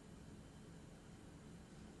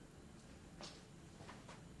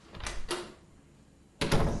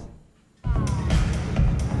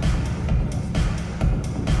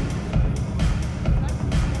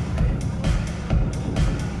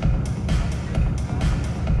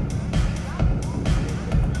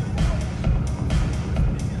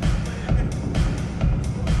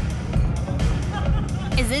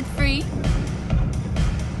 Is it free?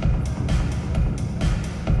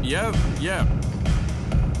 Yeah.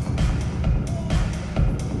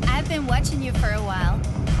 I've been watching you for a while.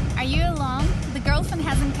 Are you alone? The girlfriend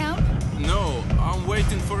hasn't come? No, I'm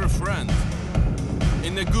waiting for a friend.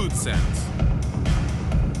 In a good sense.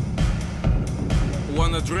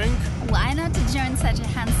 Wanna drink? Why not to join such a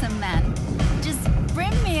handsome man? Just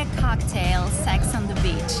bring me a cocktail, sex on the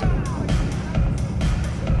beach.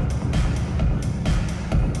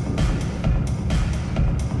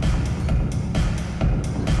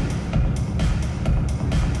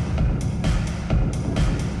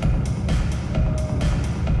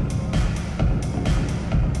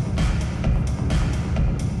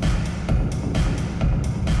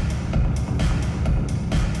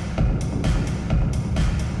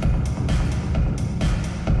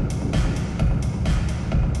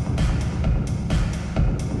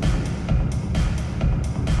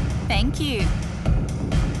 Thank you.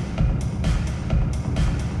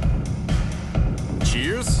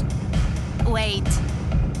 Cheers? Wait.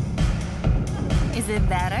 Is it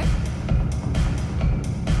better?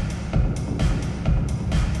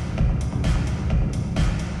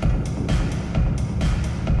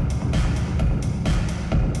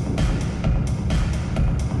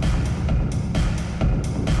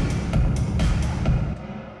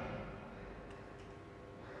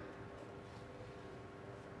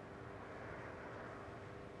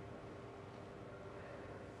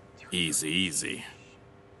 Easy, easy.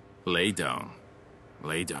 Lay down.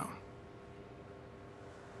 Lay down.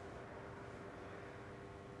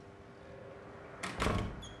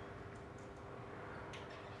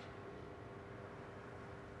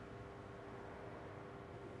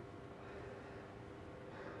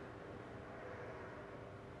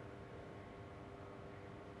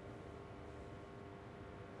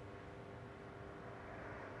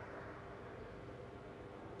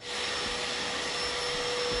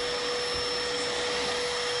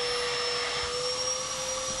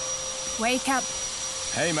 Wake up.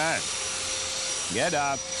 Hey, man. Get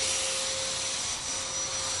up.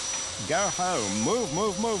 Go home. Move,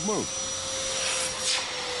 move, move, move.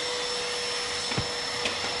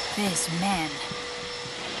 This man.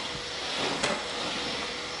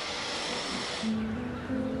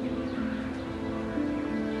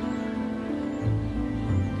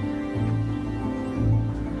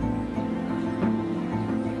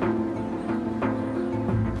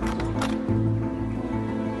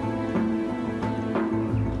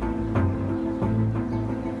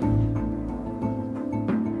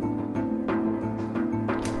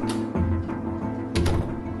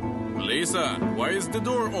 Lisa, why is the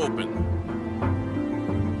door open?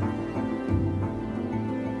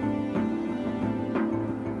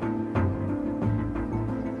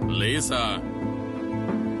 Lisa!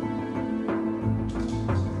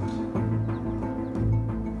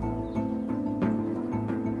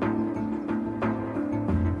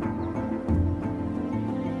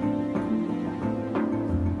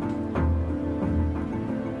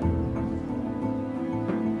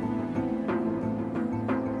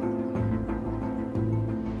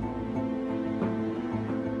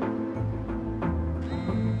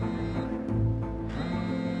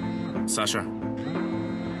 Sasha.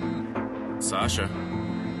 Sasha.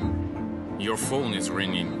 Your phone is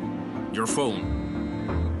ringing. Your phone.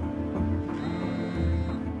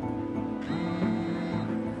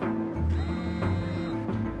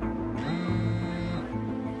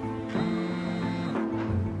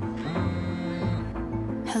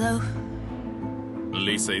 Hello?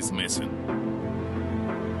 Lisa is missing.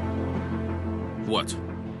 What?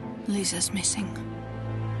 Lisa's missing.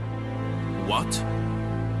 What?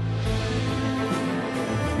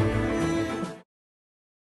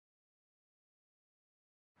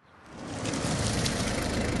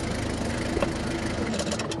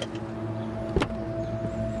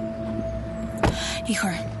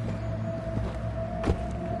 Igor.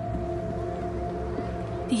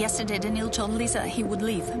 Yesterday, Daniil told Lisa he would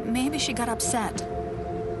leave. Maybe she got upset.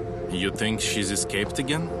 You think she's escaped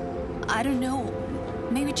again? I don't know.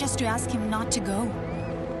 Maybe just to ask him not to go.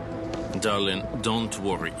 Darling, don't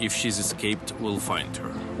worry. If she's escaped, we'll find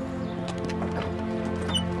her.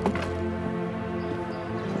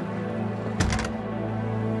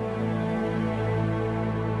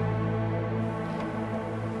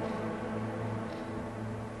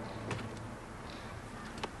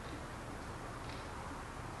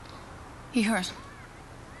 Igor,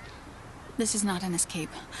 this is not an escape.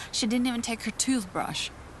 She didn't even take her toothbrush.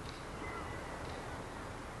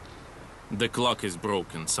 The clock is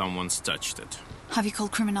broken. Someone's touched it. Have you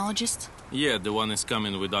called criminologists? Yeah, the one is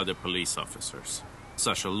coming with other police officers.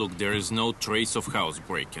 Sasha, look, there is no trace of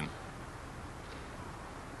housebreaking.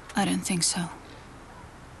 I don't think so.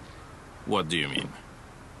 What do you mean?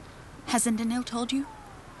 Hasn't Daniil told you?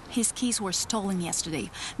 His keys were stolen yesterday.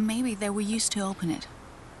 Maybe they were used to open it.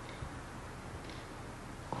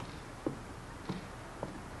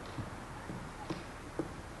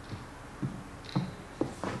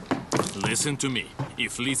 Listen to me.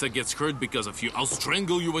 If Lisa gets hurt because of you, I'll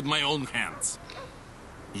strangle you with my own hands.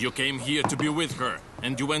 You came here to be with her,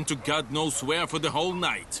 and you went to God knows where for the whole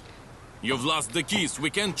night. You've lost the keys. We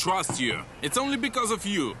can't trust you. It's only because of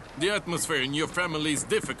you. The atmosphere in your family is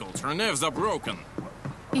difficult. Her nerves are broken.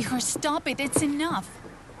 Igor, stop it. It's enough.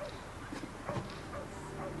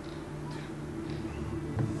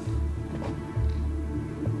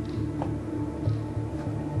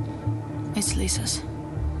 It's Lisa's.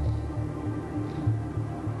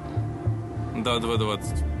 Да,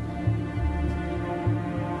 2:20.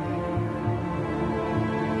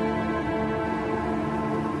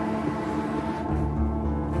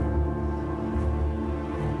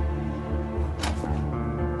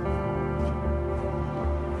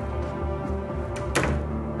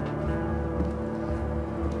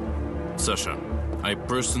 Sasha, I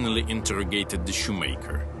personally interrogated the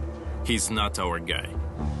shoemaker. He's not our guy.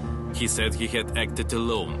 He said he had acted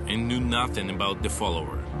alone and knew nothing about the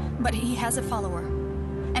follower. But he has a follower.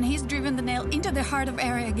 And he's driven the nail into the heart of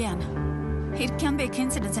area again. It can't be a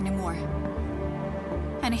coincidence anymore.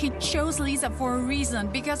 And he chose Lisa for a reason,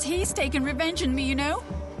 because he's taken revenge on me, you know?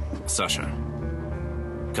 Sasha,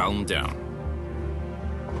 calm down.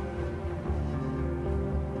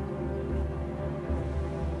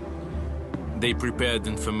 They prepared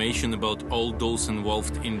information about all those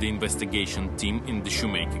involved in the investigation team in the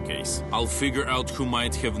Shoemaker case. I'll figure out who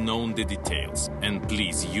might have known the details. And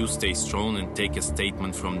please, you stay strong and take a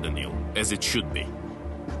statement from Daniil, as it should be.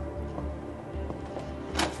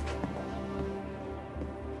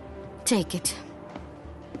 Take it.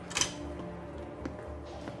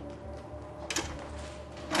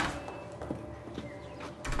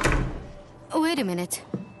 Wait a minute.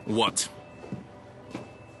 What?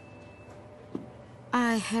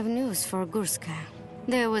 I have news for Gurskaya.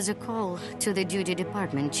 There was a call to the duty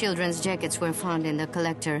department. Children's jackets were found in the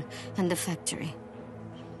collector and the factory.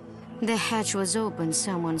 The hatch was open,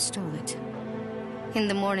 someone stole it. In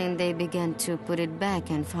the morning, they began to put it back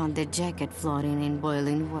and found the jacket floating in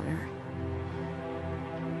boiling water.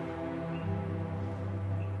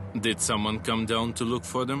 Did someone come down to look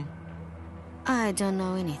for them? I don't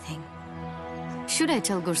know anything. Should I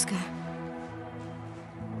tell Gurskaya?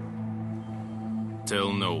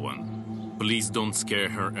 Tell no one. Please don't scare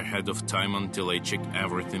her ahead of time until I check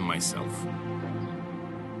everything myself.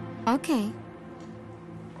 Okay.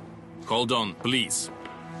 Hold on, please.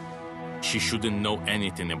 She shouldn't know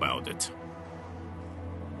anything about it.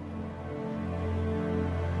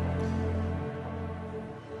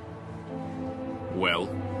 Well,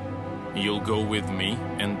 you'll go with me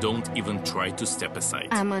and don't even try to step aside.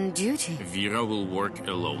 I'm on duty. Vera will work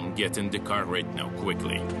alone. Get in the car right now,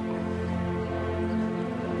 quickly.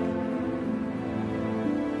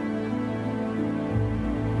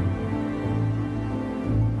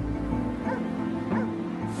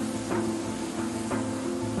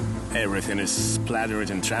 Everything is splattered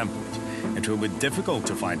and trampled. It will be difficult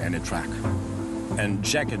to find any track. And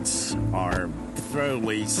jackets are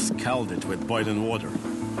thoroughly scalded with boiling water.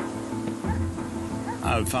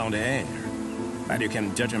 I've found hair, and you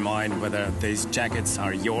can determine whether these jackets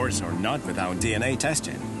are yours or not without DNA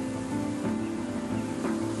testing.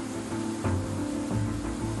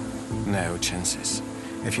 No chances.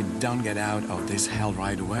 If you don't get out of this hell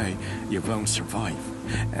right away, you won't survive.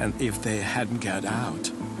 And if they hadn't got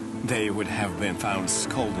out, they would have been found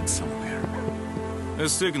scalded somewhere. A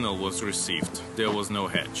signal was received. There was no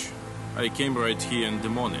hatch. I came right here in the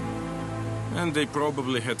morning. And they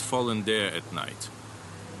probably had fallen there at night.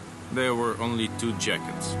 There were only 2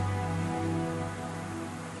 jackets.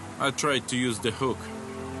 I tried to use the hook.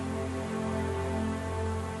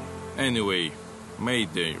 Anyway, may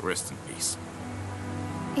they rest in peace.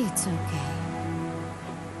 It's okay.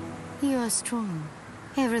 You are strong.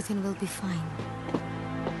 Everything will be fine.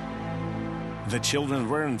 The children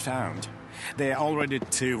weren't found. There are already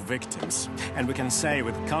 2 victims, and we can say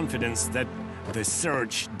with confidence that the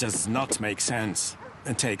search does not make sense.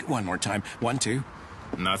 Take one more time. 1, 2.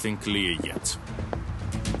 Nothing clear yet.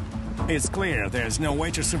 It's clear there's no way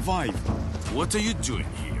to survive. What are you doing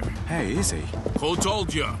here? Hey, easy. Who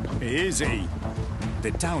told you? Easy.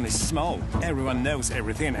 The town is small. Everyone knows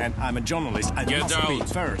everything, and I'm a journalist. I must speak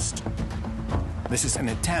first. This is an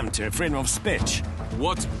attempt at freedom of speech.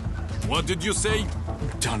 What? What did you say?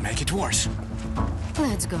 Don't make it worse.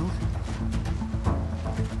 Let's go.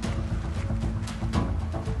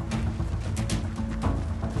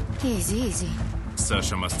 Easy, easy.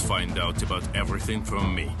 Sasha must find out about everything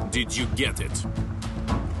from me. Did you get it?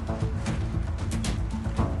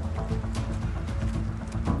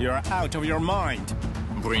 You're out of your mind.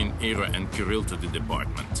 Bring Ira and Kirill to the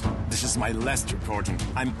department. This is my last reporting.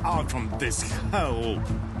 I'm out from this hole.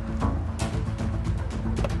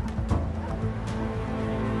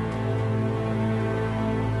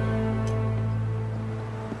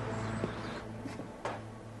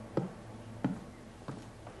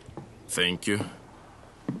 Thank you.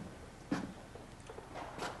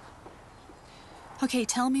 Okay,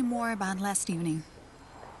 tell me more about last evening.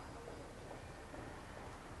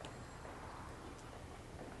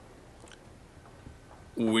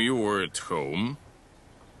 We were at home,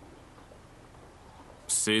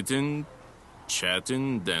 sitting,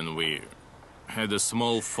 chatting, then we had a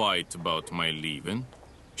small fight about my leaving.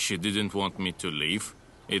 She didn't want me to leave.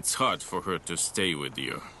 It's hard for her to stay with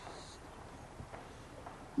you.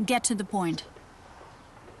 Get to the point.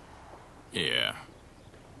 Yeah.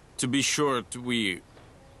 To be short, we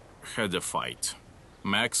had a fight.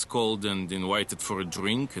 Max called and invited for a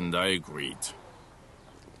drink, and I agreed.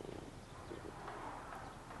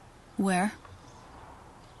 Where?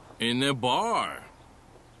 In a bar.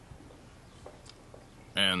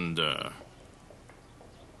 And,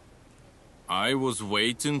 I was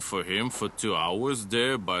waiting for him for 2 hours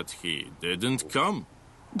there, but he didn't come.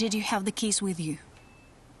 Did you have the keys with you?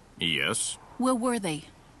 Yes. Where were they?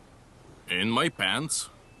 In my pants.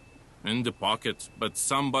 In the pocket. But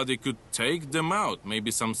somebody could take them out.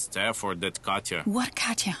 Maybe some staff or that Katya. What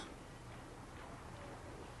Katya?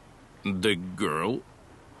 The girl.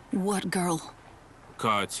 What girl?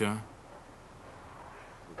 Katya.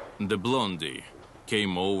 The blondie.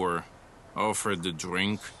 Came over. Offered a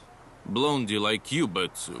drink. Blondie like you,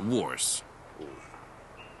 but worse.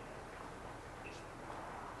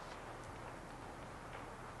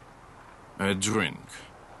 A drink.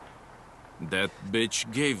 That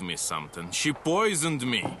bitch gave me something. She poisoned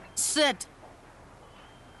me. Sit!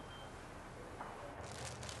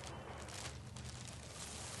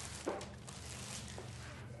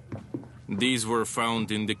 These were found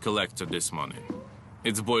in the collector this morning.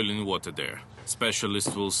 It's boiling water there.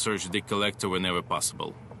 Specialists will search the collector whenever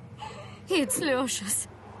possible. It's Sasha's.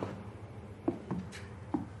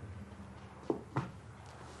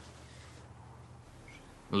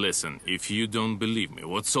 Listen, if you don't believe me,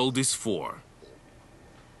 what's all this for?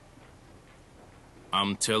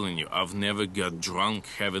 I'm telling you, I've never got drunk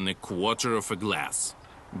having a quarter of a glass.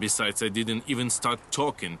 Besides, I didn't even start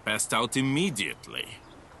talking, passed out immediately.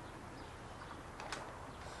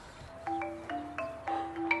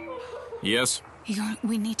 Yes? Igor,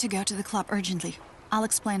 we need to go to the club urgently. I'll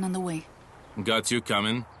explain on the way. Got you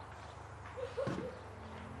coming.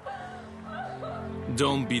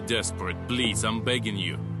 Don't be desperate, please, I'm begging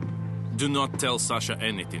you. Do not tell Sasha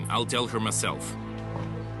anything, I'll tell her myself.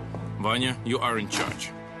 Vanya, you are in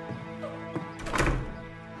charge.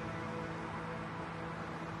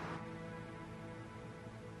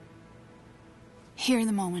 Here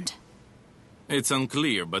the moment. It's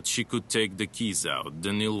unclear, but she could take the keys out.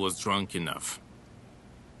 Danil was drunk enough.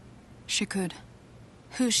 She could.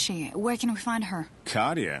 Who's she? Where can we find her?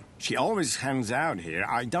 Katya. She always hangs out here.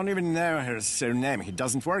 I don't even know her surname. He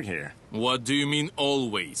doesn't work here. What do you mean,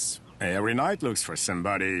 always? Every night looks for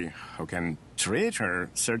somebody who can treat her,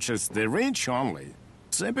 searches the rich only.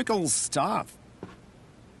 Typical stuff.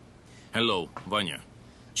 Hello, Vanya.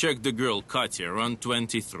 Check the girl, Katya, around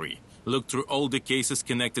 23. Look through all the cases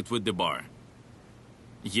connected with the bar.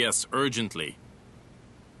 Yes, urgently.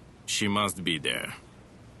 She must be there.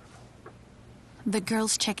 The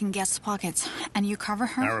girl's checking guests' pockets, and you cover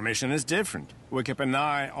her? Our mission is different. We keep an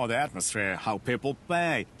eye on the atmosphere, how people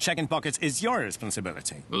play. Checking pockets is your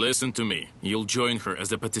responsibility. Listen to me. You'll join her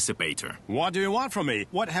as a participator. What do you want from me?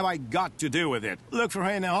 What have I got to do with it? Look for her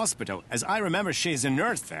in a hospital. As I remember, she's a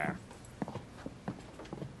nurse there.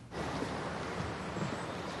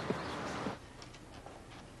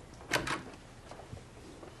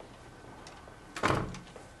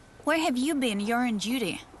 Where have you been? You're on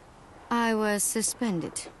duty. I was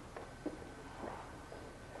suspended.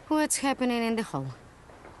 What's happening in the hall?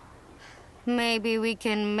 Maybe we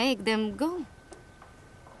can make them go.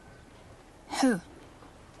 Who?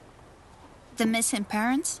 The missing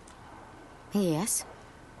parents? Yes.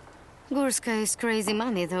 Gurskaya is crazy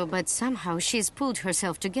money, though, but somehow she's pulled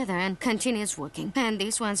herself together and continues working. And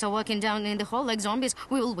these ones are walking down in the hall like zombies.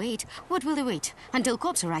 We will wait. What will they wait? Until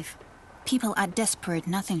cops arrive. People are desperate,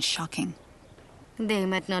 nothing shocking. They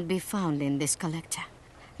might not be found in this collector.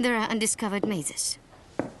 There are undiscovered mazes.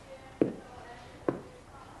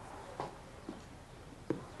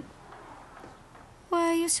 Why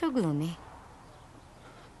are you so gloomy?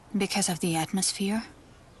 Because of the atmosphere?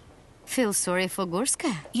 Feel sorry for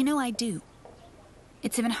Gurskaya? You know I do.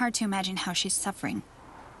 It's even hard to imagine how she's suffering.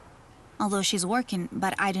 Although she's working,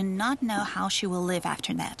 but I do not know how she will live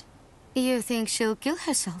after that. You think she'll kill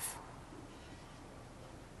herself?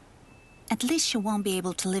 At least she won't be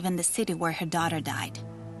able to live in the city where her daughter died.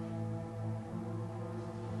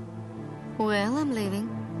 Well, I'm leaving.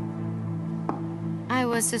 I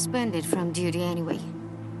was suspended from duty anyway.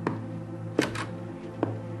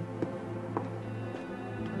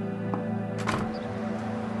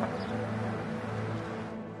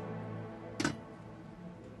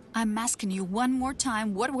 I'm asking you one more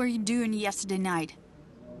time, what were you doing yesterday night?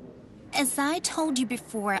 As I told you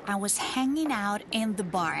before, I was hanging out in the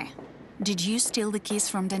bar. Did you steal the keys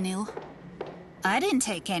from Danil? I didn't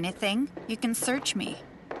take anything. You can search me.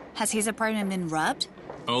 Has his apartment been robbed?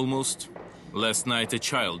 Almost. Last night a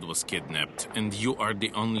child was kidnapped, and you are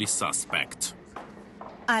the only suspect.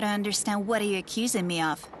 I don't understand. What are you accusing me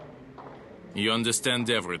of? You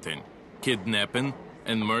understand everything. Kidnapping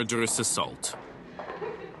and murderous assault.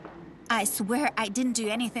 I swear I didn't do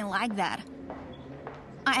anything like that.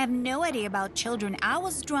 I have no idea about children. I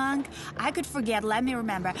was drunk. I could forget. Let me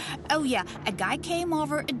remember. Oh, yeah. A guy came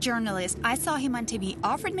over, a journalist. I saw him on TV,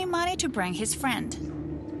 offered me money to bring his friend.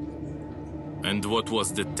 And what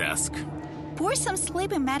was the task? Pour some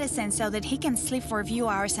sleeping medicine so that he can sleep for a few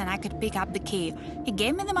hours and I could pick up the key. He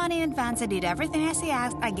gave me the money in advance. I did everything as he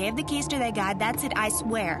asked. I gave the keys to that guy. That's it, I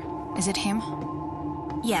swear. Is it him?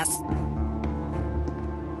 Yes.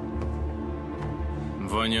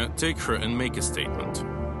 Vanya, take her and make a statement.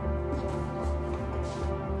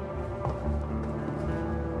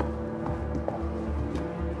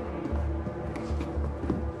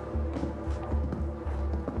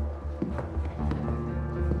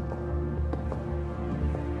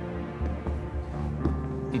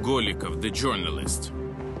 Golikov, the journalist.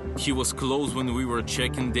 He was close when we were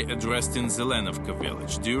checking the address in Zelenovka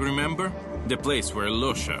village. Do you remember? The place where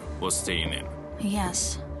Losha was staying in.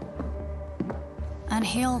 Yes. And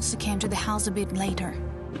he also came to the house a bit later.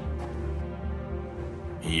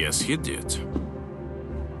 Yes, he did.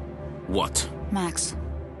 What? Max.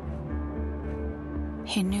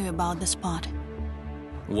 He knew about the spot.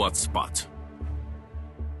 What spot?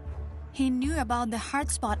 He knew about the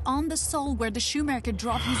hard spot on the sole where the shoemaker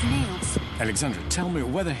dropped his nails. Alexandra, tell me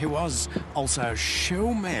whether he was also a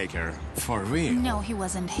shoemaker for real. No, he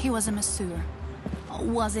wasn't. He was a masseur.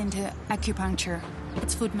 Was into acupuncture.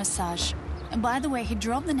 It's foot massage. And by the way, he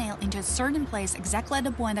drove the nail into a certain place exactly at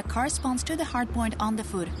the point that corresponds to the hard point on the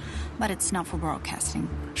foot. But it's not for broadcasting.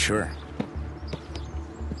 Sure.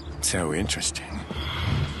 So interesting.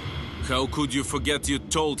 How could you forget you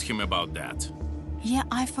told him about that? Yeah,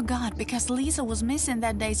 I forgot because Lisa was missing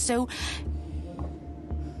that day, so...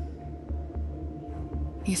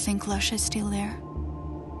 You think Lasha's still there?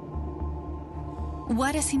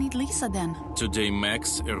 Why does he need Lisa then? Today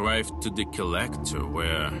Max arrived to the collector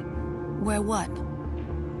where... Where what?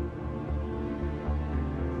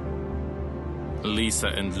 Lisa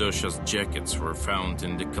and Losha's jackets were found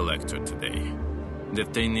in the collector today. The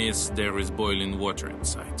thing is, there is boiling water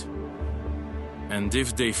inside. And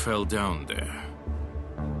if they fell down there...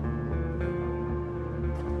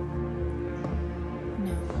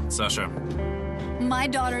 No. Sasha. My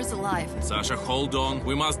daughter's alive. Sasha, hold on.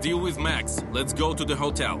 We must deal with Max. Let's go to the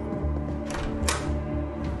hotel.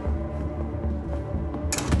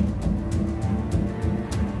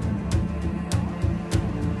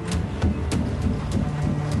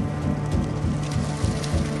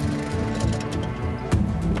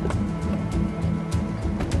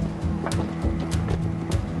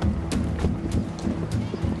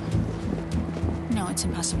 No, it's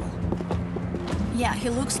impossible. Yeah, he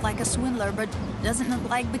looks like a swindler, but doesn't look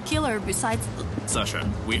like the killer besides... Sasha,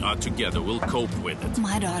 we are together. We'll cope with it.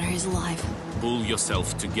 My daughter is alive. Pull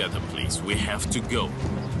yourself together, please. We have to go.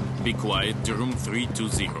 Be quiet to room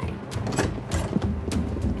 320.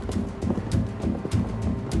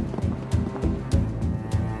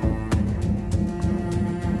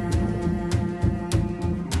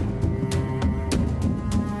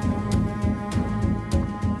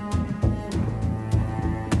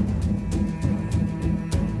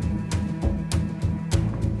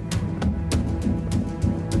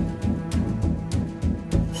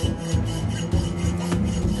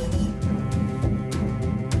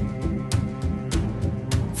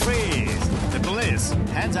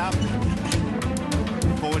 Hands up.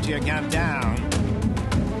 Put your gun down.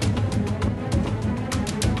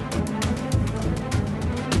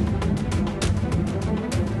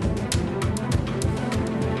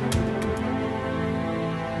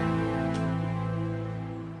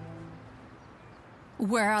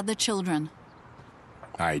 Where are the children?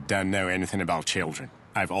 I don't know anything about children.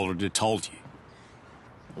 I've already told you.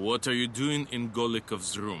 What are you doing in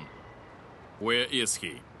Golikov's room? Where is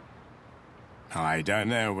he? I don't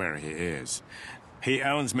know where he is. He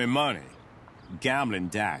owes me money. Gambling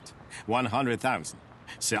debt. 100,000.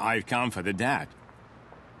 So I've come for the debt.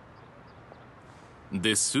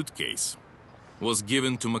 This suitcase was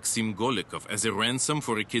given to Maxim Golikov as a ransom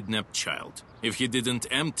for a kidnapped child. If he didn't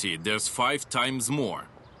empty it, there's 5 times more.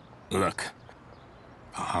 Look,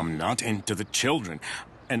 I'm not into the children,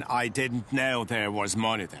 and I didn't know there was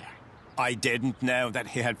money there. I didn't know that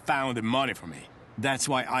he had found the money for me. That's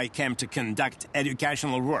why I came to conduct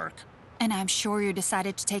educational work. And I'm sure you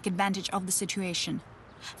decided to take advantage of the situation.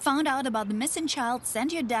 Found out about the missing child,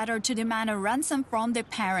 sent your daughter to demand a ransom from their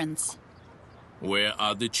parents. Where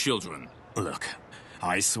are the children? Look,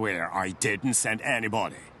 I swear I didn't send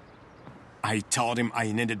anybody. I told him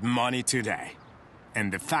I needed money today.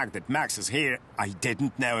 And the fact that Max is here, I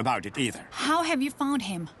didn't know about it either. How have you found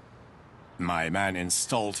him? My man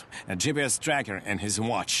installed a GPS tracker in his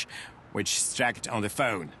watch, which is tracked on the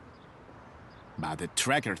phone. But the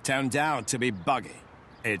tracker turned out to be buggy.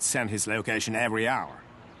 It sent his location every hour.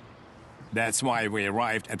 That's why we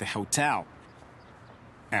arrived at the hotel.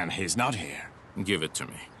 And he's not here. Give it to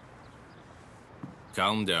me.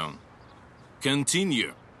 Calm down.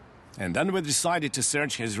 Continue. And then we decided to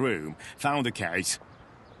search his room, found the case.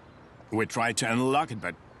 We tried to unlock it,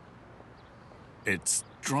 but it's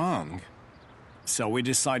strong. So we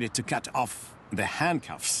decided to cut off the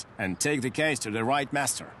handcuffs and take the case to the right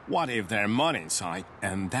master. What if there's money inside?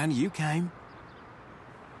 And then you came.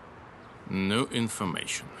 No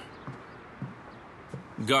information.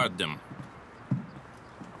 Guard them.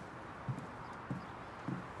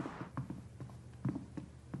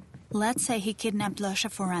 Let's say he kidnapped Lusha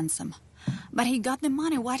for ransom. But he got the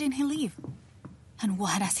money, why didn't he leave? And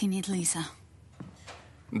why does he need Lisa?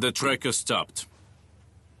 The tracker stopped.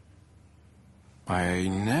 I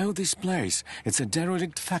know this place. It's a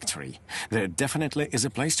derelict factory. There definitely is a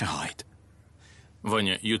place to hide.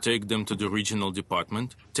 Vanya, you take them to the regional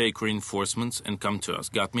department, take reinforcements, and come to us.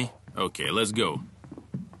 Got me? Okay, let's go.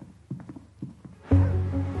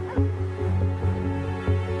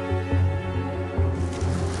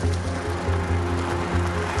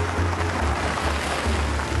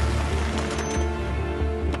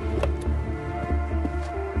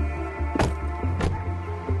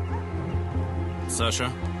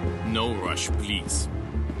 Sasha, no rush, please.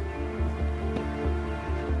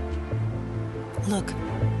 Look.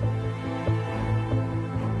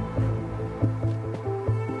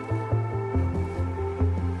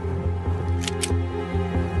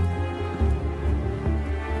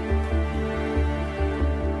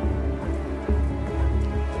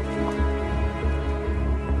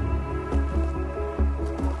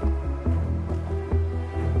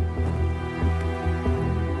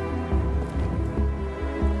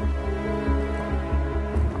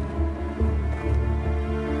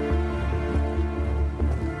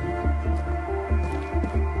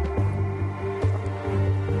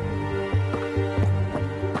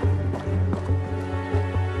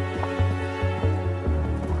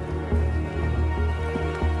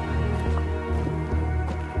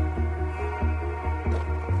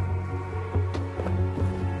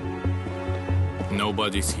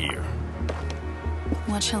 Nobody's here.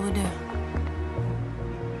 What shall we do?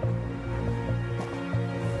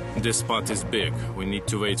 This spot is big. We need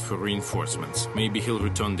to wait for reinforcements. Maybe he'll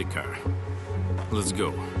return the car. Let's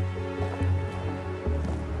go.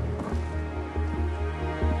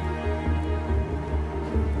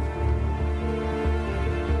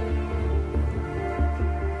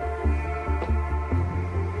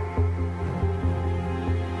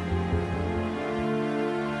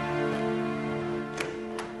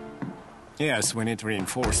 Yes, we need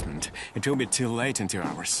reinforcement. It will be too late in 2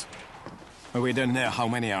 hours. We don't know how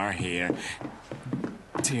many are here.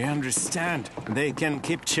 Do you understand? They can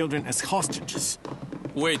keep children as hostages.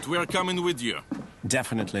 Wait, we're coming with you.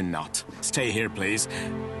 Definitely not. Stay here, please.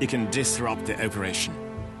 You can disrupt the operation.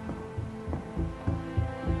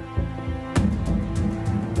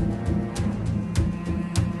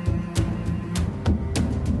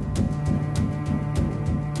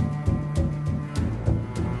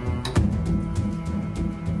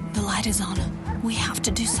 The light is on. We have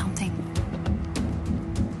to do something.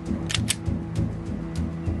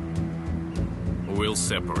 We'll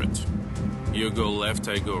separate. You go left,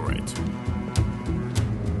 I go right.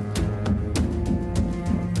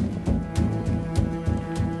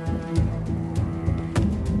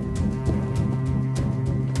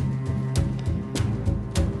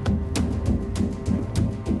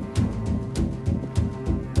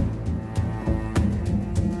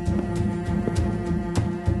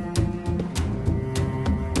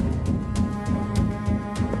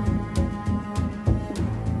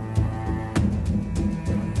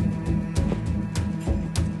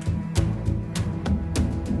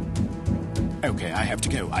 Okay, I have to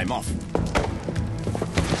go. I'm off.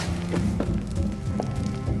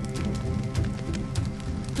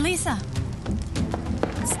 Lisa!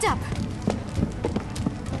 Stop!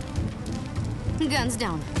 Guns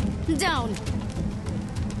down. Down!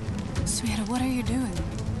 Sweetheart, what are you doing?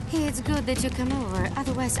 It's good that you come over,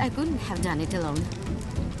 otherwise I couldn't have done it alone.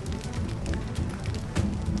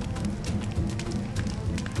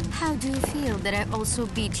 How do you feel that I also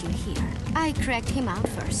beat you here? I cracked him out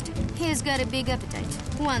first. He's got a big appetite.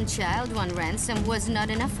 One child, one ransom was not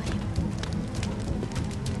enough for him.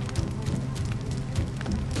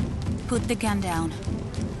 Put the gun down.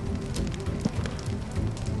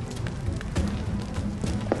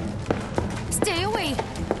 Stay away!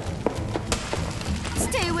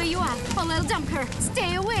 Stay where you are, or I'll dump her!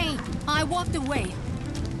 Stay away! I walked away.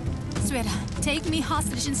 Sveta, take me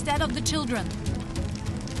hostage instead of the children.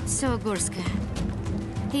 So, Gurskaya,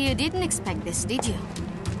 you didn't expect this, did you?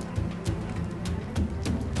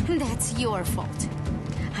 That's your fault.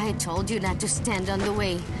 I told you not to stand on the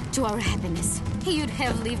way to our happiness. You'd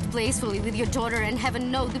have lived peacefully with your daughter and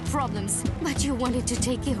haven't known the problems. But you wanted to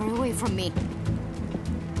take her away from me.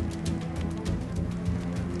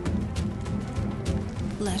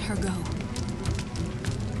 Let her go.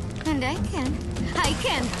 And I can. I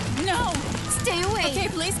can! No! Stay away! Okay,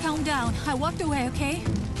 please calm down. I walked away, okay?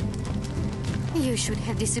 You should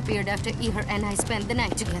have disappeared after Ihor and I spent the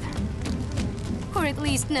night together. Or at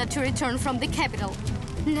least not to return from the capital.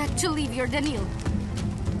 Not to leave your Danil.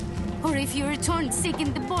 Or if you returned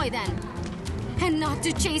seeking the boy then. And not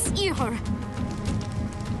to chase Ihor.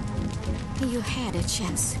 You had a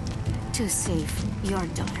chance to save your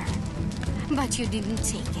daughter. But you didn't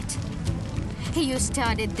take it. You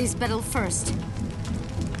started this battle first.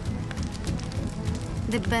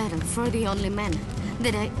 The battle for the only man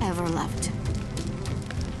that I ever loved.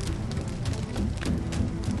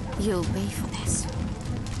 You'll pay for this.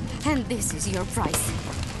 And this is your price.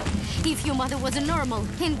 If your mother was a normal,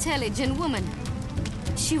 intelligent woman,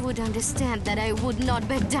 she would understand that I would not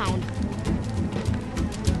back down.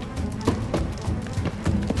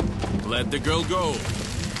 Let the girl go.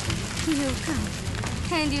 You come.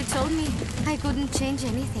 And you told me I couldn't change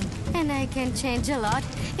anything. And I can change a lot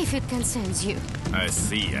if it concerns you. I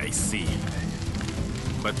see, I see.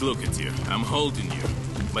 But look at you. I'm holding you.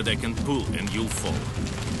 But I can pull and you'll fall.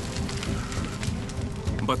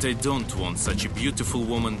 But I don't want such a beautiful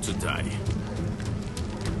woman to die.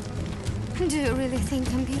 Do you really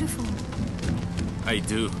think I'm beautiful? I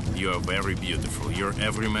do. You are very beautiful. You're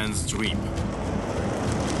every man's dream.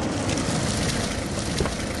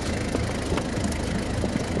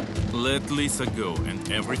 Let Lisa go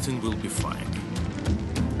and everything will be fine.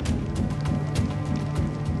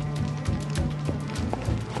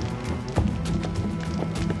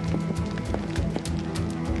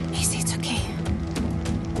 It's okay.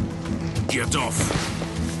 Get off!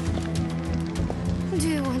 Do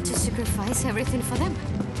you want to sacrifice everything for them?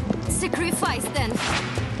 Sacrifice, then!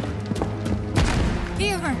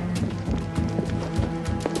 Ihor!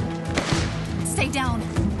 Stay down.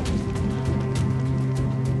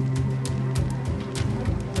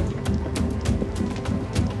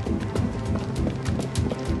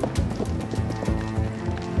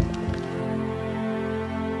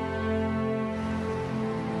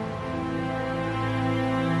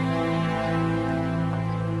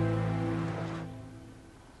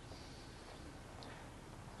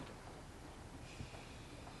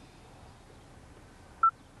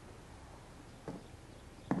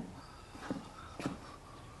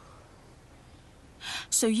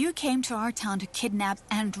 So you came to our town to kidnap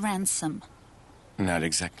and ransom? Not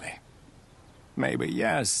exactly. Maybe,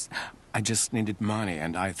 yes. I just needed money,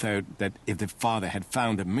 and I thought that if the father had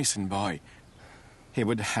found a missing boy, he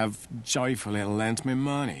would have joyfully lent me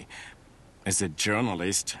money. As a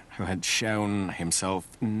journalist who had shown himself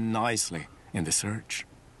nicely in the search.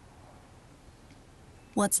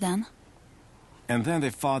 What's then? And then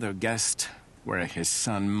the father guessed where his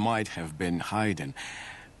son might have been hiding.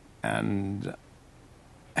 And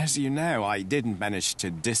as you know, I didn't manage to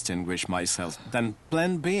distinguish myself. Then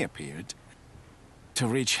Plan B appeared. To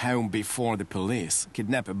reach home before the police,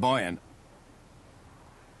 kidnap a boy and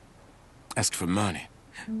ask for money.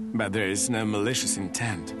 But there is no malicious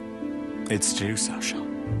intent. It's true, Sasha.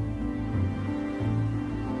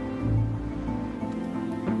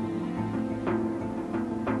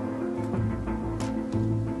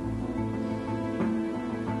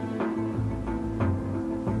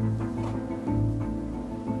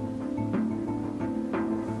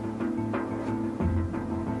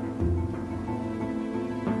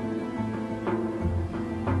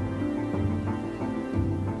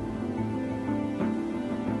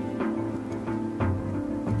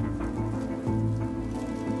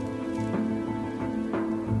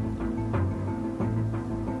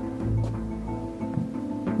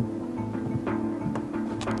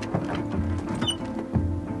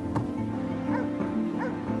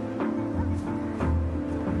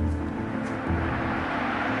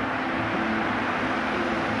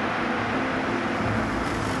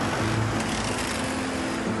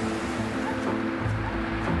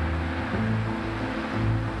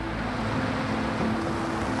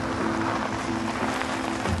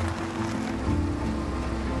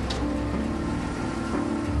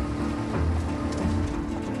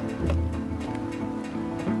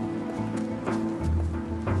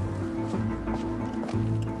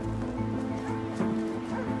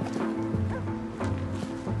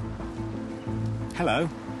 Hello.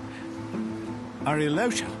 Are you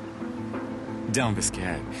Losha? Don't be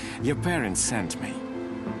scared. Your parents sent me.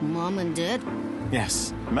 Mom and Dad?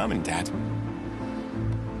 Yes, Mom and Dad.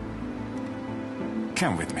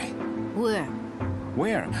 Come with me. Where?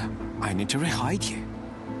 Where? I need to rehide you.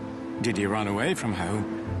 Did you run away from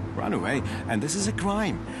home? Run away, and this is a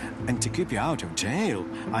crime. And to keep you out of jail,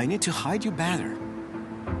 I need to hide you better.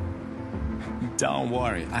 Don't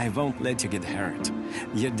worry, I won't let you get hurt.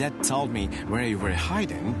 Your dad told me where you were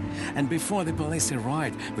hiding, and before the police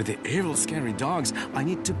arrived with the evil, scary dogs, I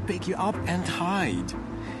need to pick you up and hide.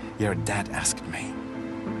 Your dad asked me.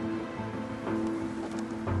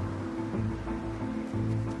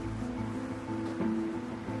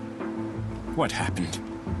 What happened?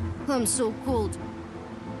 I'm so cold.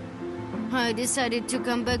 I decided to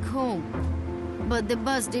come back home, but the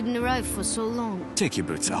bus didn't arrive for so long. Take your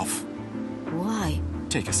boots off. Why?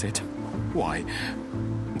 Take a seat. Why?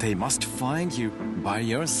 They must find you by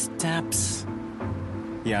your steps.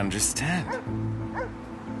 You understand?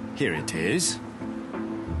 Here it is.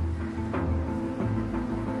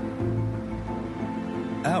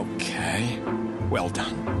 Okay. Well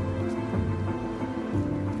done.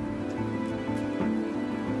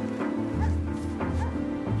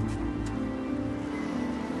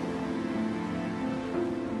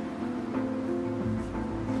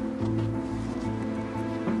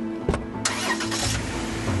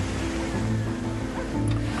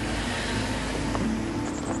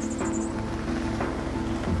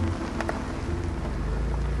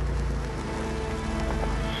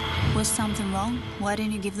 Was something wrong? Why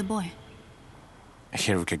didn't you give the boy?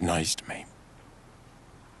 He recognized me.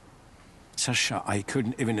 Sasha, I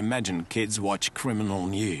couldn't even imagine kids watch criminal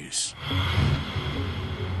news.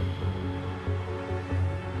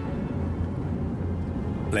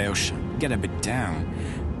 Leosha, get a bit down.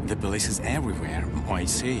 The police is everywhere. I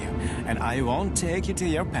see you. And I won't take you to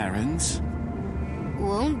your parents.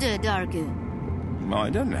 Won't Dad argue? I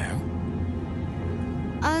don't know.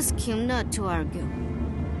 Ask him not to argue.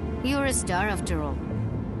 You're a star after all.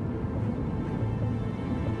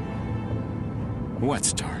 What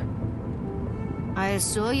star? I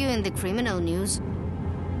saw you in the criminal news.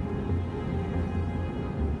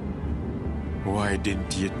 Why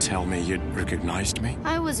didn't you tell me you'd recognized me?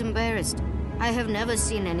 I was embarrassed. I have never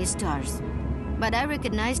seen any stars. But I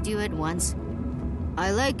recognized you at once.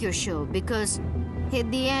 I like your show because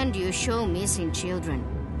at the end you show missing children.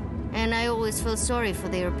 And I always felt sorry for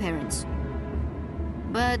their parents.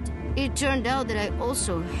 But it turned out that I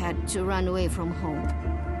also had to run away from home.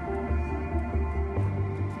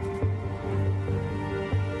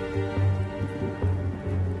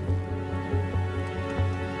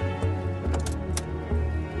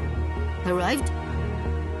 Arrived?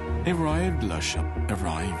 Arrived, Lasha.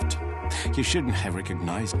 Arrived. You shouldn't have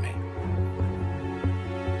recognized me.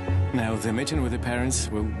 Now, the meeting with the parents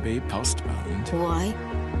will be postponed. Why?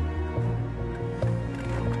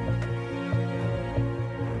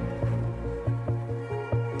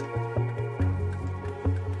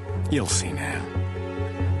 You'll see now.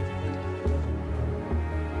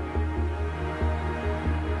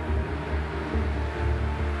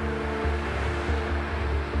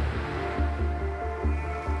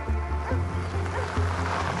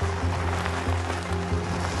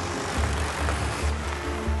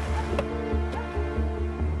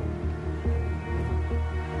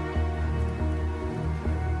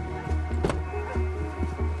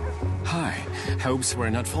 Hi. Hopes were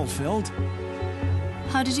not fulfilled?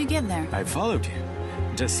 How did you get there? I followed you.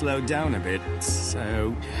 Just slowed down a bit,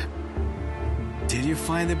 so... Did you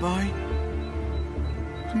find the boy?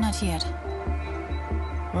 Not yet.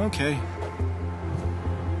 Okay.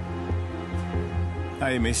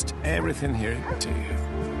 I missed everything here, too.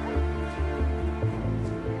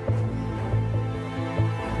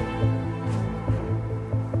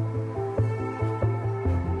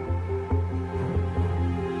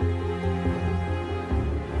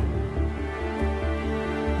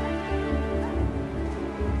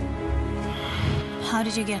 How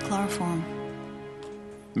did you get chloroform?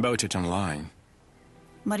 Bought it online.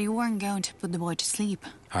 But you weren't going to put the boy to sleep.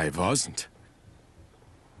 I wasn't.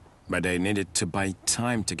 But I needed to buy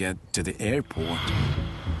time to get to the airport.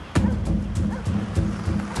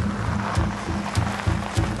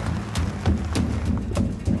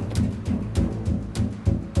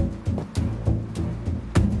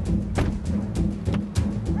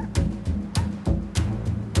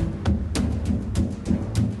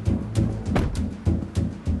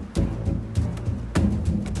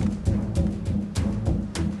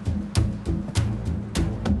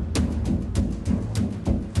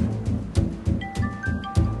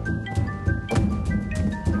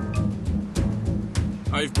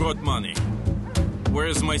 I've brought money. Where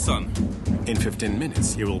is my son? In 15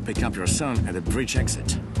 minutes, you will pick up your son at the bridge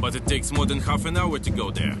exit. But it takes more than half an hour to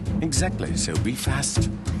go there. Exactly, so be fast.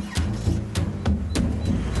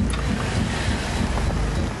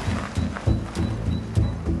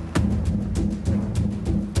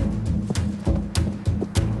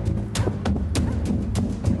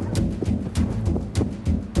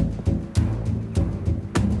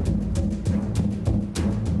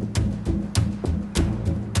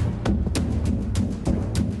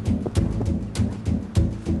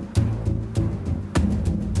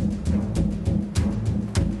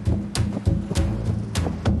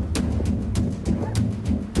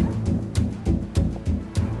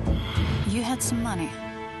 Some money.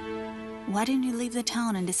 Why didn't you leave the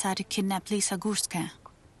town and decide to kidnap Lisa Gurskaya?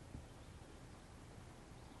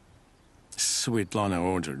 Svetlana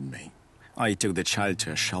ordered me. I took the child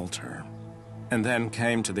to a shelter, and then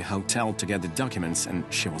came to the hotel to get the documents, and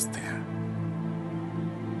she was there.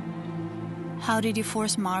 How did you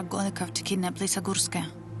force Mark Golikov to kidnap Lisa Gurskaya?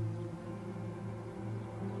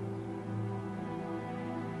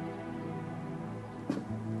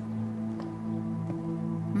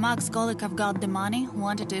 Max Golikov got the money,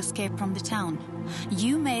 wanted to escape from the town.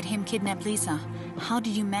 You made him kidnap Lisa. How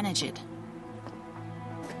did you manage it?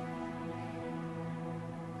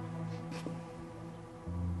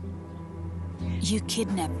 You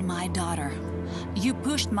kidnapped my daughter. You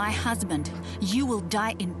pushed my husband. You will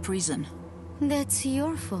die in prison. That's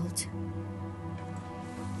your fault.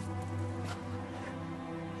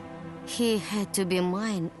 He had to be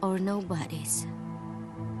mine or nobody's.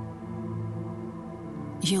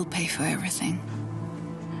 You'll pay for everything.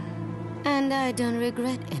 And I don't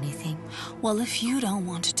regret anything. Well, if you don't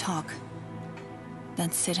want to talk,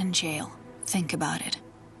 then sit in jail. Think about it.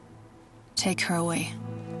 Take her away.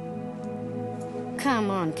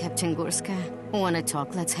 Come on, Captain Gurskaya. Wanna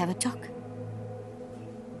talk? Let's have a talk.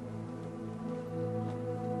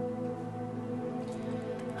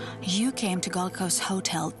 You came to Golikov's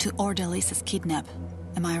hotel to order Lisa's kidnap.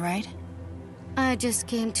 Am I right? I just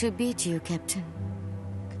came to beat you, Captain.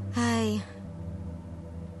 I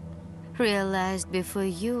realized before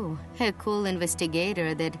you, a cool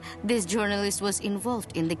investigator, that this journalist was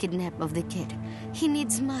involved in the kidnap of the kid. He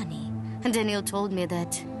needs money. And Daniel told me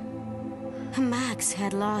that Max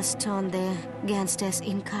had lost on the gangsters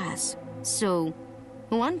in cars. So,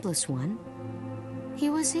 1 + 1, it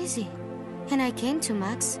was easy. And I came to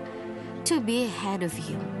Max to be ahead of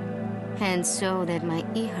you. And so that my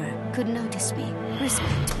ear could notice me,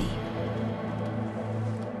 respect me.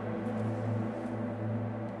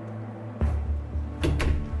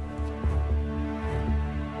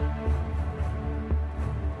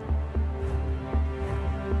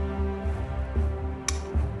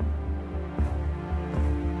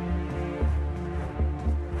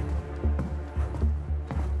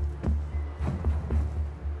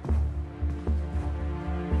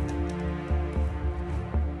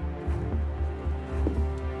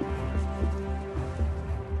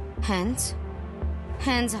 Hands.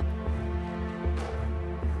 Hands up.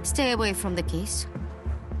 Stay away from the case.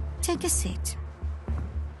 Take a seat.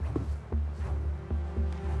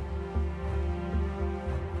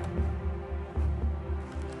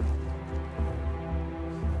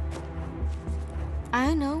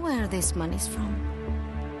 I know where this money's from.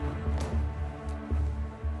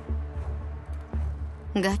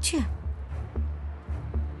 Gotcha.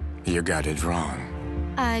 You got it wrong.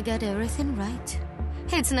 I got everything right.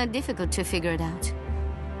 It's not difficult to figure it out.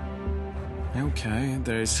 Okay,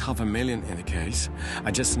 there's $500,000 in the case.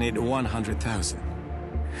 I just need 100,000.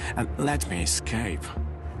 And let me escape.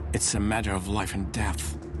 It's a matter of life and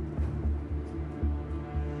death.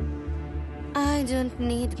 I don't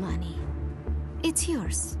need money. It's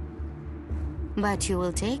yours. But you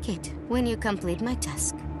will take it when you complete my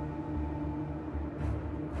task.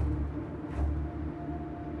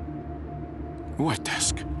 What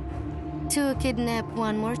task? To kidnap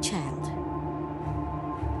one more child.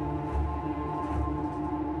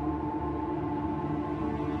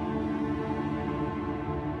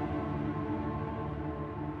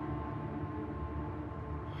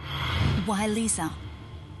 Why Lisa?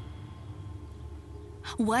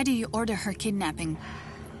 Why do you order her kidnapping?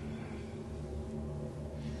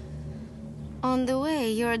 On the way,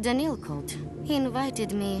 your Daniel called. He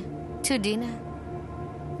invited me to dinner.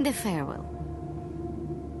 The farewell.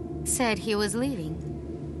 Said he was leaving.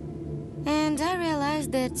 And I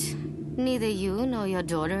realized that neither you nor your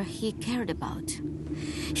daughter he cared about.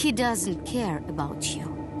 He doesn't care about you.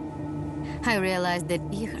 I realized that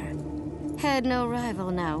Igor had no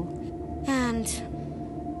rival now, and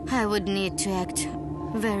I would need to act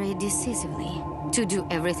very decisively to do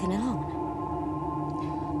everything alone.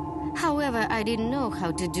 However, I didn't know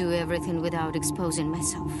how to do everything without exposing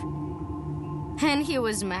myself. And he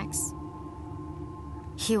was Max.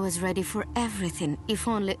 He was ready for everything, if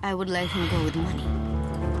only I would let him go with money.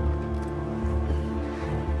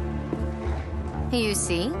 You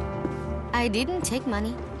see, I didn't take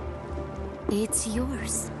money. It's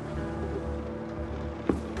yours.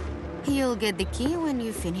 You'll get the key when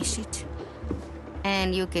you finish it.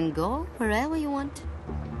 And you can go wherever you want.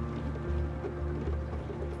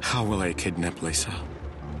 How will I kidnap Lisa?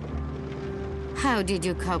 How did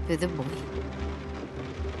you cope with the boy?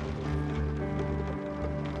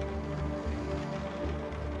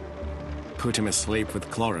 Put him asleep with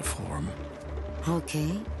chloroform.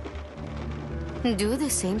 Okay. Do the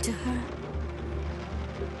same to her.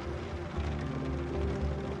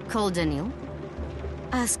 Call Daniel.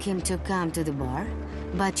 Ask him to come to the bar,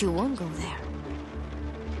 but you won't go there.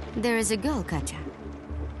 There is a girl, Katya.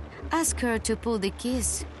 Ask her to pull the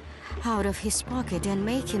keys out of his pocket and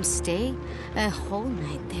make him stay a whole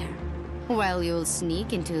night there. While you'll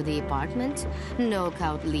sneak into the apartment, knock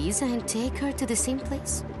out Lisa and take her to the same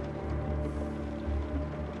place.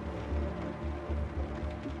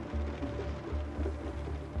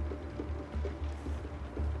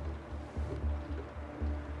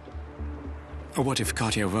 What if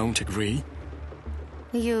Katya won't agree?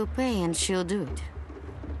 You pay and she'll do it.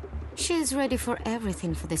 She's ready for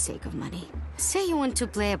everything for the sake of money. Say you want to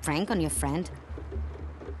play a prank on your friend.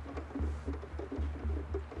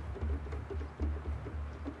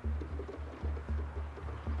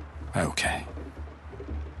 Okay.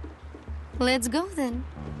 Let's go then.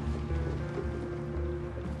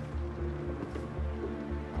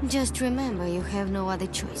 Just remember, you have no other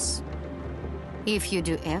choice. If you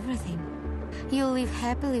do everything, you'll live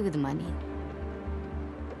happily with money.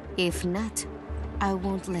 If not, I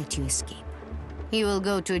won't let you escape. You will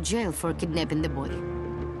go to jail for kidnapping the boy.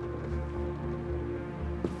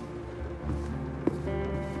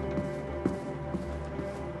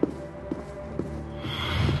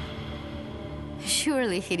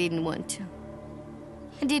 Surely he didn't want to.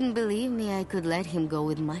 He didn't believe me I could let him go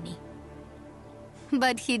with money.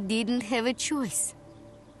 But he didn't have a choice.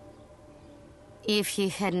 If he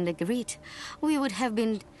hadn't agreed, we would have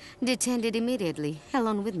been detained immediately,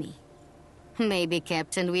 along with me. Maybe,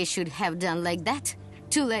 Captain, we should have done like that,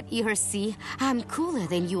 to let her see I'm cooler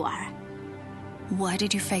than you are. Why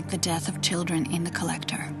did you fake the death of children in the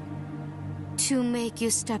collector? To make you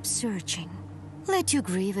stop searching. Let you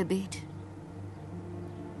grieve a bit.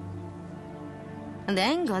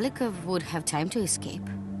 Then Golikov would have time to escape.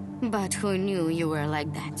 But who knew you were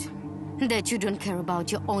like that? That you don't care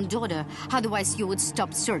about your own daughter, otherwise you would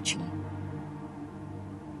stop searching.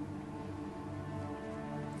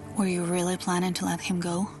 Were you really planning to let him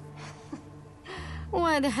go?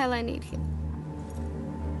 Why the hell I need him?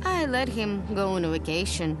 I let him go on a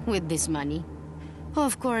vacation with this money.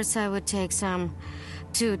 Of course, I would take some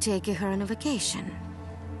to take her on a vacation,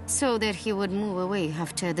 so that he would move away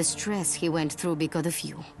after the stress he went through because of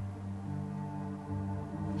you.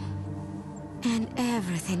 And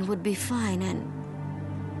everything would be fine,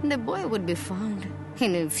 and the boy would be found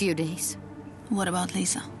in a few days. What about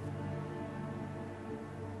Lisa?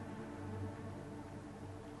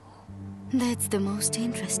 That's the most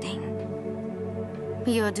interesting.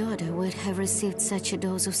 Your daughter would have received such a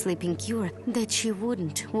dose of sleeping cure that she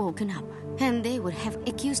wouldn't woken up. And they would have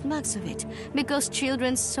accused Max of it, because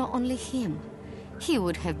children saw only him. He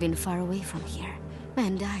would have been far away from here.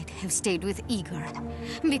 And I'd have stayed with Igor,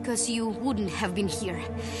 because you wouldn't have been here.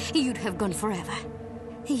 You'd have gone forever.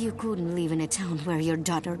 You couldn't live in a town where your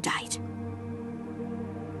daughter died.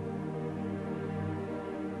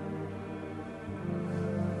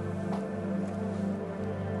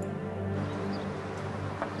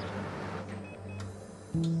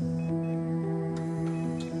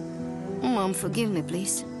 Mom, forgive me,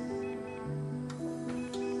 please.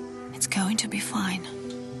 It's going to be fine.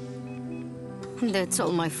 That's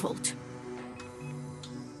all my fault.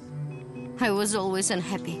 I was always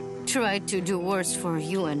unhappy. Tried to do worse for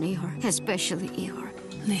you and Igor, especially Igor.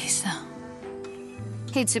 Lisa.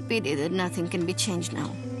 It's a pity that nothing can be changed now.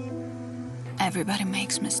 Everybody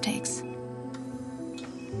makes mistakes.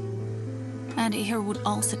 And Igor would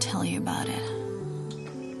also tell you about it.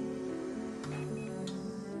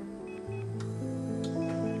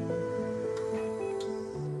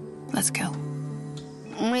 Let's go.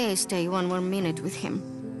 May I stay one more minute with him?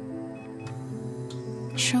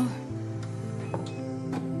 Sure.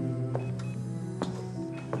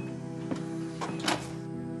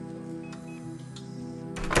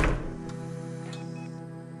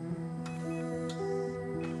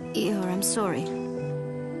 Igor, I'm sorry.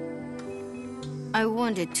 I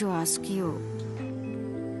wanted to ask you...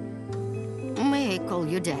 May I call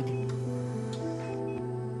you Dad?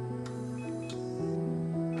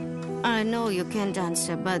 I know you can't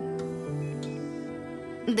answer, but...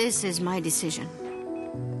 this is my decision.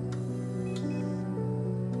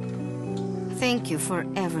 Thank you for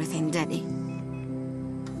everything, Daddy.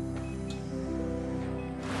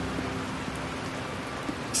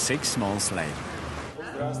 Six months later.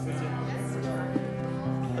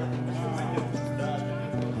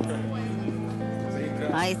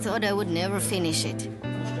 I thought I would never finish it.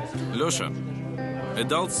 Losha,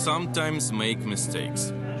 adults sometimes make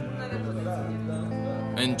mistakes.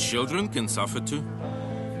 And children can suffer too.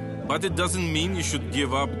 But it doesn't mean you should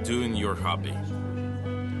give up doing your hobby.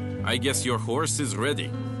 I guess your horse is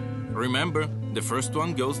ready. Remember, the first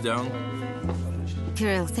one goes down.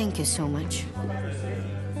 Kirill, thank you so much.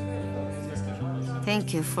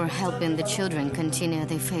 Thank you for helping the children continue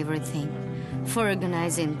their favorite thing, for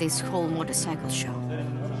organizing this whole motorcycle show.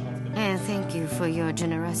 And thank you for your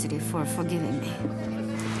generosity for forgiving me.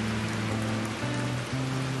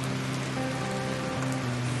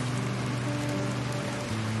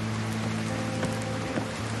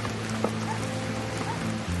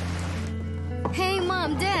 Hey,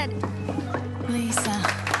 Mom, Dad! Lisa.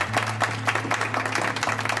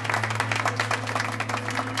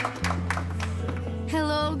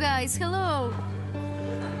 Hello, guys, hello!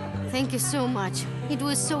 Thank you so much. It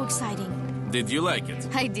was so exciting. Did you like it?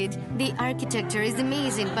 I did. The architecture is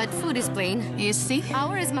amazing, but food is plain. You see?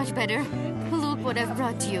 Our is much better. Look what I've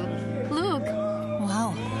brought you. Look.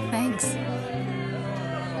 Wow, thanks.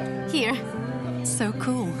 Here. So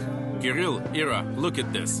cool. Kirill, Ira, look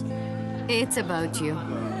at this. It's about you.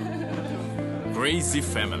 Crazy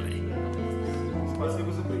family.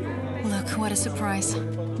 Look, what a surprise.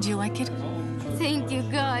 Do you like it? Thank you,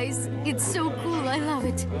 guys. It's so cool. I love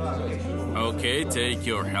it. Okay, take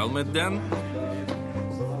your helmet then.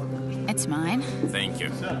 It's mine. Thank you.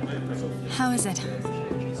 How is it?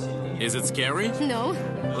 Is it scary? No?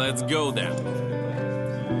 Let's go then.